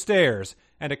 up the stairs.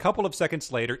 And a couple of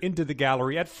seconds later, into the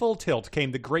gallery at full tilt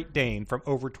came the Great Dane from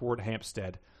over toward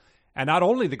Hampstead. And not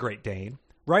only the Great Dane.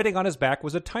 Riding on his back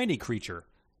was a tiny creature.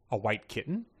 A white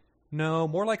kitten? No,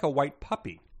 more like a white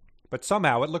puppy. But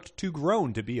somehow it looked too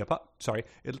grown to be a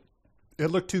it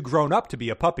looked too grown up to be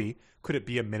a puppy. Could it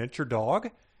be a miniature dog?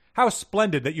 How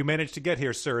splendid that you managed to get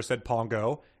here, sir, said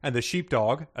Pongo, and the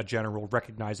sheepdog, a general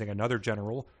recognizing another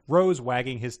general, rose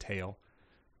wagging his tail.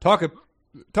 Talk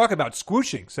about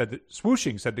swooshing,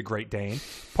 said the Great Dane.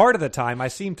 Part of the time I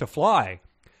seem to fly.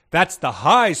 That's the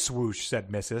high swoosh, said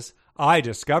Mrs. I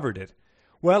discovered it.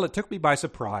 Well, it took me by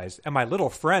surprise, and my little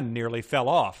friend nearly fell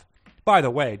off. By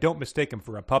the way, don't mistake him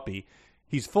for a puppy.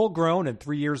 He's full grown and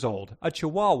 3 years old, a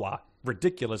chihuahua.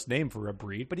 Ridiculous name for a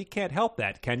breed, but he can't help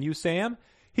that, can you, Sam?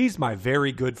 He's my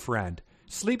very good friend.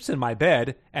 Sleeps in my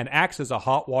bed and acts as a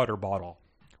hot water bottle.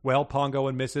 Well, Pongo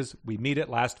and Mrs., we meet at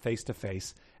last face to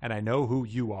face, and I know who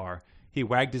you are. He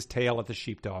wagged his tail at the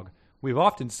sheepdog. We've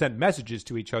often sent messages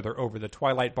to each other over the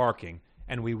twilight barking,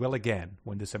 and we will again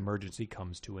when this emergency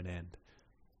comes to an end.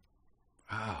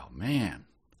 Oh, man.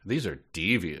 These are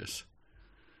devious.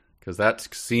 Because that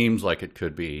seems like it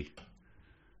could be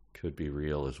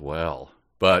real as well.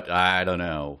 But I don't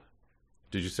know.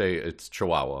 Did you say it's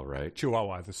Chihuahua, right?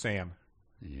 Chihuahua, the Sam.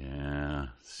 Yeah,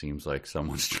 seems like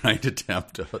someone's trying to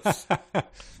tempt us.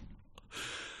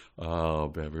 Oh,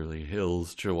 Beverly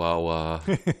Hills, Chihuahua.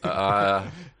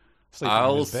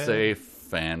 I'll say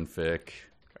fanfic.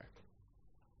 Okay.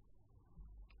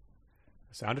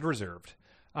 Sounded reserved.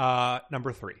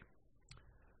 Number 3.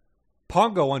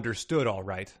 Pongo understood all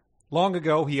right. Long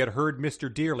ago, he had heard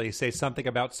Mr. Dearly say something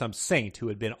about some saint who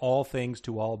had been all things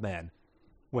to all men.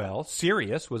 Well,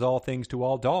 Sirius was all things to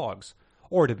all dogs.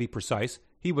 Or, to be precise,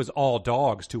 he was all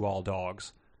dogs to all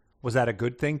dogs. Was that a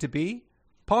good thing to be?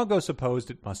 Pongo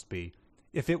supposed it must be,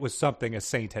 if it was something a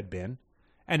saint had been.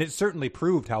 And it certainly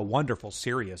proved how wonderful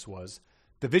Sirius was.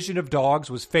 The vision of dogs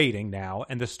was fading now,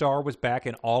 and the star was back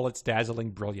in all its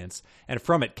dazzling brilliance, and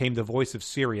from it came the voice of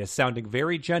Sirius, sounding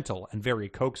very gentle and very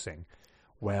coaxing.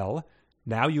 Well,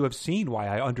 now you have seen why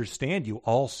I understand you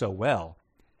all so well,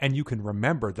 and you can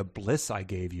remember the bliss I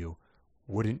gave you.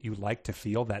 Wouldn't you like to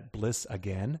feel that bliss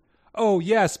again? Oh,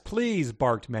 yes, please,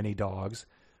 barked many dogs.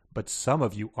 But some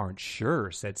of you aren't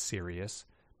sure, said Sirius.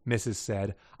 Mrs.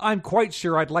 said, I'm quite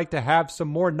sure I'd like to have some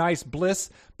more nice bliss,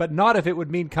 but not if it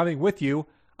would mean coming with you.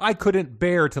 I couldn't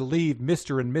bear to leave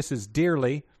Mr. and Mrs.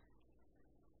 Dearly.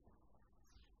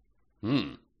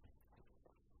 A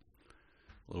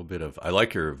little bit of... I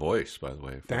like your voice, by the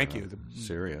way. Thank you. The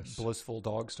Sirius. Blissful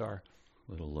dog star.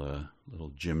 Little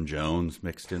Jim Jones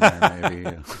mixed in there,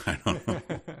 maybe. I don't know.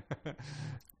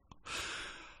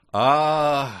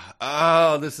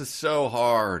 This is so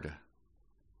hard.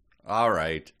 All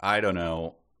right, I don't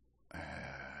know.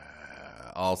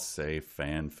 I'll say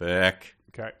fanfic.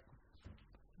 Okay.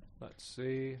 Let's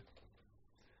see.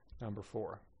 Number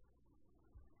 4.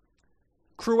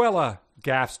 Cruella,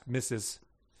 gasped Mrs.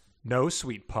 No,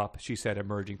 sweet pup, she said,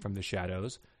 emerging from the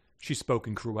shadows. She spoke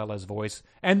in Cruella's voice,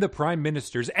 and the Prime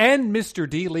Minister's, and Mr.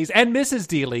 Dealey's, and Mrs.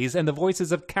 Dealey's, and the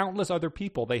voices of countless other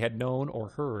people they had known or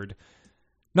heard.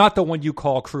 Not the one you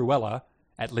call Cruella,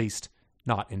 at least,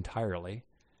 not entirely.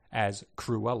 As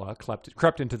Cruella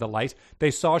crept into the light, they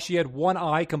saw she had one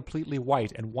eye completely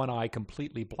white and one eye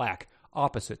completely black,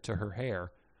 opposite to her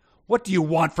hair. What do you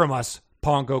want from us?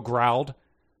 Pongo growled.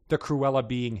 The Cruella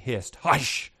being hissed,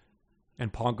 Hush!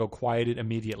 And Pongo quieted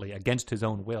immediately, against his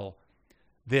own will.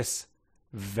 This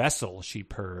vessel, she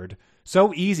purred,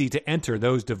 so easy to enter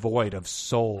those devoid of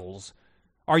souls.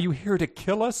 Are you here to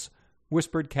kill us?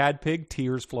 Whispered Cadpig,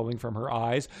 tears flowing from her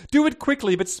eyes. Do it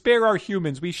quickly, but spare our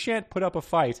humans. We shan't put up a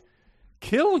fight.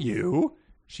 Kill you?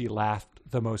 She laughed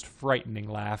the most frightening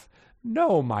laugh.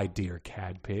 No, my dear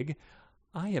Cadpig.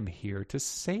 I am here to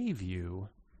save you.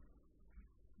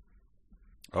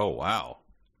 Oh, wow.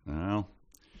 Well,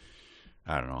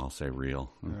 I don't know. I'll say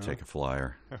real. I'll take a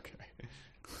flyer. Okay.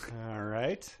 All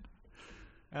right.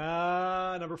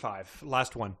 Number 5.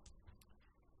 Last one.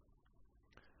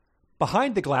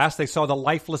 Behind the glass, they saw the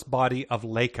lifeless body of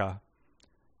Leica.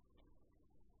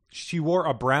 She wore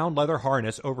a brown leather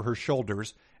harness over her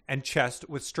shoulders and chest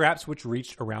with straps which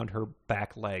reached around her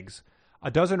back legs. A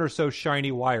dozen or so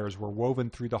shiny wires were woven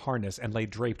through the harness and lay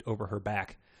draped over her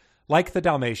back. Like the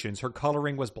Dalmatians, her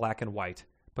coloring was black and white,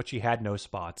 but she had no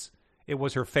spots. It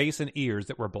was her face and ears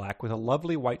that were black with a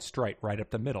lovely white stripe right up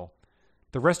the middle.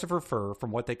 The rest of her fur, from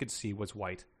what they could see, was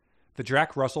white. The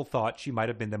Jack Russell thought she might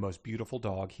have been the most beautiful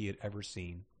dog he had ever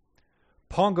seen.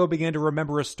 Pongo began to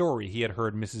remember a story he had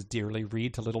heard Mrs. Dearly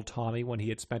read to little Tommy when he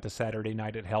had spent a Saturday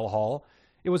night at Hell Hall.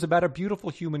 It was about a beautiful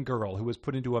human girl who was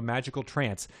put into a magical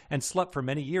trance and slept for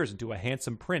many years until a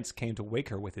handsome prince came to wake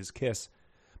her with his kiss.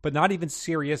 But not even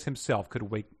Sirius himself could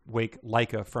wake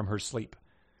Leica from her sleep.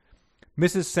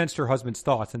 Mrs. sensed her husband's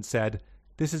thoughts and said,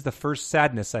 This is the first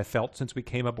sadness I felt since we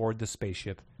came aboard the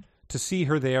spaceship. To see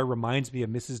her there reminds me of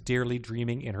Mrs. Dearly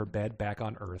dreaming in her bed back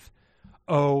on Earth.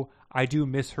 Oh, I do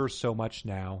miss her so much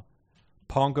now.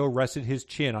 Pongo rested his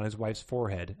chin on his wife's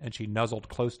forehead, and she nuzzled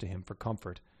close to him for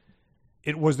comfort.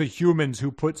 It was the humans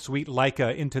who put sweet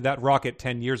Leica into that rocket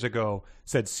 10 years ago,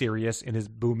 said Sirius in his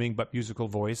booming but musical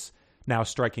voice, now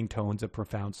striking tones of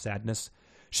profound sadness.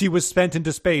 She was spent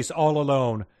into space all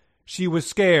alone. She was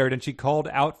scared, and she called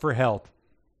out for help,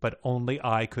 but only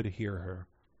I could hear her.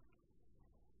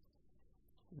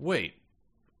 Wait,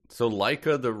 So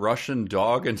Laika, the Russian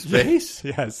dog in space?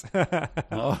 Yes.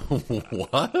 Oh,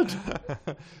 what?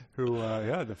 Who?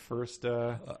 The first.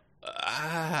 Not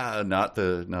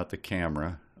the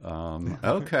camera.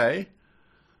 Okay.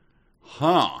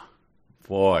 Huh.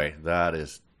 Boy, that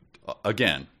is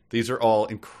again. These are all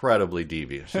incredibly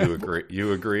devious. You agree?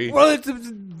 You agree? Well,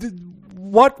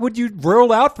 what would you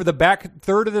roll out for the back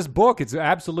third of this book? It's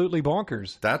absolutely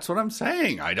bonkers. That's what I'm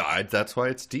saying. That's why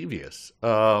it's devious.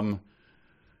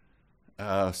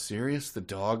 Sirius, the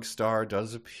dog star,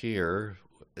 does appear.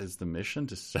 Is the mission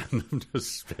to send them to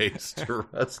space to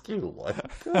rescue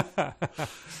Laika?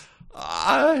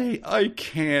 I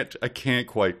can't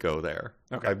quite go there.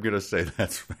 Okay. I'm gonna say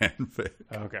that's fanfic.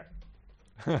 Okay.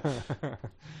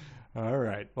 All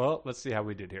right. Well, let's see how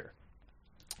we did here.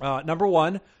 Number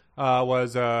one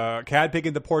was Cad Pig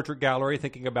in the Portrait Gallery,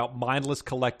 thinking about mindless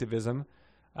collectivism.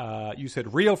 You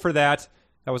said real for that.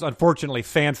 That was unfortunately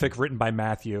fanfic written by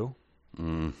Matthew.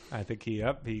 I think he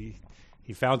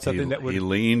found something that would... He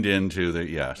leaned into the...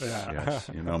 Yes.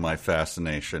 You know, my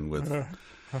fascination with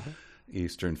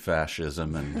Eastern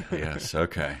fascism. And yes,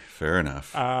 okay. Fair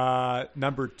enough.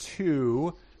 Number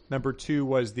two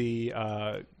was the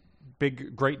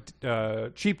great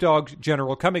sheepdog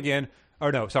general coming in. Oh,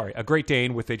 no, sorry. A Great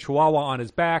Dane with a Chihuahua on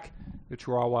his back. The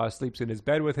Chihuahua sleeps in his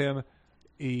bed with him.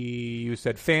 You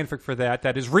said fanfic for that.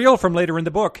 That is real from later in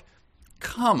the book.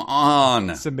 Come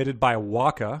on. Submitted by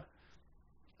Waka.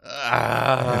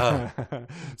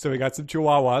 So we got some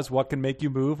Chihuahuas. What can make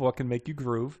you move? What can make you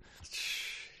groove?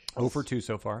 0 for 2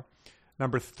 so far.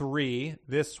 Number 3.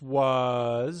 This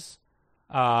was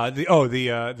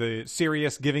the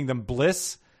Sirius giving them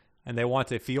bliss, and they want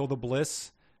to feel the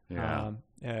bliss. Yeah.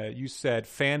 You said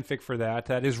fanfic for that.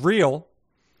 That is real.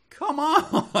 Come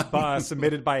on.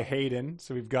 Submitted by Hayden.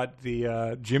 So we've got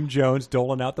the Jim Jones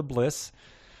doling out the bliss.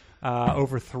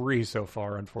 Over 3 so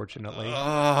far, unfortunately.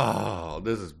 Oh,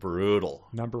 this is brutal.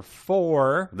 Number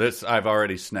 4. This I've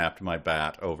already snapped my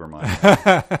bat over my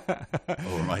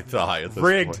over my thigh. At this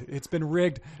rigged. point. It's been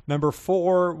rigged. Number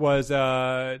 4 was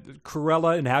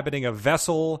Cruella inhabiting a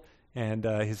vessel, and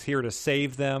he's here to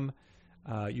save them.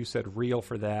 You said real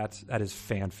for that. That is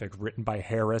fanfic written by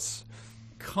Harris.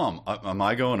 Am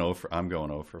I going over? I'm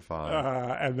going over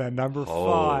 5. And then number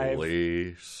 5.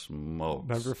 Holy smokes.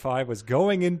 Number 5 was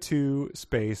going into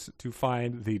space to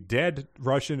find the dead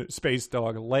Russian space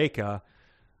dog, Laika,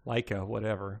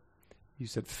 whatever. You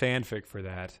said fanfic for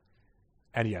that.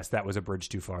 And yes, that was a bridge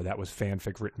too far. That was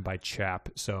fanfic written by Chap.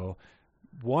 So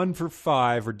 1 for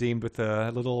 5 redeemed with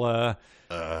a little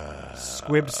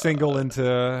squibbed single into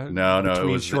between it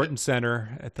was short and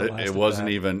center at the last. It wasn't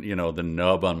even the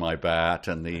nub on my bat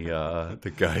and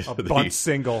the guys bunt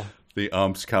single. The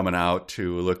umps coming out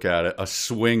to look at it, a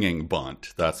swinging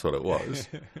bunt. That's what it was.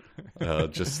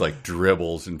 Just like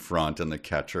dribbles in front, and the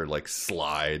catcher like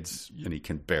slides, and he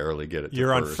can barely get it.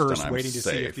 You're on first, waiting to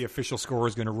see if the official score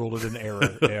is going to rule it an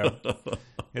error. Yeah,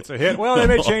 it's a hit. Well, they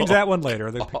may change that one later.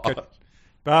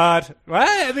 But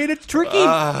I mean, it's tricky.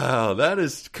 Oh, that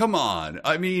is. Come on.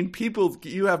 I mean, people.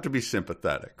 You have to be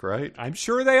sympathetic, right? I'm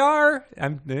sure they are.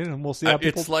 We'll see how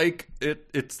people.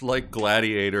 It's like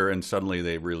Gladiator, and suddenly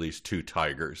they release 2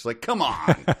 tigers. Like, come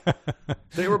on.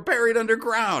 They were buried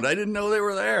underground. I didn't know they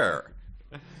were there.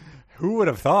 Who would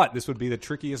have thought this would be the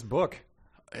trickiest book?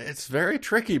 It's very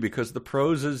tricky because the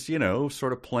prose is,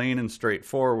 sort of plain and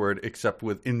straightforward, except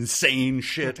with insane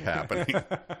shit happening.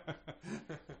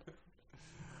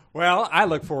 Well, I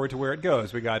look forward to where it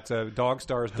goes. We got dog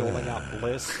stars doling out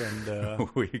bliss, and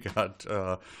we got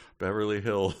Beverly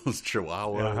Hills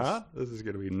Chihuahuas. Uh-huh. This is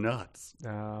going to be nuts.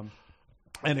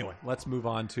 Anyway, let's move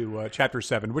on to Chapter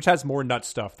 7, which has more nut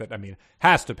stuff that,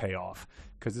 has to pay off,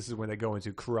 because this is when they go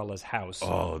into Cruella's house.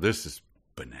 Oh, this is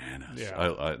bananas.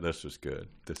 Yeah. This was good.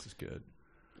 This is good.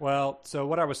 Well, so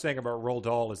what I was saying about Roald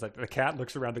Dahl is that the cat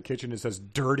looks around the kitchen and says,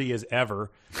 dirty as ever.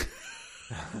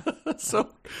 So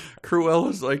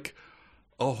Cruella's like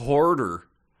a hoarder.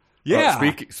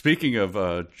 Yeah. Speaking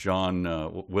of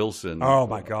John Wilson. Oh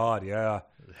my God! Yeah.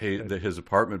 His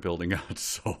apartment building got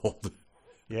sold.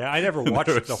 Yeah, I never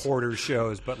watched the hoarder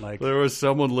shows, but there was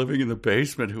someone living in the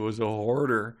basement who was a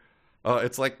hoarder.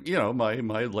 It's like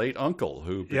my late uncle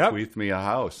who bequeathed me a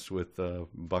house with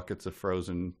buckets of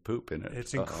frozen poop in it.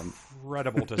 It's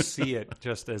incredible to see it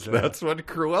just as that's what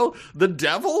Cruella, the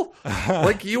devil,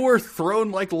 like you were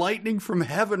thrown like lightning from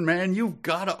heaven, man. You've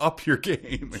got to up your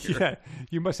game here. Yeah,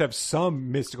 you must have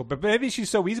some mystical, but maybe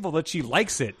she's so evil that she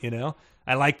likes it.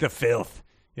 I like the filth.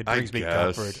 It brings me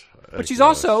comfort. But she's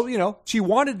also, she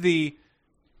wanted the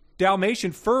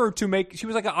Dalmatian fur to make. She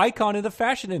was like an icon in the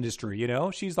fashion industry.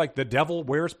 She's like the devil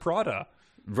wears Prada.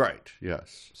 Right.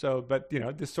 Yes. So, but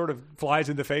this sort of flies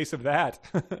in the face of that.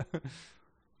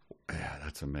 Yeah,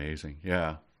 that's amazing.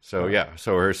 Yeah. So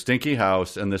so her stinky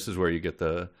house, and this is where you get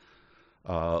the.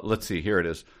 Let's see. Here it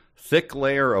is. Thick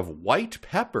layer of white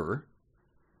pepper.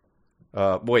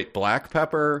 Black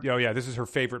pepper. Oh yeah, this is her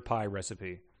favorite pie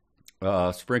recipe.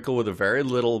 Sprinkle with a very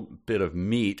little bit of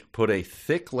meat. Put a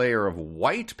thick layer of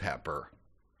white pepper.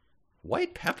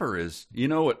 White pepper is, you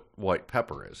know what white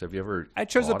pepper is? Have you ever?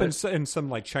 It shows up in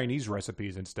some like Chinese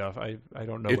recipes and stuff. I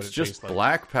don't know. It's what it just tastes like.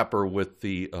 black pepper with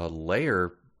the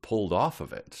layer pulled off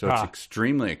of it, so it's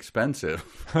extremely expensive.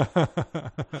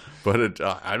 But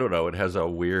I don't know. It has a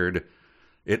weird.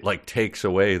 It like takes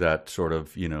away that sort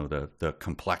of the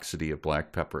complexity of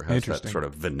black pepper. It has that sort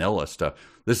of vanilla stuff.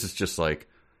 This is just like.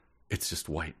 It's just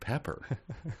white pepper,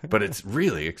 but it's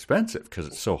really expensive because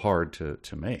it's so hard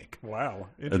to make. Wow.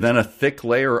 And then a thick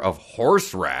layer of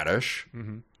horseradish,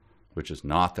 which is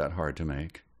not that hard to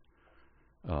make,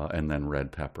 and then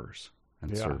red peppers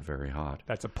and serve very hot.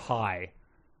 That's a pie.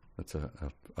 That's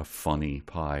a funny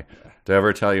pie. Did I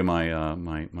ever tell you my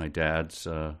my dad's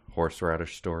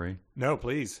horseradish story? No,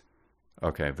 please.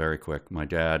 Okay, very quick. My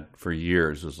dad for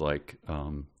years was like...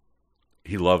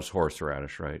 he loves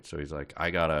horseradish, right? So he's like,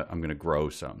 I'm going to grow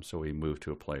some. So we moved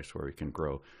to a place where we can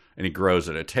grow. And he grows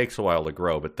it. It takes a while to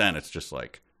grow, but then it's just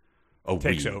like a weed.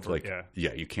 Takes over, like,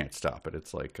 yeah, you can't stop it.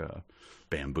 It's like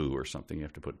bamboo or something. You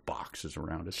have to put boxes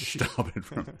around it to stop it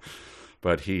from...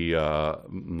 But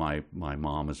my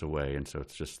mom is away, and so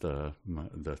it's just the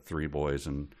three boys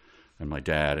and my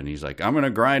dad. And he's like, I'm going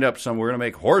to grind up some. We're going to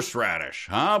make horseradish.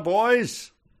 Huh, boys?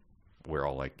 We're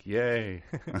all like, yay.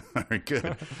 Very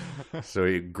good. So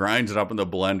he grinds it up in the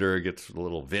blender, gets a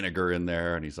little vinegar in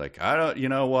there, and he's like, you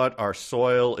know what? Our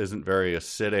soil isn't very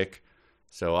acidic,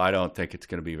 so I don't think it's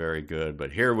going to be very good,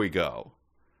 but here we go.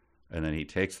 And then he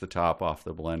takes the top off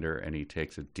the blender, and he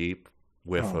takes a deep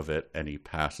whiff of it, and he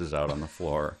passes out on the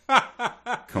floor.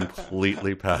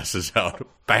 Completely passes out.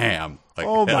 Bam. Like,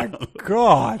 oh, my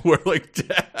God. We're like,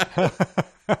 Dad.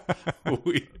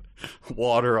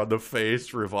 Water on the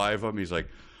face, revive him. He's like,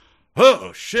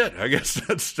 oh shit, I guess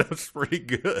that's pretty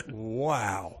good.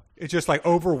 Wow. It just like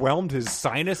overwhelmed his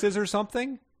sinuses or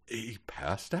something? He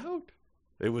passed out.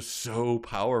 It was so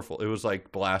powerful. It was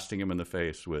like blasting him in the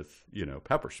face with,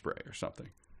 pepper spray or something.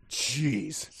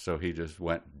 Jeez. So he just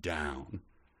went down.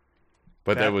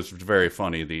 But that was very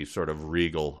funny, the sort of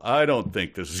regal, I don't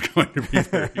think this is going to be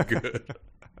very good.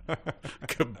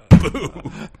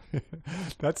 Kaboom!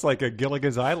 That's like a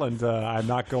Gilligan's Island. I'm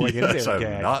not going in there.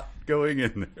 I'm not going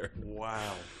in there.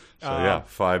 Wow. So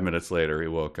 5 minutes later, he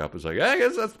woke up. Was like, I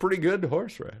guess that's pretty good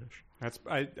horseradish. That's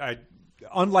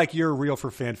unlike your Reel for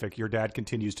Fanfic. Your dad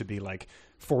continues to be like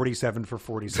 47 for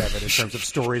 47 in terms of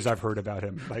stories I've heard about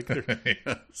him. Like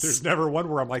there's never one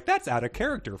where I'm like, that's out of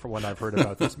character for what I've heard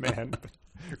about this man.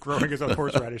 Growing his own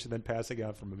horseradish and then passing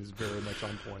out from him is very much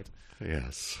on point.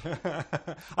 Yes.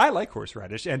 I like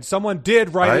horseradish. And someone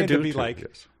did write in to be too, like,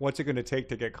 yes. What's it going to take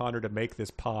to get Connor to make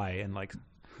this pie? And like,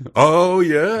 oh,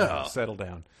 yeah. Settle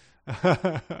down.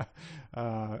 That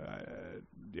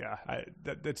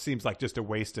seems like just a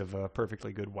waste of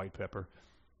perfectly good white pepper.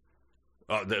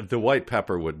 The white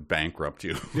pepper would bankrupt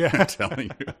you. Yeah. I'm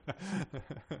telling you.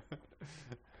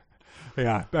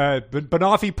 Yeah, but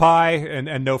banoffee pie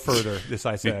and no further. This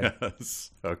I say. Yes.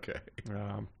 Okay.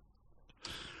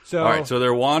 So all right. So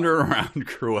they're wandering around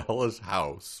Cruella's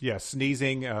house. Yeah,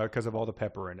 sneezing because of all the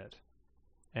pepper in it,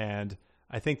 and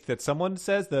I think that someone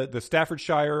says the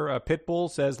Staffordshire pit bull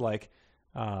says like,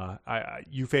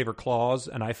 you favor claws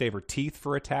and I favor teeth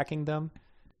for attacking them,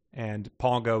 and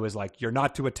Pongo is like, you're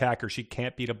not to attack her. She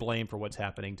can't be to blame for what's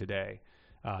happening today.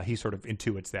 He sort of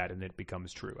intuits that, and it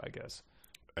becomes true, I guess.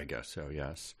 I guess so,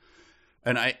 yes.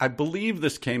 And I believe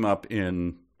this came up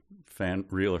in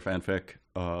Real or Fanfic,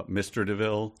 Mr.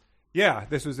 DeVille. Yeah,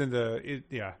 this was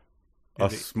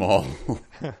Small... What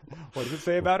does it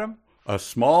say about him? A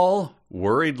small,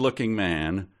 worried-looking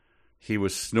man. He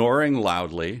was snoring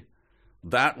loudly.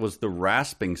 That was the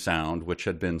rasping sound which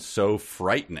had been so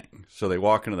frightening. So they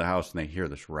walk into the house and they hear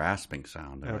this rasping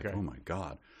sound. They're like, oh, my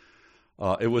God.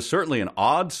 It was certainly an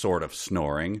odd sort of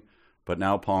snoring, but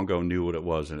now Pongo knew what it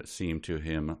was, and it seemed to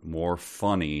him more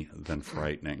funny than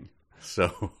frightening.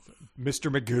 So, Mr.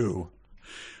 Magoo.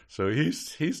 So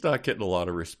he's not getting a lot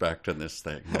of respect in this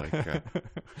thing. Like,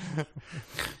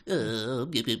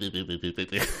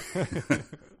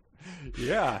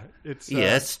 yeah, it's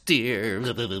yes, dear.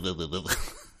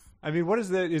 I mean, what is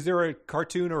that? Is there a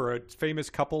cartoon or a famous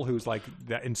couple who's like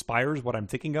that inspires what I'm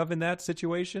thinking of in that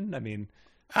situation? I mean,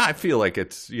 I feel like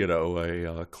it's,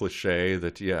 a cliche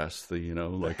that, yes,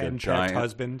 like a giant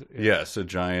husband. Yes, a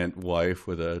giant wife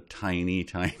with a tiny,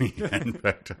 tiny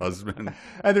henpecked husband.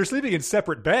 And they're sleeping in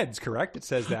separate beds, correct? It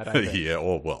says that, I think. Yeah,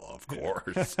 well, of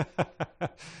course.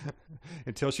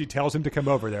 Until she tells him to come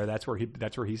over there, that's where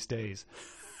he stays.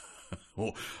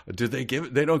 Well, they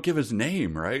don't give his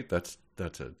name, right? That's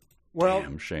a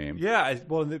damn shame. Yeah,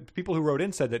 well, the people who wrote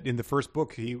in said that in the first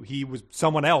book he was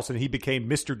someone else and he became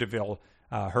Mr. DeVille,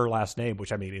 her last name,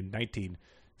 which, I mean, in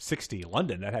 1960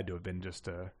 London, that had to have been just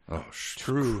a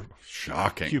true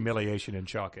shocking humiliation and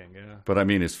shocking. Yeah, but I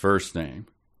mean his first name.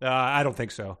 I don't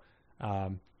think so.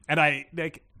 And I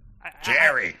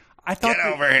Jerry. I thought get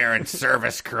over here and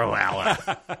service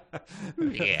Cruella.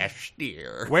 Yes,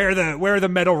 dear. Wear the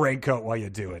metal raincoat while you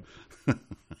do it.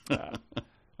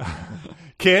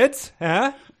 Kids,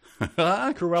 huh?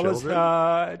 Cruella's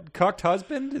cucked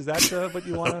husband? Is that what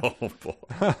you want to?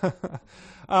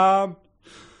 Oh, boy.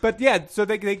 But yeah, so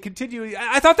they continue.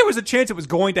 I thought there was a chance it was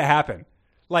going to happen.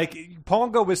 Like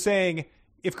Pongo was saying,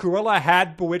 if Cruella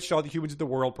had bewitched all the humans of the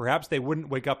world, perhaps they wouldn't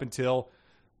wake up until,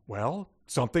 well,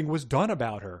 something was done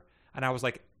about her. And I was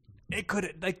like, it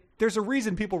could, like, there's a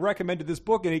reason people recommended this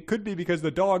book, and it could be because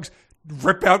the dogs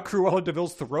rip out Cruella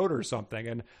DeVille's throat or something.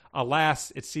 And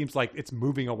alas, it seems like it's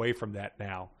moving away from that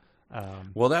now.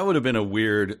 Well, that would have been a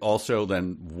weird, also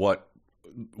then what,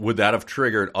 would that have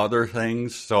triggered other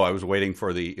things? So I was waiting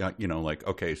for the,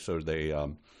 okay, so they,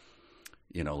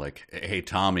 like, hey,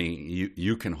 Tommy,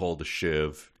 you can hold the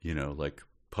shiv, like,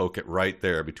 poke it right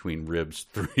there between ribs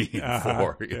 3 and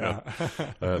 4,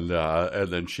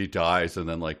 and then she dies, and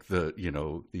then like the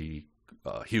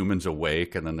humans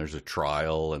awake, and then there's a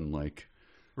trial, and like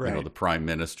the prime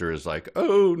minister is like,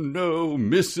 "Oh no,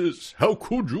 Mrs. How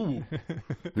could you?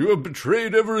 You have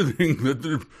betrayed everything that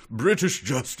the British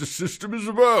justice system is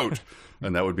about."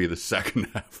 And that would be the second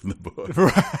half of the book.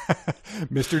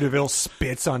 Mr. DeVille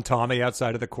spits on Tommy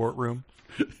outside of the courtroom.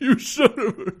 You son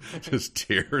of a... Just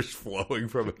tears flowing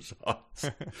from his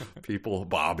eyes.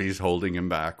 Bobby's holding him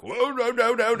back. Whoa,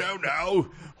 no.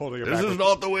 Holding him this back. Is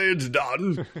not the way it's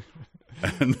done.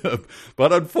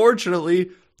 But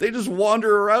unfortunately, they just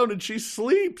wander around and she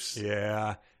sleeps.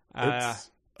 Yeah.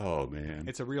 Oh, man.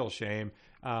 It's a real shame.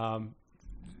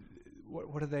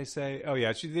 What did they say? Oh,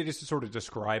 yeah. They just sort of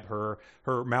describe her.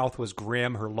 Her mouth was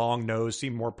grim. Her long nose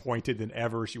seemed more pointed than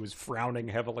ever. She was frowning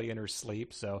heavily in her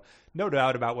sleep. So no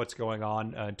doubt about what's going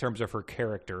on in terms of her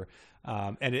character.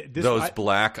 Those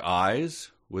black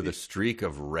eyes with a streak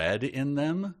of red in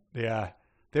them. Yeah.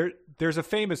 There's a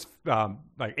famous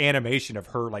animation of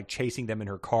her like chasing them in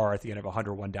her car at the end of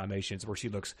 101 Dalmatians where she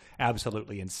looks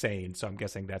absolutely insane. So I'm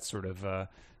guessing that's sort of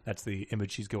that's the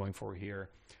image she's going for here.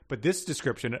 But this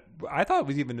description, I thought it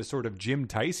was even a sort of Jim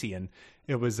Tysian.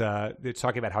 It was it's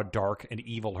talking about how dark and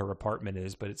evil her apartment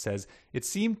is, but it says, it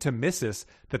seemed to Mrs.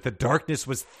 that the darkness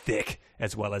was thick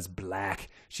as well as black.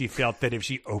 She felt that if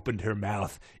she opened her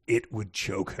mouth, it would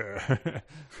choke her.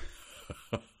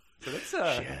 So that's,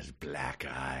 she has black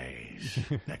eyes,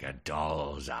 like a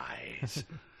doll's eyes.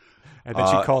 And then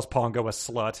she calls Pongo a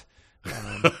slut.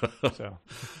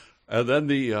 And then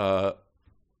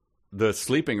the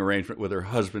sleeping arrangement with her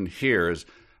husband here is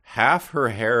half her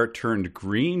hair turned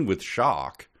green with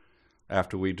shock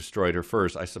after we destroyed her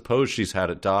furs. I suppose she's had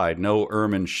it dyed. No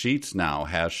ermine sheets now,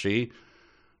 has she?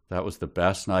 That was the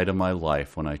best night of my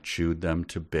life when I chewed them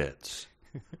to bits.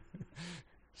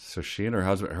 So she and her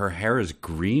husband, her hair is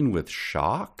green with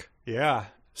shock? Yeah.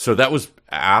 So that was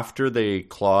after they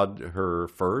clawed her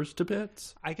furs to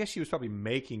bits? I guess she was probably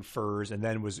making furs and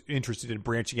then was interested in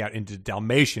branching out into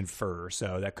Dalmatian fur.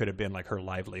 So that could have been like her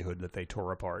livelihood that they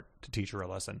tore apart to teach her a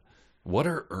lesson. What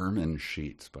are ermine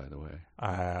sheets, by the way?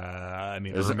 I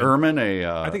mean, is ermine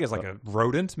I think it's like a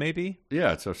rodent, maybe.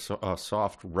 Yeah, it's a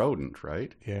soft rodent,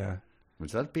 right? Yeah. Would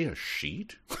that be a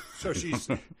sheet? So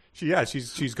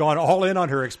she's gone all in on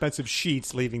her expensive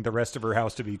sheets, leaving the rest of her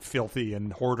house to be filthy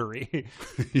and hoardery.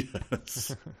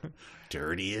 Yes,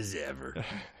 dirty as ever.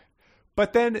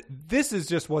 But then this is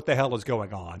just what the hell is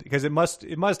going on, because it must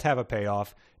have a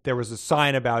payoff. There was a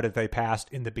sign about it they passed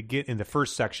in the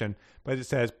first section, but it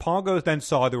says Pongo then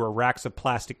saw there were racks of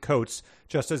plastic coats,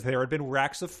 just as there had been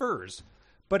racks of furs.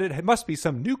 But it must be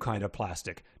some new kind of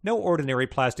plastic. No ordinary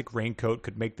plastic raincoat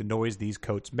could make the noise these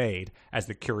coats made. As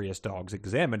the curious dogs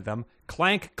examined them,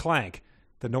 clank, clank.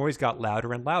 The noise got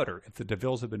louder and louder. If the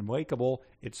DeVilles had been wakeable,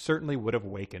 it certainly would have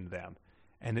wakened them.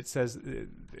 And it says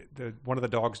one of the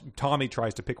dogs, Tommy,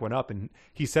 tries to pick one up, and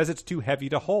he says it's too heavy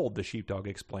to hold, the sheepdog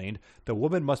explained. The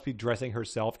woman must be dressing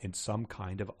herself in some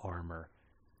kind of armor.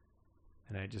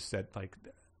 And I just said, like,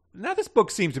 now this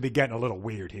book seems to be getting a little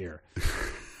weird here.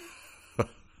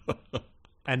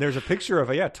 And there's a picture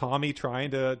of Tommy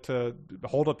trying to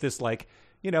hold up this, like,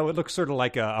 it looks sort of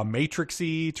like a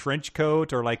Matrixy trench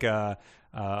coat, or like an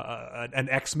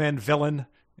X-Men villain.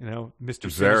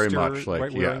 Mr. Very Sinister, much like,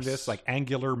 right, wearing yes. this like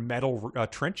angular metal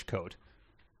trench coat.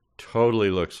 Totally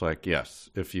looks like,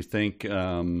 yes. If you think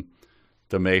the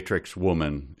Matrix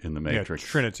woman in the Matrix,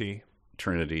 Trinity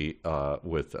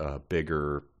with a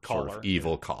bigger collar, sort of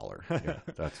evil collar. Yeah,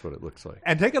 that's what it looks like.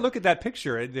 And take a look at that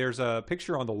picture. There's a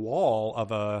picture on the wall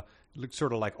of a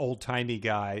sort of like old timey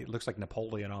guy. It looks like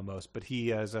Napoleon almost, but he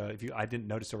has I didn't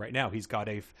notice it right now. He's got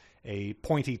a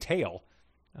pointy tail.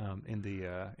 In the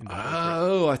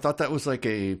I thought that was like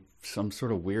some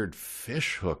sort of weird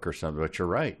fish hook or something, but you're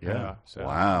right. Yeah. So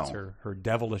wow. That's her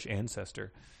devilish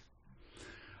ancestor.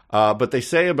 But they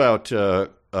say about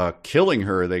killing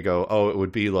her, they go, oh, it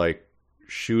would be like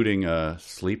shooting a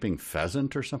sleeping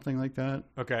pheasant or something like that.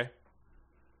 Okay.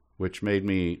 Which made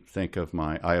me think of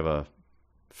I have a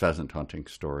pheasant hunting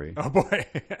story. Oh boy.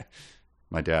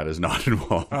 My dad is not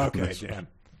involved. Okay, damn.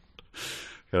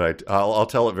 And I'll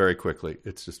tell it very quickly.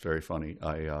 It's just very funny.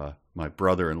 My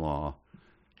brother-in-law,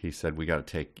 he said, we got to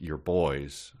take your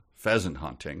boys pheasant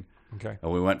hunting. Okay.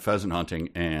 And we went pheasant hunting,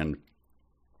 and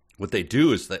what they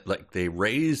do is that, like, they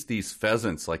raise these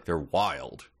pheasants like they're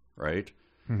wild, right?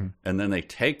 Mm-hmm. And then they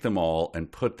take them all and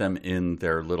put them in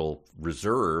their little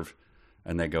reserve,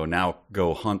 and they go, now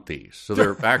go hunt these. So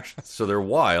they're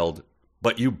wild,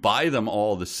 but you buy them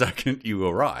all the second you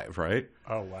arrive, right?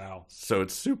 Oh, wow. So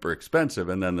it's super expensive.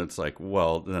 And then it's like,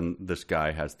 well, then this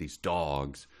guy has these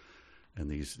dogs, and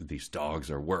these dogs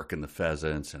are working the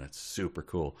pheasants, and it's super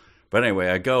cool. But anyway,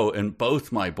 I go, and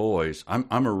both my boys, I'm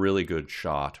a really good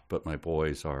shot, but my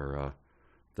boys are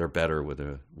they're better with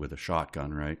a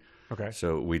shotgun, right? Okay.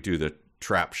 So we do the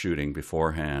trap shooting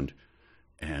beforehand,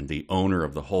 and the owner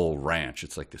of the whole ranch,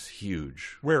 it's like this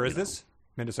huge. Where is this?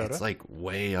 Minnesota? It's like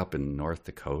way up in North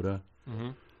Dakota. Mm-hmm.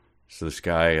 So this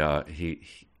guy,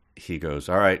 he goes,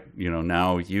 all right,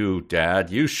 now you, Dad,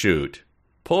 you shoot,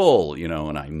 pull,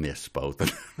 and I miss both of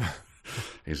them.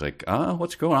 He's like,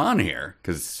 what's going on here?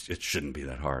 Because it shouldn't be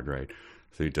that hard, right?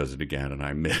 So he does it again, and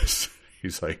I miss.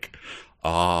 He's like,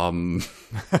 I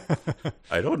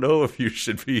don't know if you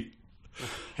should be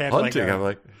hunting. I'm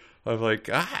like,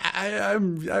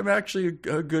 I'm actually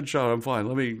a good shot. I'm fine.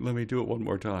 Let me do it one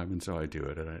more time. And so I do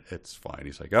it, and it's fine.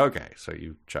 He's like, okay, so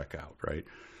you check out, right?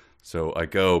 So I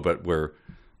go, but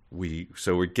we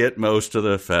get most of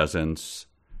the pheasants,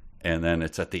 and then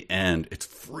it's at the end. It's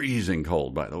freezing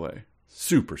cold, by the way,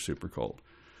 super, super cold.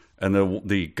 And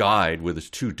the guide with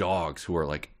his two dogs, who are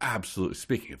like absolutely.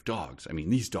 Speaking of dogs, I mean,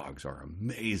 these dogs are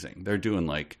amazing. They're doing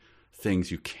like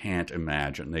things you can't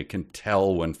imagine. They can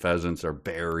tell when pheasants are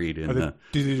buried in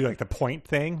do they do like the point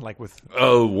thing, like with?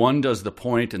 Oh, one does the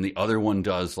point, and the other one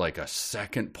does like a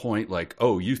second point. Like,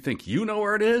 oh, you think you know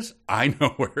where it is? I know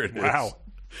where it is. Wow,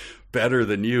 better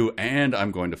than you, and I'm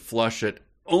going to flush it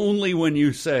only when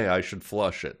you say I should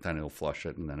flush it. Then he'll flush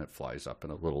it, and then it flies up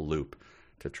in a little loop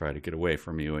to try to get away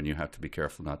from you, and you have to be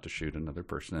careful not to shoot another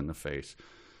person in the face.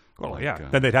 Well, yeah.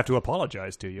 Then they'd have to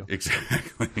apologize to you.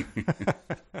 Exactly.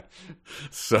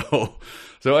 So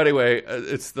anyway,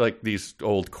 it's like these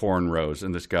old cornrows,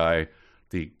 and this guy,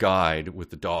 the guide with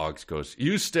the dogs, goes,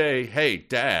 you stay, hey,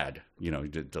 Dad. He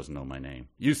doesn't know my name.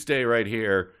 You stay right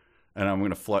here, and I'm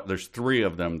going to there's 3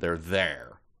 of them. They're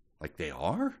there. Like, they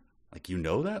are? Like, you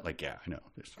know that? Like, yeah, I know.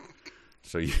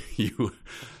 So you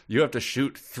have to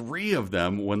shoot 3 of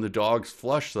them when the dogs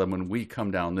flush them when we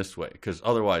come down this way, because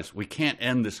otherwise we can't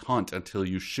end this hunt until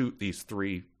you shoot these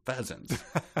 3 pheasants.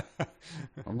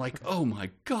 I'm like, oh my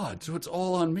God, so it's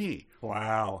all on me.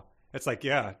 Wow. It's like,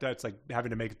 yeah, that's like having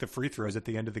to make the free throws at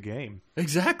the end of the game.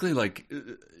 Exactly. Like,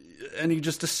 and he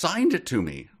just assigned it to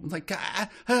me. I'm like,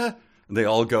 They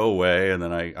all go away, and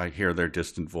then I hear their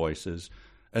distant voices,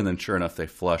 and then sure enough, they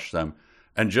flush them.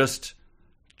 And just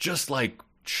like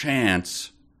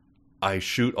chance, I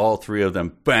shoot all 3 of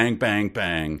them. Bang, bang,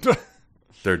 bang.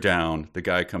 They're down. The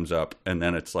guy comes up, and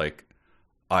then it's like,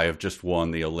 I have just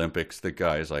won the Olympics. The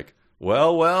guy's like,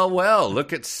 well,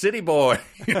 look at City Boy.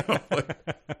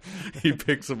 He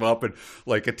picks him up and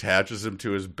like attaches him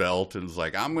to his belt and is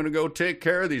like, I'm going to go take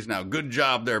care of these now. Good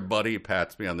job there, buddy. He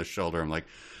pats me on the shoulder. I'm like,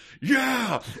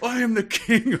 yeah, I am the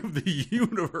king of the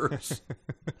universe.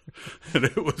 And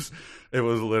it was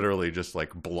literally just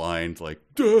like blind, like.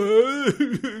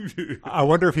 I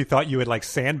wonder if he thought you had like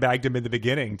sandbagged him in the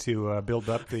beginning to build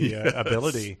up the Yes.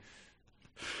 ability.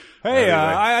 Hey, Anyway.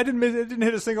 I didn't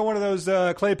hit a single one of those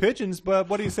clay pigeons, but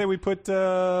what do you say we put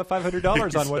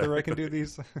 $500 on whether I can do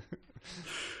these?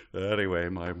 Anyway,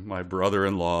 my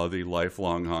brother-in-law, the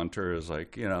lifelong hunter, is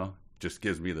like, just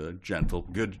gives me the gentle,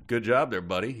 good job there,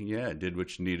 buddy. Yeah, I did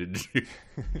what you needed to do.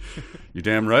 You're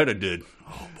damn right I did.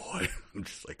 Oh, boy. I'm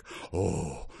just like,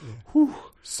 oh. Whew.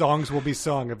 Songs will be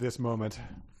sung of this moment.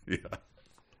 Yeah.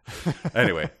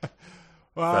 Anyway,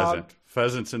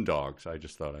 pheasants and dogs. I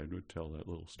just thought I would tell that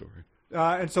little story.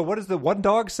 And so what does the one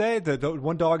dog say? The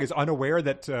one dog is unaware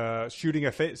that shooting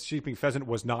a pheasant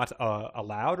was not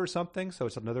allowed or something. So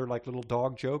it's another like little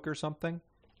dog joke or something.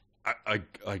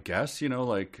 I guess,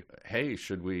 like, hey,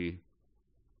 should we,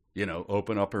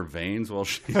 open up her veins while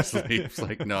she sleeps?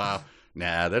 Like, nah,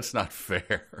 that's not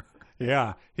fair.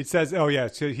 Yeah. He says, oh, yeah.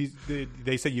 So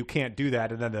they say you can't do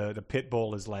that. And then the pit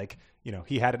bull is like,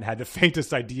 he hadn't had the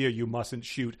faintest idea you mustn't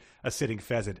shoot a sitting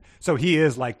pheasant. So he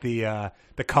is like the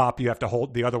cop you have to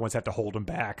hold. The other ones have to hold him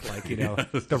back. Like,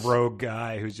 yes. The rogue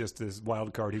guy who's just this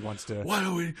wild card. He wants to.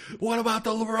 What about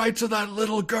the rights of that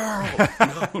little girl?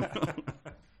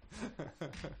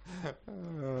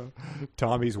 No.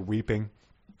 Tommy's weeping.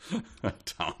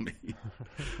 Tommy,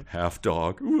 half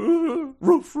dog,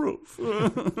 roof, roof,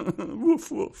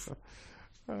 woof, woof.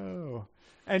 Oh,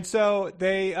 and so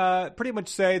they pretty much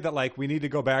say that like we need to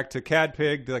go back to Cad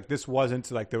Pig. Like this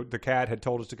wasn't like the cat had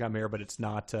told us to come here, but it's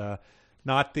not the.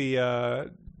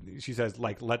 She says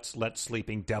like let's let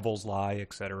sleeping devils lie,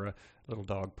 etc. Little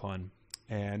dog pun,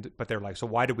 but they're like, so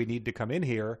why do we need to come in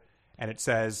here? And it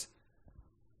says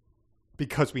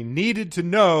because we needed to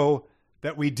know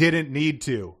that we didn't need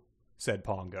to, said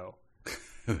Pongo.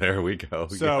 There we go.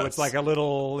 So yes. It's like a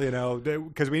little,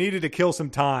 because we needed to kill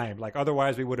some time. Like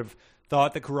otherwise we would have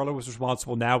thought that Cruella was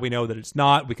responsible. Now we know that it's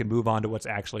not. We can move on to what's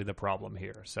actually the problem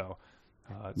here. So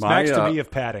it's next to me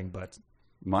of padding, but.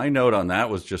 My note on that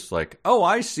was just like, oh,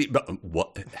 I see. But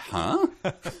what? Huh?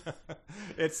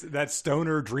 It's that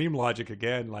stoner dream logic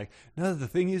again. Like, no, the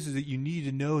thing is that you need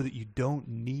to know that you don't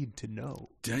need to know.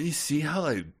 Don't you see how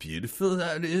like beautiful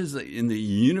that is? Like, in the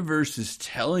universe is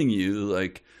telling you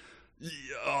like,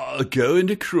 go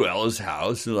into Cruella's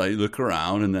house and like look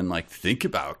around and then like think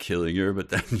about killing her, but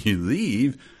then you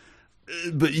leave.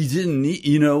 But you didn't need.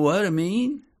 You know what I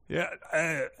mean? Yeah,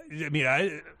 I mean,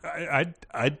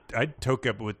 I'd toke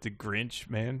up with the Grinch,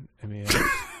 man. I mean,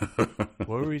 what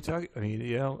were we talking? I mean,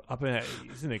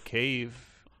 he's in a cave.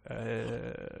 I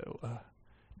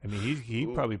mean, he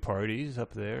probably parties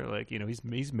up there. Like,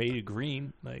 he's made of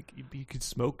green. Like, you could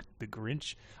smoke the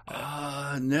Grinch.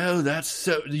 No, that's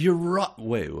so. You're right.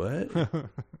 Wait, what?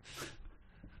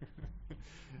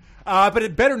 But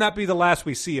it better not be the last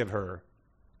we see of her.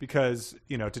 Because,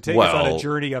 to take us on a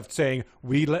journey of saying,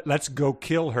 let's go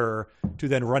kill her to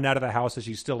then run out of the house as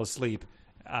she's still asleep,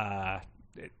 that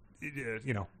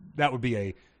would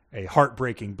be a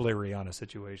heartbreaking Blériana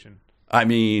situation. I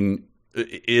mean,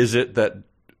 is it that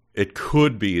it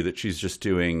could be that she's just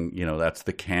doing, that's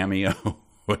the cameo,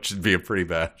 which would be a pretty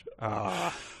bad, like.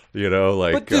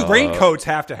 But the raincoats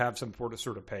have to have some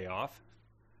sort of payoff.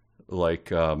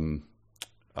 Like,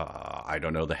 I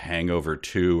don't know, The Hangover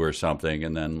 2 or something,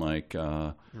 and then like,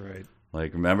 right.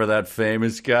 Like, remember that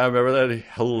famous guy? Remember that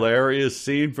hilarious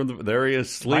scene from there he is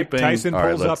sleeping. Mike Tyson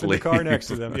pulls up in the car next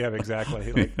to them. Yeah,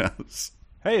 exactly. Yes.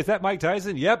 Hey, is that Mike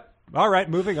Tyson? Yep. All right,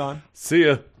 moving on. See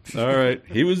ya. All right,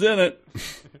 he was in it.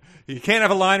 You can't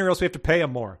have a line, or else we have to pay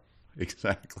him more.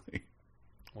 Exactly.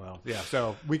 Well, yeah.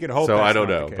 So we can hope. So that's I don't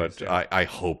not know, the case, but yeah. I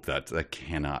hope that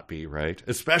cannot be right,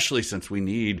 especially since we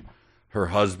need her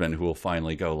husband, who will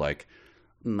finally go like,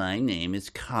 my name is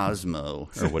Cosmo,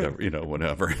 or whatever,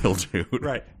 whatever he'll do.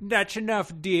 Right. That's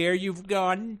enough, dear. You've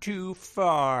gone too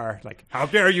far. Like, how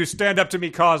dare you stand up to me,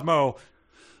 Cosmo?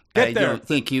 Get there. I don't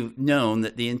think you've known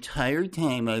that the entire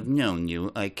time I've known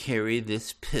you, I carry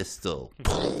this pistol.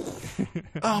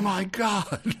 Oh, my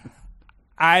God.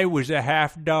 I was a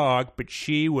half dog, but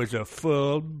she was a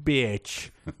full bitch.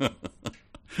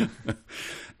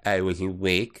 I was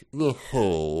awake the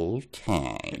whole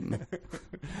time.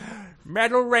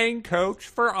 Metal raincoats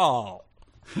for all.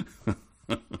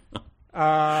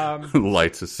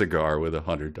 Lights a cigar with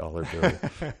 $100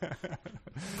 bill.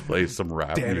 Plays some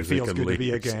rap Damn, music. It feels and good leaves. to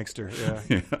be a gangster. Yeah.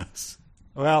 Yes.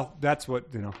 Well, that's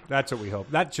what That's what we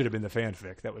hope. That should have been the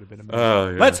fanfic. That would have been amazing.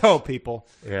 Oh, yes. Let's hope, people.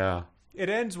 Yeah. It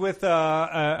ends with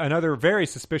another very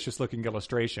suspicious-looking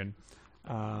illustration.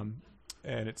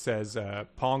 And it says,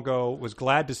 Pongo was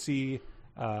glad to see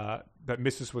that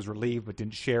Mrs. was relieved but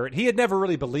didn't share it. He had never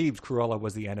really believed Cruella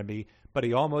was the enemy, but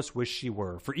he almost wished she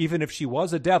were. For even if she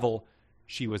was a devil,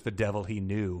 she was the devil he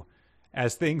knew.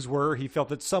 As things were, he felt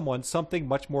that something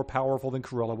much more powerful than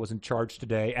Cruella was in charge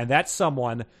today, and that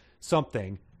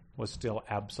something, was still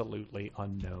absolutely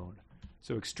unknown.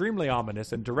 So extremely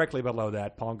ominous, and directly below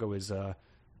that, Pongo is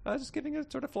just giving a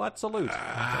sort of flat salute.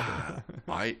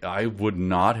 I would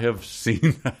not have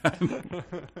seen that.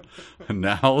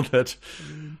 Now that,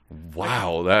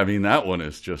 wow, that one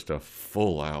is just a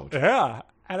full out. Yeah,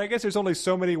 and I guess there's only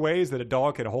so many ways that a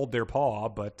dog can hold their paw,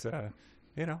 but,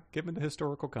 given the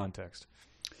historical context.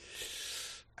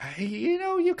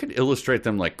 You could illustrate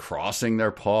them like crossing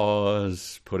their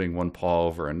paws, putting one paw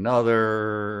over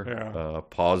another,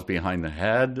 paws behind the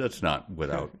head. That's not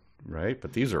without... Right?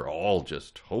 But these are all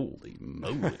just, holy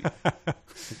moly.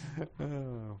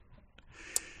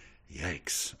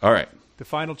 Yikes. All right. The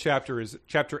final chapter is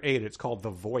Chapter 8. It's called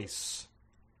The Voice.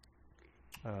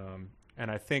 And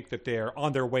I think that they're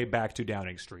on their way back to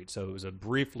Downing Street. So it was a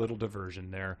brief little diversion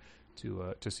there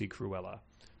to see Cruella.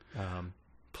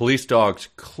 Police dogs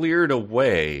cleared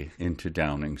away into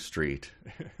Downing Street.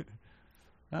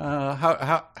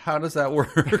 How does that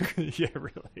work? Yeah,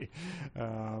 really.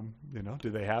 Do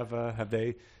they have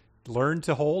they learned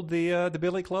to hold the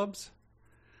billy clubs?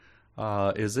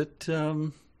 Is it?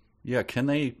 Can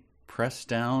they press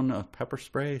down a pepper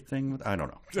spray thing? I don't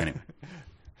know. Anyway,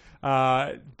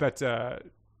 but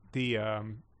the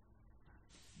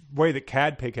way that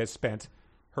Cadpig has spent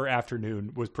her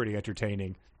afternoon was pretty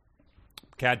entertaining.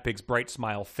 Cadpig's bright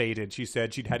smile faded. She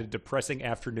said she'd had a depressing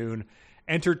afternoon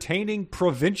entertaining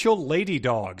provincial lady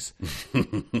dogs.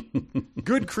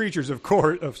 Good creatures, of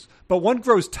course, but one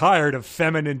grows tired of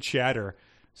feminine chatter.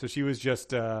 So she was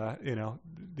just,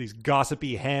 these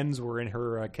gossipy hens were in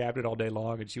her cabinet all day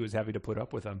long, and she was having to put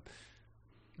up with them,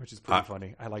 which is pretty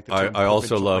funny. I like the term I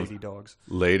also love lady dogs.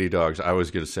 Lady dogs. I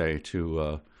was going to say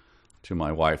to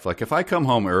my wife, like, if I come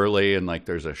home early and like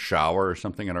there's a shower or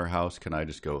something in our house, can I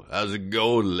just go, "How's it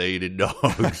going, lady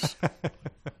dogs?"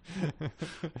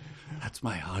 That's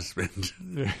my husband.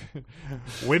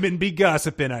 Women be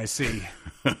gossiping, I see.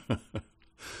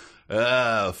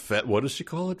 What does she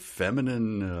call it?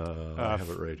 Feminine. I have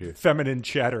it right here. Feminine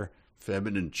chatter.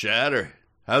 Feminine chatter.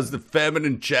 How's the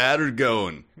feminine chatter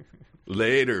going?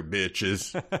 Later,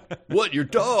 bitches. What? Your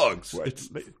dogs?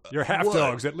 You're half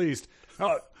dogs, at least.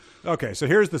 Oh, okay, so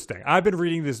here's this thing. I've been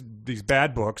reading these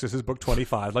bad books. This is book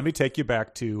 25. Let me take you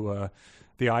back to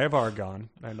The Eye of Argon,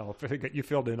 and I'll get you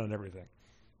filled in on everything.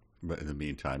 But in the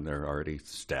meantime, they're already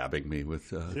stabbing me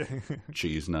with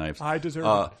cheese knives. I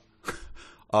deserve it.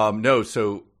 No,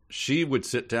 so she would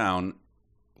sit down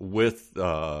with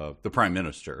the Prime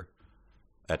Minister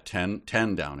at 10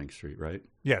 Downing Street, right?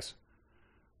 Yes.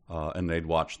 And they'd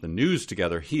watch the news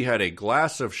together. He had a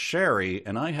glass of sherry,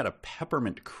 and I had a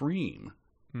peppermint cream.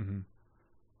 Mm-hmm.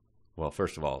 Well,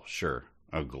 first of all, sure,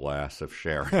 a glass of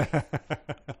sherry.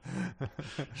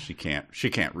 She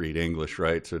can't read English,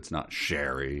 right? So it's not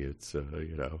sherry. It's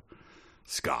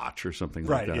scotch or something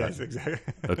like that. Right. Yes.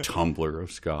 Exactly. A tumbler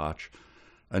of scotch,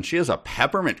 and she has a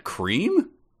peppermint cream.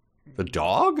 The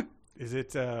dog? Is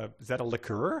that a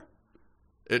liqueur?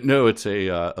 No, it's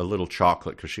a little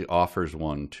chocolate because she offers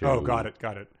one to. Oh, got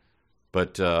it.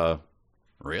 But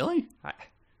really,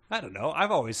 I don't know.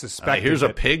 I've always suspected. Here's a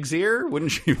pig's ear.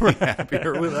 Wouldn't you be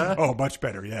happier with that? Oh, much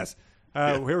better. Yes.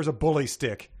 Here's a bully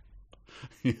stick.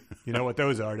 You know what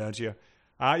those are, don't you?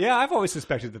 Yeah, I've always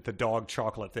suspected that the dog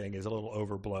chocolate thing is a little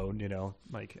overblown.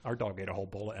 Like our dog ate a whole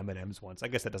bowl of M&Ms once. I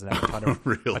guess that doesn't have a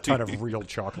ton of real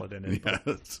chocolate in it.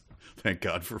 Yes. Thank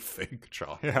God for fake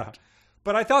chocolate. Yeah.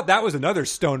 But I thought that was another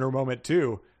stoner moment,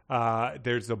 too.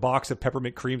 There's a box of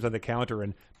peppermint creams on the counter,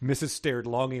 and Mrs. stared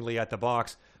longingly at the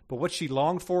box. But what she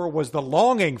longed for was the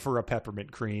longing for a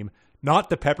peppermint cream, not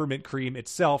the peppermint cream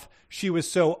itself. She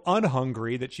was so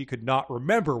unhungry that she could not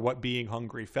remember what being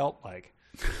hungry felt like.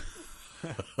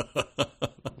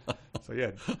 So,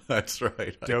 yeah. That's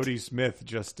right. Dodie Smith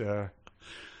just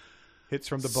hits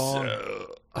from the bong.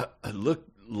 So, I looked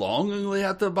longingly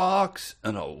at the box,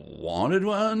 and I wanted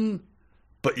one.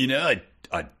 But,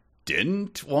 I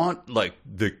didn't want, like,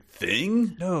 the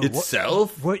thing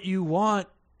itself. What you want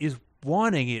is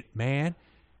wanting it, man.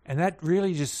 And that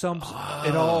really just sums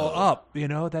it all up,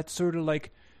 That's sort of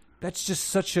like, that's just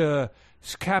such a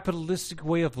capitalistic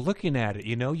way of looking at it,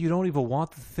 You don't even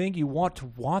want the thing, you want to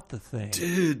want the thing.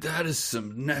 Dude, that is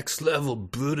some next level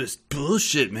Buddhist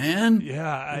bullshit, man.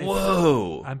 Yeah.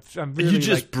 Whoa. I'm really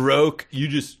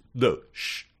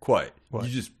Quiet. What?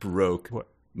 You just broke What?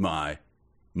 my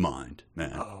mind,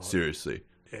 man. Oh, seriously.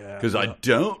 Yeah. Because I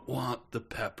don't want the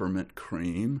peppermint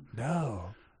cream.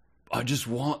 No. I just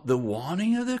want the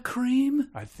wanting of the cream.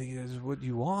 I think that's what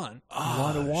you want. You Oh,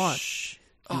 want to want.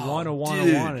 You want to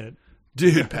dude. want it.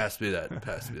 Dude, pass me that.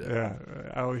 Yeah,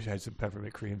 I always had some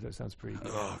peppermint creams. That sounds pretty good.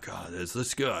 Oh, God.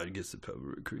 Let's go out and get some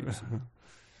peppermint creams.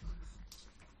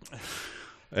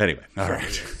 Anyway, all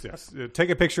right. Yes. Take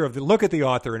a picture look at the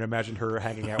author and imagine her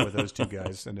hanging out with those two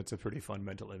guys, and it's a pretty fun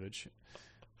mental image.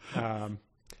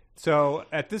 So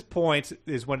at this point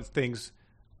is when things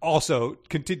also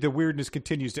the weirdness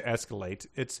continues to escalate.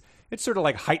 It's sort of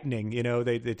like heightening,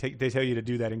 they tell you to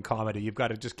do that in comedy. You've got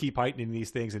to just keep heightening these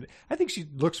things. And I think she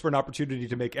looks for an opportunity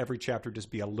to make every chapter just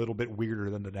be a little bit weirder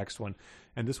than the next one.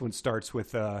 And this one starts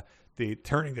with the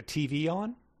turning the TV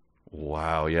on.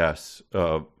 Wow. Yes.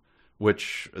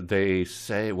 Which they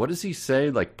say, what does he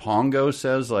say? Like Pongo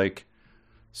says like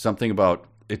something about,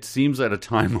 it seems at a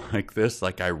time like this,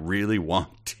 like I really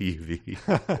want TV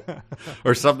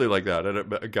or something like that. And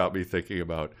it got me thinking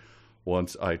about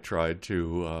once I tried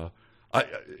to,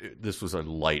 this was a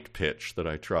light pitch that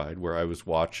I tried where I was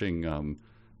watching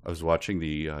the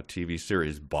TV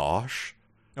series Bosch.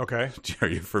 Okay. Are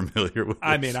you familiar with this?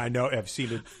 I mean, I know, I've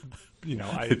seen it,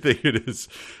 I think it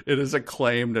is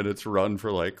acclaimed and it's run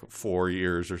for like 4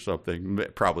 years or something,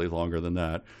 probably longer than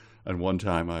that. And one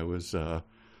time I was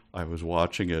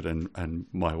watching it and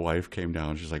my wife came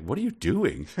down. She's like, "What are you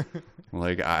doing?" I'm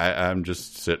like, I'm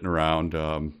just sitting around.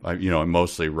 I'm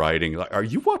mostly writing. Like, are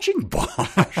you watching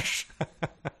Bosch?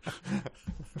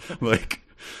 Like,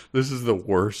 this is the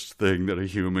worst thing that a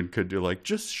human could do. Like,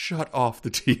 just shut off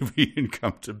the TV and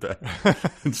come to bed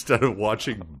instead of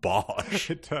watching Bosch.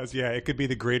 It does, yeah. It could be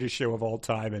the greatest show of all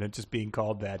time, and it just being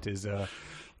called that is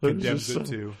condemns it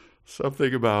to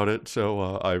something about it. So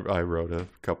I wrote a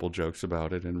couple jokes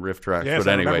about it in riff tracks. Yes,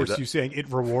 but anyway, I remember you saying it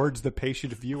rewards the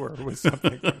patient viewer with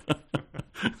something.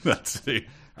 That's the.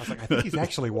 I was like, I think he's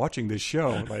actually watching this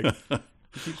show. Like,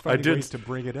 he keeps finding ways to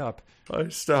bring it up. I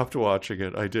stopped watching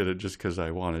it. I did it just because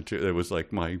I wanted to. It was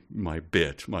like my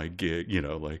bit, my gig.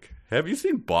 Like, have you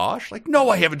seen Bosch? Like, no,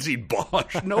 I haven't seen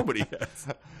Bosch. Nobody has.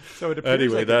 So it appears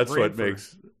anyway, like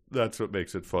that's what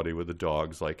makes it funny with the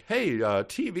dogs. Like, hey,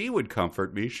 TV would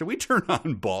comfort me. Should we turn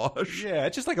on Bosch? Yeah,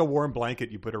 it's just like a warm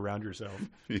blanket you put around yourself.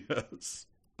 Yes.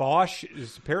 Bosch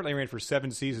is apparently ran for 7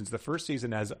 seasons. The first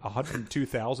season has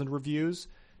 102,000 reviews.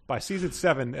 By season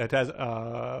 7, it has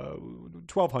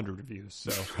 1,200 reviews.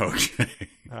 So okay,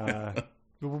 the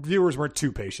reviewers weren't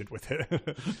too patient with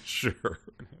it. Sure,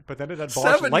 but then it had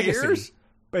Bosch 7 Legacy. Years?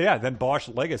 But yeah, then Bosch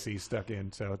Legacy stuck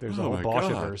in. So there's a whole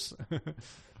Bosch-verse.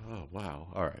 Oh wow!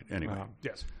 All right. Anyway,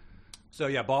 yes. So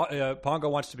yeah, Pongo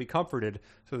wants to be comforted.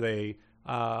 So they,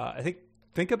 I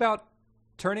think about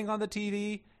turning on the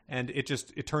TV, and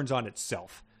it turns on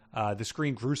itself. The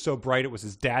screen grew so bright it was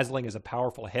as dazzling as a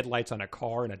powerful headlights on a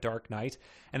car in a dark night.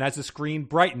 And as the screen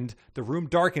brightened, the room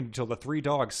darkened until the 3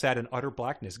 dogs sat in utter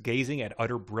blackness, gazing at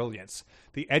utter brilliance.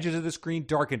 The edges of the screen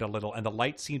darkened a little, and the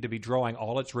light seemed to be drawing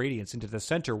all its radiance into the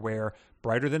center where,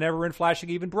 brighter than ever and flashing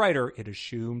even brighter, it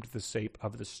assumed the shape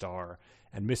of the star.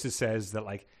 And Mrs. says that,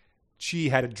 like, she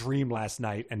had a dream last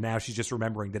night, and now she's just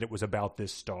remembering that it was about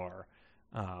this star.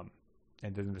 And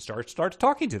then the star starts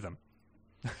talking to them.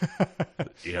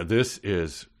 Yeah, this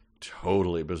is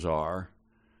totally bizarre.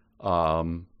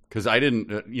 Because I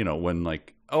didn't, when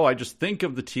like, I just think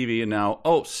of the TV and now,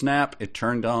 snap, it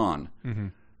turned on. Mm-hmm.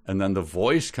 And then the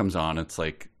voice comes on. It's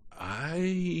like,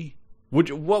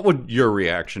 what would your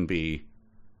reaction be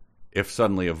if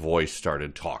suddenly a voice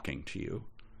started talking to you?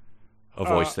 A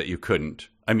voice that you couldn't.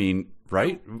 I mean,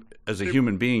 right? As a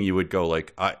human being, you would go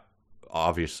like, I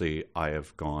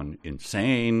have gone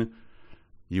insane.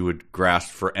 You would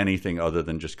grasp for anything other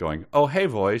than just going, "Oh, hey,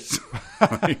 voice."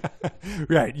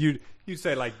 Right. You'd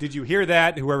say, like, "Did you hear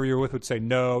that?" Whoever you're with would say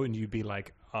no, and you'd be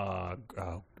like, "Oh,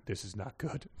 this is not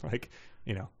good." Like,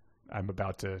 I'm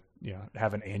about to,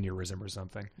 have an aneurysm or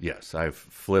something. Yes, I've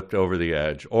flipped over the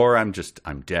edge, or I'm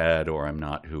dead, or I'm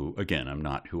not who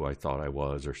I thought I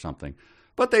was, or something.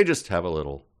 But they just have a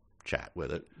little chat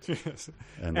with it, yes.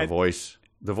 And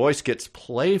the voice gets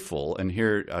playful. And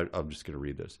here, I'm just going to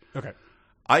read this. Okay.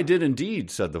 "I did indeed,"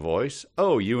 said the voice.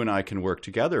 "Oh, you and I can work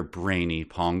together, brainy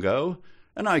Pongo,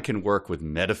 and I can work with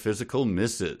metaphysical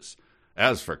misses.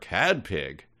 As for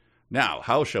Cadpig, now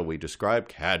how shall we describe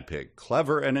Cadpig?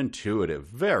 Clever and intuitive,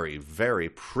 very, very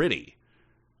pretty.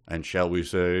 And shall we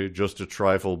say just a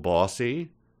trifle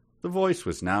bossy?" The voice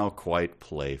was now quite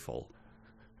playful.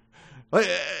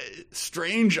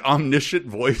 Strange, omniscient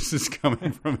voices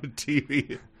coming from a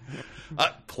TV.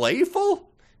 Playful?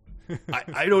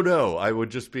 I don't know. I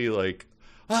would just be like,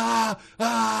 where's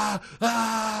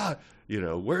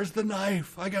the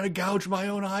knife? I got to gouge my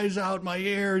own eyes out, my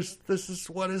ears. This is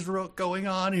what is going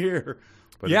on here.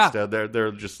 But instead,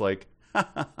 they're just like,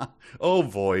 oh,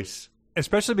 voice.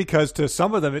 Especially because to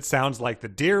some of them, it sounds like the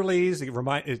Dearleys. To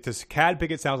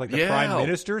Cadpig, it sounds like the Prime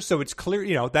Minister. So it's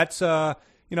clear, that's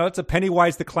it's a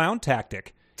Pennywise the Clown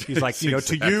tactic. He's like, to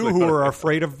you who are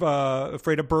afraid of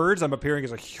birds, I'm appearing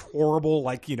as a horrible,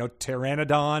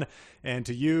 pteranodon. And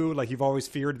to you, like, you've always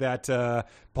feared that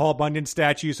Paul Bunyan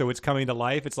statue, so it's coming to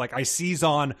life. It's like I seize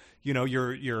on,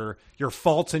 your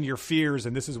faults and your fears,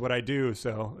 and this is what I do.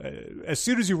 So as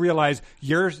soon as you realize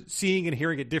you're seeing and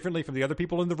hearing it differently from the other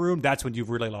people in the room, that's when you've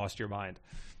really lost your mind.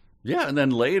 Yeah, and then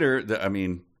later,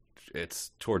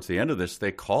 it's towards the end of this,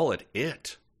 they call it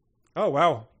It. Oh,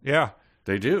 wow. Yeah.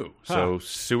 They do. Huh. So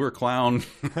Sewer Clown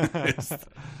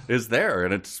is there,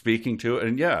 and it's speaking to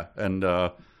it.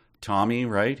 And Tommy,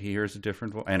 right? He hears a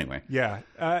different voice. Anyway. Yeah.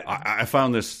 I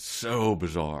found this so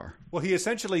bizarre. Well, he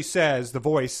essentially says, the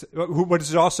voice, which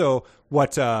is also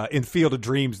what in Field of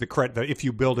Dreams, the if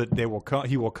you build it,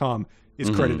 he will come, is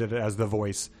credited as the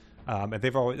voice. And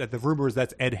they've always, the rumor is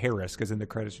that's Ed Harris, because in the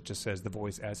credits it just says the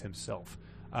voice as himself.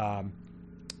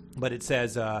 But it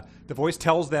says the voice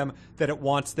tells them that it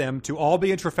wants them to all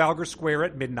be in Trafalgar Square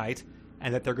at midnight,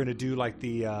 and that they're going to do like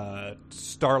the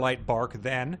Starlight bark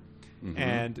then. Mm-hmm.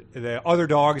 And the other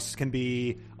dogs can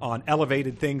be on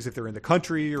elevated things if they're in the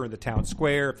country or in the town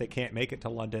square if they can't make it to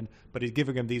London. But he's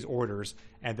giving them these orders,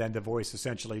 and then the voice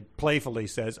essentially playfully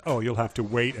says, "Oh, you'll have to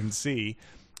wait and see."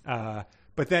 But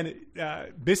then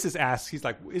Mrs. asks, he's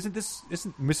like, isn't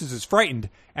Mrs. is frightened?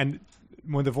 And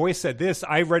when the voice said this,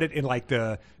 I read it in like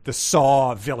the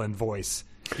Saw villain voice,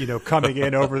 coming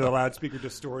in over the loudspeaker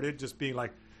distorted, just being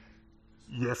like,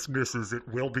 "Yes, Mrs., it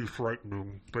will be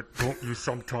frightening, but don't you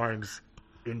sometimes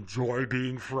enjoy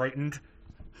being frightened?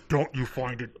 Don't you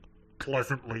find it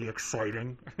pleasantly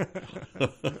exciting?"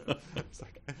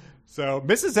 So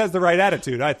Mrs. has the right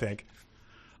attitude, I think.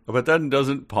 But then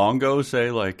doesn't Pongo say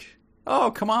like,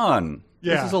 "Oh, come on.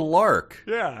 Yeah. This is a lark."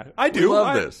 Yeah, I do. We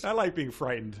love this. I like being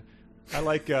frightened. I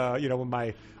like, when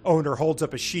my owner holds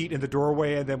up a sheet in the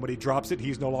doorway and then when he drops it,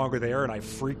 he's no longer there and I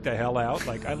freak the hell out.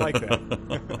 Like, I like that.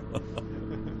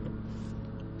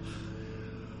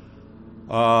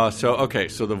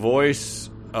 So the voice,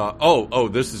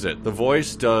 this is it. The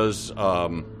voice does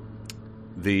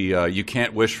the you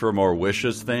can't wish for more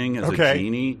wishes thing as a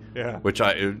genie, which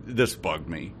this bugged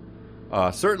me.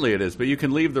 Certainly it is, but you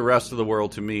can leave the rest of the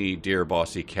world to me, dear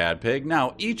bossy Cadpig.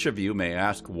 Now, each of you may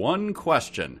ask one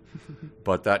question,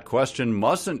 but that question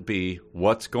mustn't be,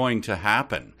 what's going to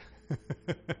happen?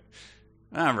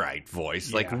 All right, voice.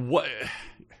 Yeah. Like, what?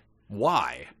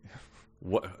 Why?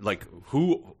 What? Like,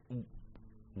 who?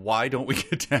 Why don't we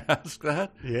get to ask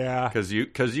that? Yeah. Because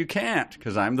you can't,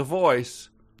 because I'm the voice.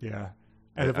 Yeah.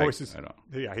 And the voice is,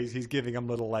 he's giving him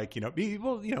little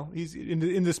he's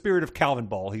in the spirit of Calvin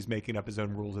Ball. He's making up his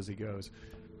own rules as he goes.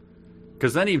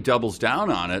 Because then he doubles down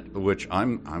on it, which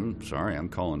I'm sorry, I'm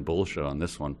calling bullshit on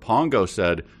this one. Pongo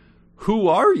said, "Who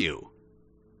are you?"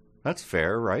 That's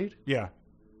fair, right? Yeah.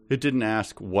 It didn't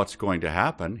ask what's going to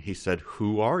happen. He said,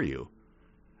 "Who are you?"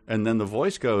 And then the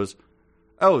voice goes,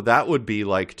 "Oh, that would be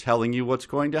like telling you what's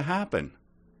going to happen.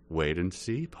 Wait and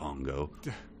see, Pongo."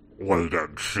 Wait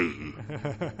and see.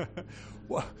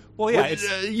 well, yeah.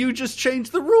 You just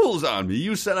changed the rules on me.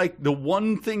 You said the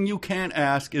one thing you can't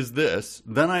ask is this.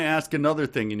 Then I ask another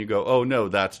thing, and you go, "Oh no,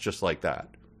 that's just like that."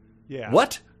 Yeah.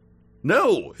 What?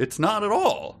 No, it's not at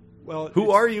all. Well,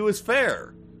 who are you is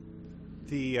fair.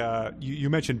 You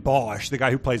mentioned Bosch. The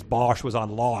guy who plays Bosch was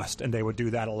on Lost, and they would do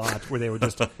that a lot, where they would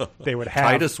have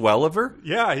Titus Welliver.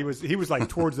 Yeah, he was like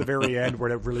towards the very end where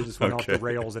it really just went off the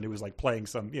rails, and he was like playing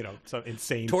some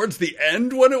insane. Towards the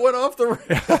end when it went off the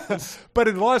rails. But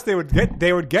in Lost, they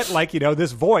would get like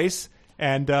this voice,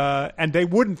 and they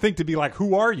wouldn't think to be like,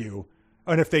 "Who are you?"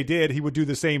 And if they did, he would do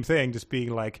the same thing, just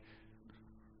being like,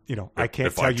 "I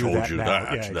can't tell you that now."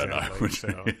 Yeah, exactly. Then I would.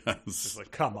 So it's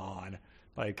like, come on,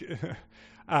 like.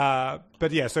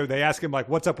 But yeah, so they ask him like,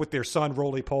 "What's up with their son,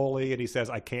 Roly Poly?" And he says,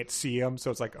 "I can't see him."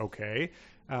 So it's like, okay.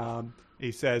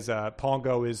 He says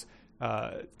Pongo is.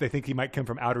 They think he might come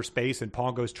from outer space, and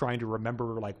Pongo's trying to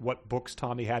remember like what books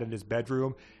Tommy had in his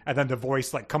bedroom. And then the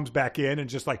voice like comes back in and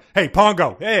just like, "Hey,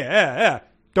 Pongo, hey,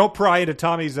 don't pry into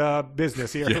Tommy's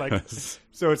business here." Yes. Like,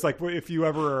 so it's like have you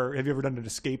ever done an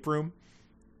escape room?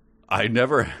 I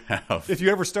never have. If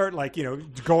you ever start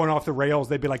going off the rails,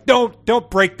 they'd be like, "Don't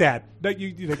break that." They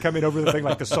come in over the thing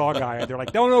like the Saw guy, and they're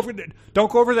like, "Don't go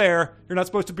over there. You're not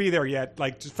supposed to be there yet.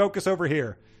 Like, just focus over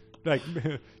here. Like,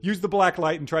 use the black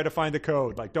light and try to find the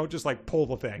code. Like, don't just like pull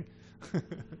the thing."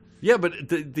 Yeah, but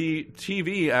the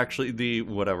TV actually,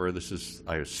 this is,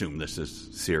 I assume this is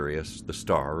Sirius, the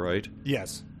star, right?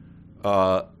 Yes.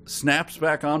 Snaps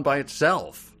back on by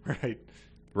itself.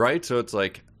 Right. So it's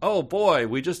like, oh boy,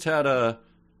 we just had an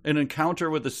encounter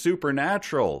with the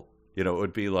supernatural. It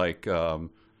would be like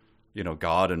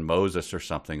God and Moses or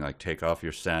something, like, take off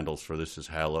your sandals for this is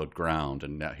hallowed ground,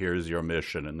 and now here's your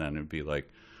mission. And then it'd be like,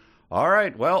 all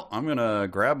right, well, I'm going to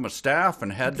grab my staff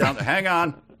and head down. Hang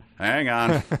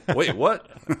on. Wait, what?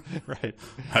 Right.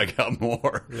 I got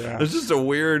more. Yeah. It's just a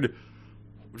weird...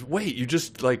 Wait, you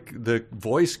just, like, the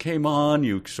voice came on,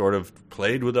 you sort of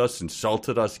played with us,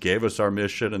 insulted us, gave us our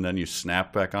mission, and then you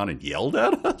snapped back on and yelled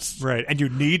at us? Right, and you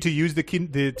need to use the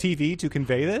TV to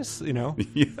convey this, Yeah.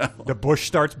 The bush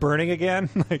starts burning again.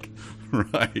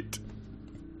 Right.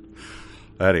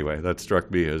 Anyway, that struck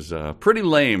me as pretty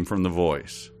lame from the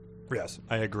voice. Yes,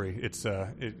 I agree. It's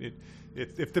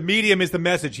if the medium is the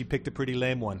message, he picked a pretty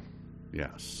lame one.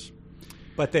 Yes.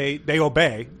 But they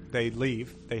obey. They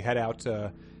leave. They head out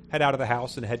of the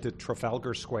house and head to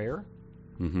Trafalgar Square.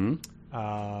 Mm-hmm.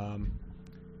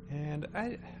 And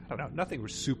I don't know. Nothing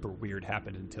was super weird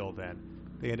happened until then.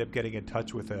 They end up getting in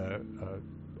touch with a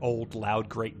old loud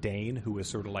Great Dane who was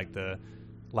sort of like the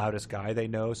loudest guy they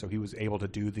know. So he was able to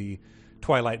do the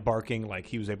Twilight barking. Like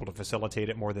he was able to facilitate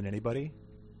it more than anybody.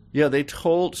 Yeah, they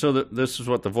told... So this is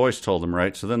what the voice told them,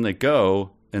 right? So then they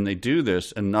go and they do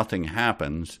this and nothing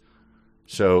happens.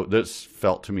 So this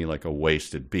felt to me like a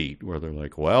wasted beat where they're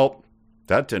like, well,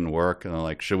 that didn't work. And they're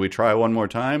like, should we try one more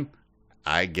time?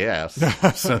 I guess.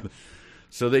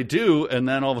 So they do. And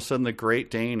then all of a sudden the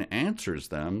Great Dane answers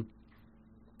them.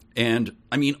 And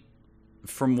I mean,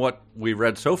 from what we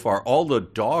read so far, all the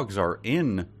dogs are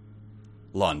in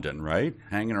London, right?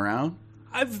 Hanging around.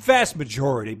 A vast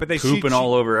majority, but they pooping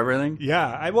all over everything.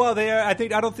 Yeah, I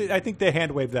think they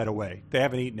hand waved that away. They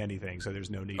haven't eaten anything, so there's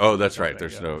no need. Oh, that's right.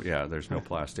 There's no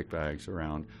plastic bags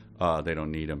around. They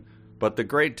don't need them. But the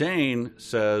Great Dane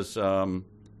says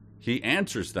he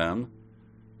answers them.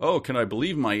 Oh, can I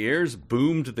believe my ears?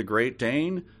 Boomed the Great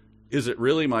Dane. Is it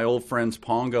really my old friends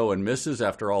Pongo and Mrs.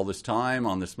 after all this time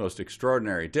on this most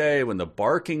extraordinary day when the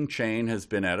barking chain has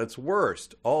been at its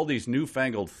worst? All these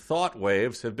newfangled thought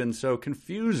waves have been so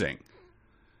confusing.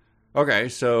 Okay,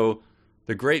 so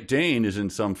the Great Dane is in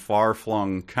some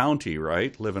far-flung county,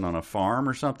 right? Living on a farm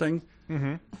or something.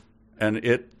 Mm-hmm.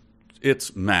 And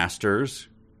its masters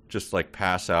just like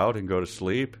pass out and go to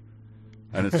sleep.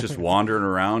 And it's just wandering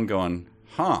around going,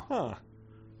 huh.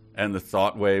 And the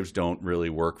thought waves don't really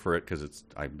work for it because it's,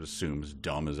 I assume, as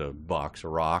dumb as a box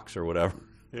of rocks or whatever.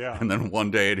 Yeah. And then one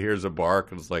day it hears a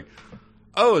bark and it's like,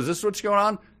 oh, is this what's going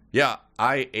on? Yeah,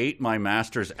 I ate my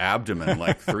master's abdomen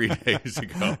like 3 days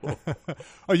ago.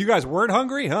 Oh, you guys weren't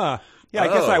hungry? Huh? Yeah, I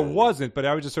guess I wasn't, but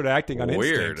I was just sort of acting on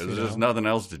weird. instinct. There's just nothing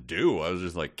else to do. I was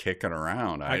just like kicking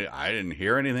around. I didn't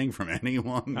hear anything from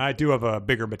anyone. I do have a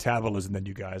bigger metabolism than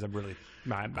you guys.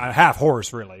 I'm half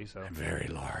horse, really. So very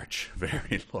large,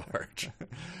 very large.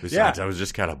 Besides, I was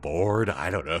just kind of bored. I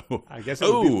don't know. I guess.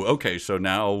 Okay. So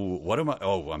now, what am I?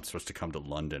 Oh, I'm supposed to come to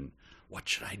London. What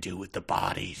should I do with the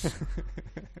bodies?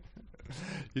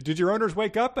 Did your owners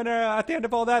wake up and at the end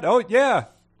of all that? Oh yeah,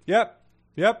 yep.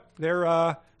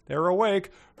 They're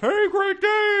awake. Hey, Great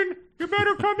Dane, you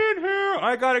better come in here.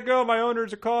 I gotta go. My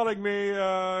owners are calling me.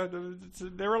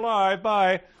 They're alive.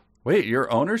 Bye. Wait,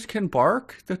 your owners can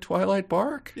bark the Twilight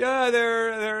bark? Yeah,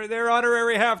 they're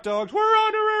honorary half dogs. We're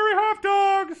honorary half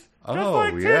dogs. Just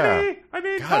like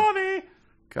Timmy. Tommy.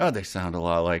 God, they sound a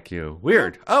lot like you.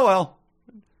 Weird. Oh well.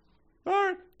 All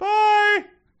right. Bye.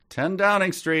 10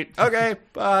 Downing Street. Okay.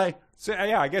 Bye. So,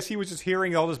 yeah, I guess he was just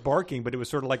hearing all this barking, but it was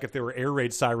sort of like if there were air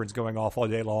raid sirens going off all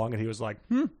day long, and he was like,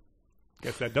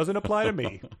 guess that doesn't apply to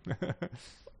me.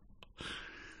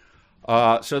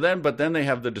 But then they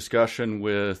have the discussion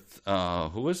with,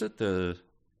 who is it? It's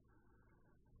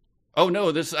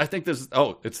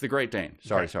the Great Dane.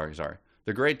 Sorry.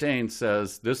 The Great Dane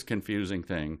says this confusing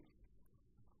thing.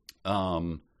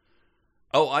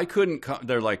 I couldn't come.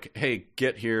 They're like, hey,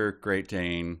 get here, Great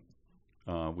Dane.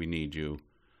 We need you.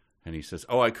 And he says,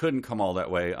 I couldn't come all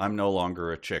that way. I'm no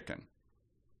longer a chicken.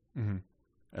 Mm-hmm.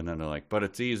 And then they're like, but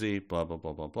it's easy, blah, blah,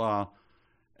 blah, blah, blah.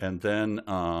 And then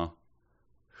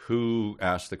who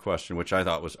asked the question, which I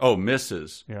thought was,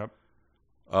 Mrs. Yep.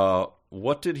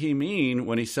 What did he mean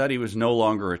when he said he was no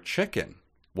longer a chicken?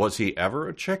 Was he ever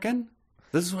a chicken?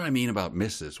 This is what I mean about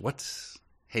Mrs.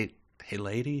 Hey,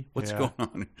 lady, what's going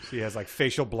on? She has like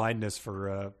facial blindness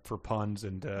for puns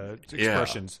and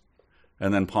expressions. Yeah.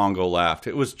 And then Pongo laughed.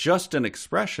 It was just an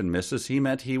expression, Mrs. He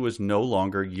meant he was no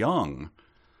longer young.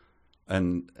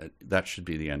 And that should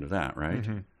be the end of that, right?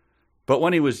 Mm-hmm. But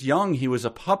when he was young, he was a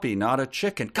puppy, not a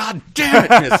chicken. God damn it,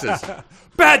 Mrs.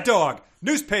 Bad dog!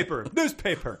 Newspaper!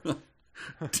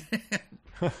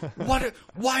 Damn.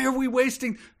 Why are we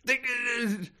wasting...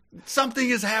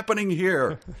 Something is happening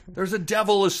here. There's a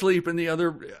devil asleep in the other...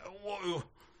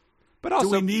 But also,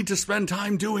 do we need to spend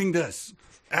time doing this?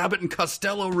 Abbott and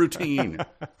Costello routine.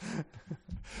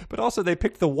 But also they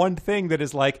picked the one thing that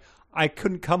is like, I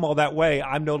couldn't come all that way.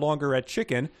 I'm no longer at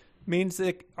chicken. Means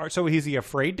that, so is he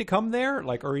afraid to come there?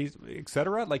 Like, or he's, et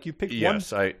cetera? Like you picked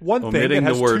one thing that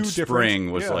has the word two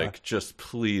spring was yeah. like,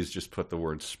 please just put the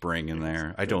word spring in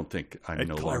there. I don't think I'm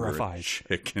no longer at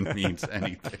chicken means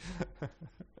anything.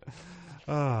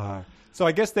 So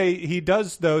I guess he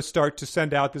does though start to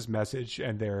send out this message,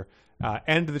 and they're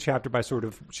end the chapter by sort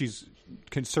of, she's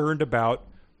concerned about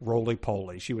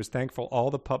Roly-Poly. She was thankful all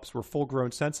the pups were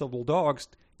full-grown, sensible dogs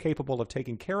capable of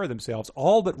taking care of themselves.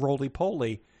 All but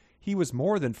Roly-Poly. He was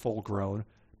more than full-grown,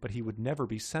 but he would never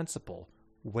be sensible.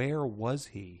 Where was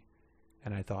he?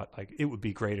 And I thought, like, it would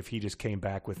be great if he just came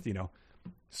back with, you know,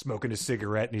 smoking a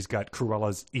cigarette and he's got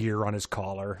Cruella's ear on his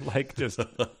collar. Like, just,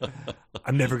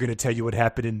 I'm never going to tell you what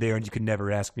happened in there, and you can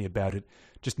never ask me about it.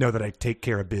 Just know that I take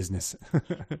care of business.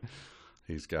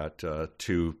 He's got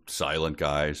two silent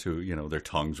guys who, you know, their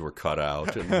tongues were cut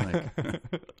out. And like,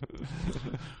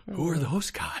 who are those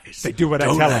guys? They do what I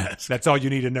tell them. That's all you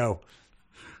need to know.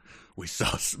 We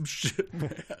saw some shit,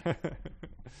 man.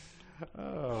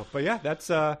 But yeah, that's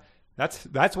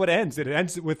what ends. It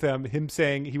ends with him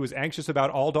saying he was anxious about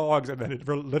all dogs, and then it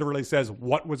literally says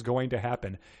what was going to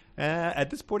happen. At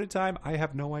this point in time, I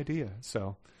have no idea.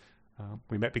 So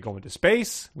we might be going to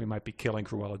space. We might be killing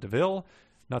Cruella de Vil.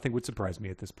 Nothing would surprise me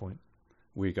at this point.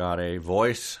 We got a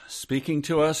voice speaking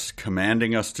to us,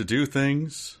 commanding us to do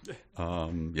things.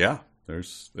 Yeah,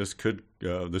 this could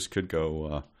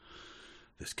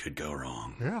go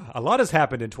wrong. Yeah, a lot has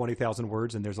happened in 20,000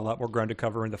 words, and there's a lot more ground to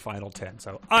cover in the final 10.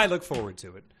 So I look forward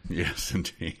to it. Yes,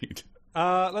 indeed.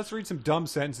 Let's read some dumb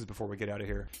sentences before we get out of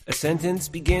here. A sentence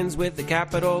begins with a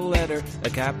capital letter. A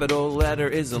capital letter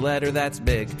is a letter that's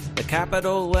big. A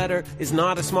capital letter is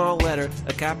not a small letter.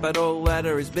 A capital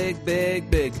letter is big,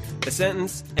 big, big. A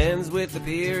sentence ends with a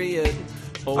period.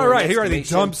 All right, here are the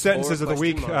dumb sentences of the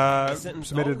week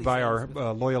submitted by our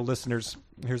loyal listeners.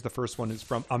 Here's the first one. It's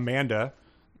from Amanda.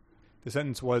 The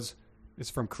sentence is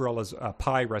from Cruella's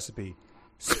pie recipe.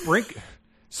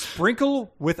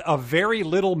 Sprinkle with a very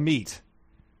little meat.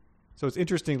 So it's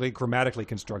interestingly grammatically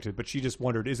constructed, but she just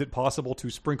wondered, is it possible to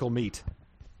sprinkle meat?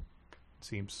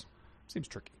 Seems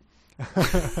tricky.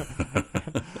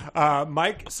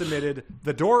 Mike submitted,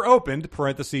 the door opened,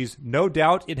 parentheses, no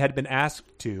doubt it had been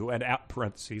asked to, and out,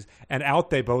 parentheses, and out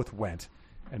they both went.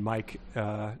 And Mike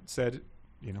said,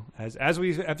 you know, as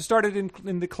we have started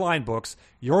in the Klein books,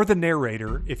 you're the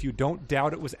narrator. If you don't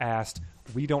doubt it was asked,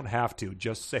 we don't have to.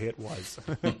 Just say it was.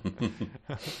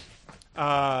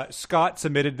 Scott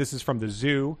submitted, this is from the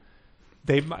zoo.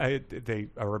 They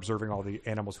are observing all the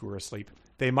animals who are asleep.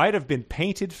 They might have been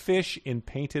painted fish in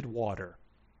painted water.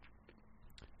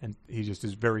 And he just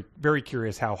is very, very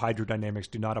curious how hydrodynamics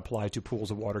do not apply to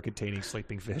pools of water containing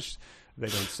sleeping fish. They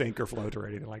don't sink or float or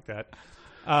anything like that.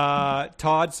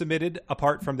 Todd submitted,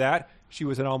 apart from that, she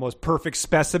was an almost perfect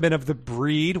specimen of the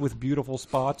breed with beautiful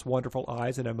spots, wonderful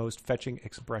eyes, and a most fetching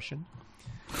expression.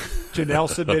 Janelle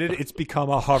submitted, it's become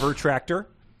a hover tractor.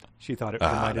 She thought it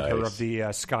reminded her of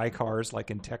the sky cars like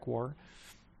in Tech War.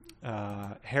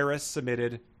 Harris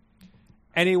submitted,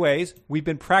 anyways, we've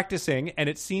been practicing, and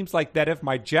it seems like that if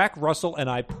my Jack Russell and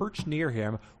I perch near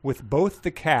him with both the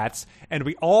cats, and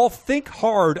we all think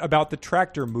hard about the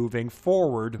tractor moving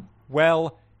forward,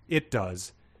 well, it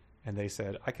does. And they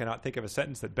said, I cannot think of a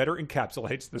sentence that better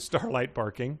encapsulates the Starlight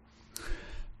barking.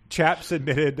 Chap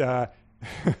submitted,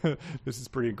 this is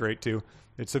pretty great too.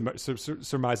 It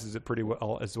surmises it pretty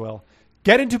well as well.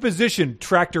 Get into position,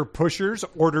 tractor pushers,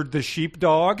 ordered the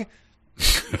sheepdog.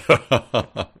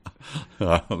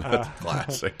 That's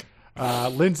classic.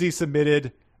 Lindsay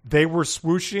submitted, they were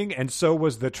swooshing, and so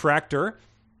was the tractor.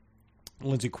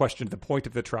 Lindsay questioned the point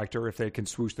of the tractor. If they can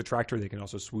swoosh the tractor, they can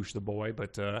also swoosh the boy.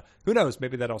 But who knows?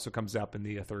 Maybe that also comes up in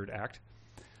the third act.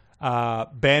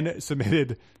 Ben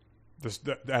submitted, as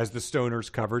the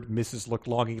stoners covered, Mrs. looked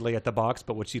longingly at the box,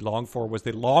 but what she longed for was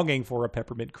the longing for a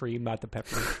peppermint cream, not the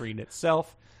peppermint cream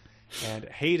itself. And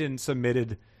Hayden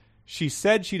submitted, she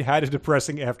said she'd had a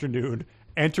depressing afternoon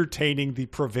entertaining the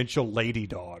provincial lady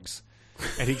dogs.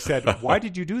 And he said, why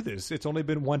did you do this? It's only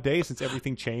been one day since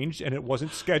everything changed, and it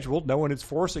wasn't scheduled. No one is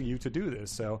forcing you to do this.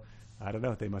 So, I don't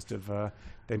know. They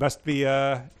must be,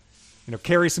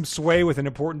 carry some sway with an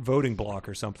important voting block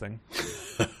or something.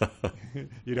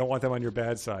 You don't want them on your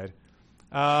bad side.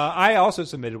 I also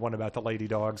submitted one about the lady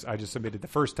dogs. I just submitted the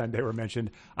first time they were mentioned.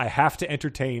 I have to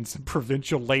entertain some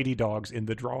provincial lady dogs in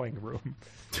the drawing room.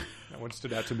 That one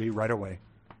stood out to me right away.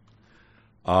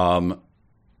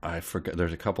 I forget.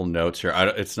 There's a couple notes here.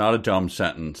 It's not a dumb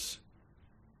sentence,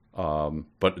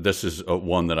 but this is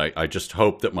one that I just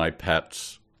hope that my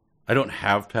pets I don't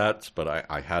have pets, but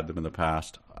I had them in the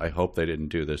past. I hope they didn't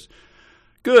do this.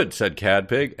 Good, said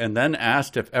Cadpig, and then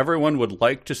asked if everyone would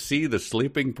like to see the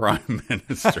sleeping Prime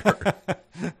Minister.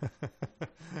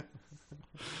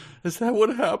 Is that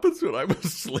what happens when I'm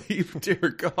asleep?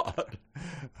 Dear God.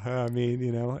 I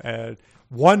mean,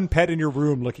 one pet in your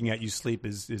room looking at you sleep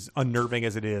is unnerving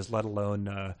as it is, let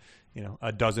alone,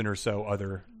 a dozen or so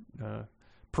other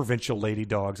provincial lady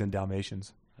dogs and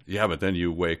Dalmatians. Yeah, but then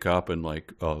you wake up and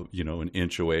an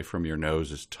inch away from your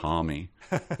nose is Tommy.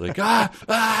 Like,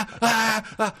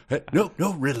 No,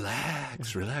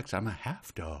 relax. I'm a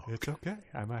half dog. It's okay.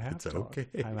 I'm a half dog. Okay.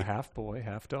 I'm a half boy,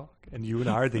 half dog. And you and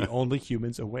I are the only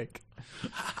humans awake.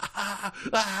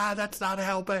 That's not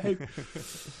helping.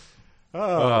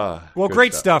 Well,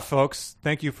 great stuff, folks.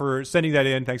 Thank you for sending that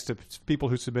in. Thanks to people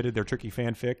who submitted their tricky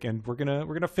fanfic. And we're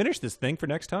gonna finish this thing for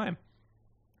next time.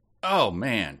 Oh,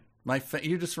 man.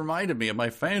 You just reminded me of my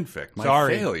fanfic. My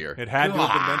Sorry, failure. It had to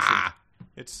have been mentioned.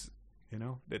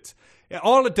 It's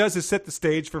all it does is set the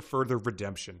stage for further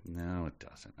redemption. No, it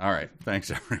doesn't. All right. Thanks,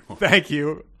 everyone. Thank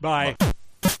you. Bye.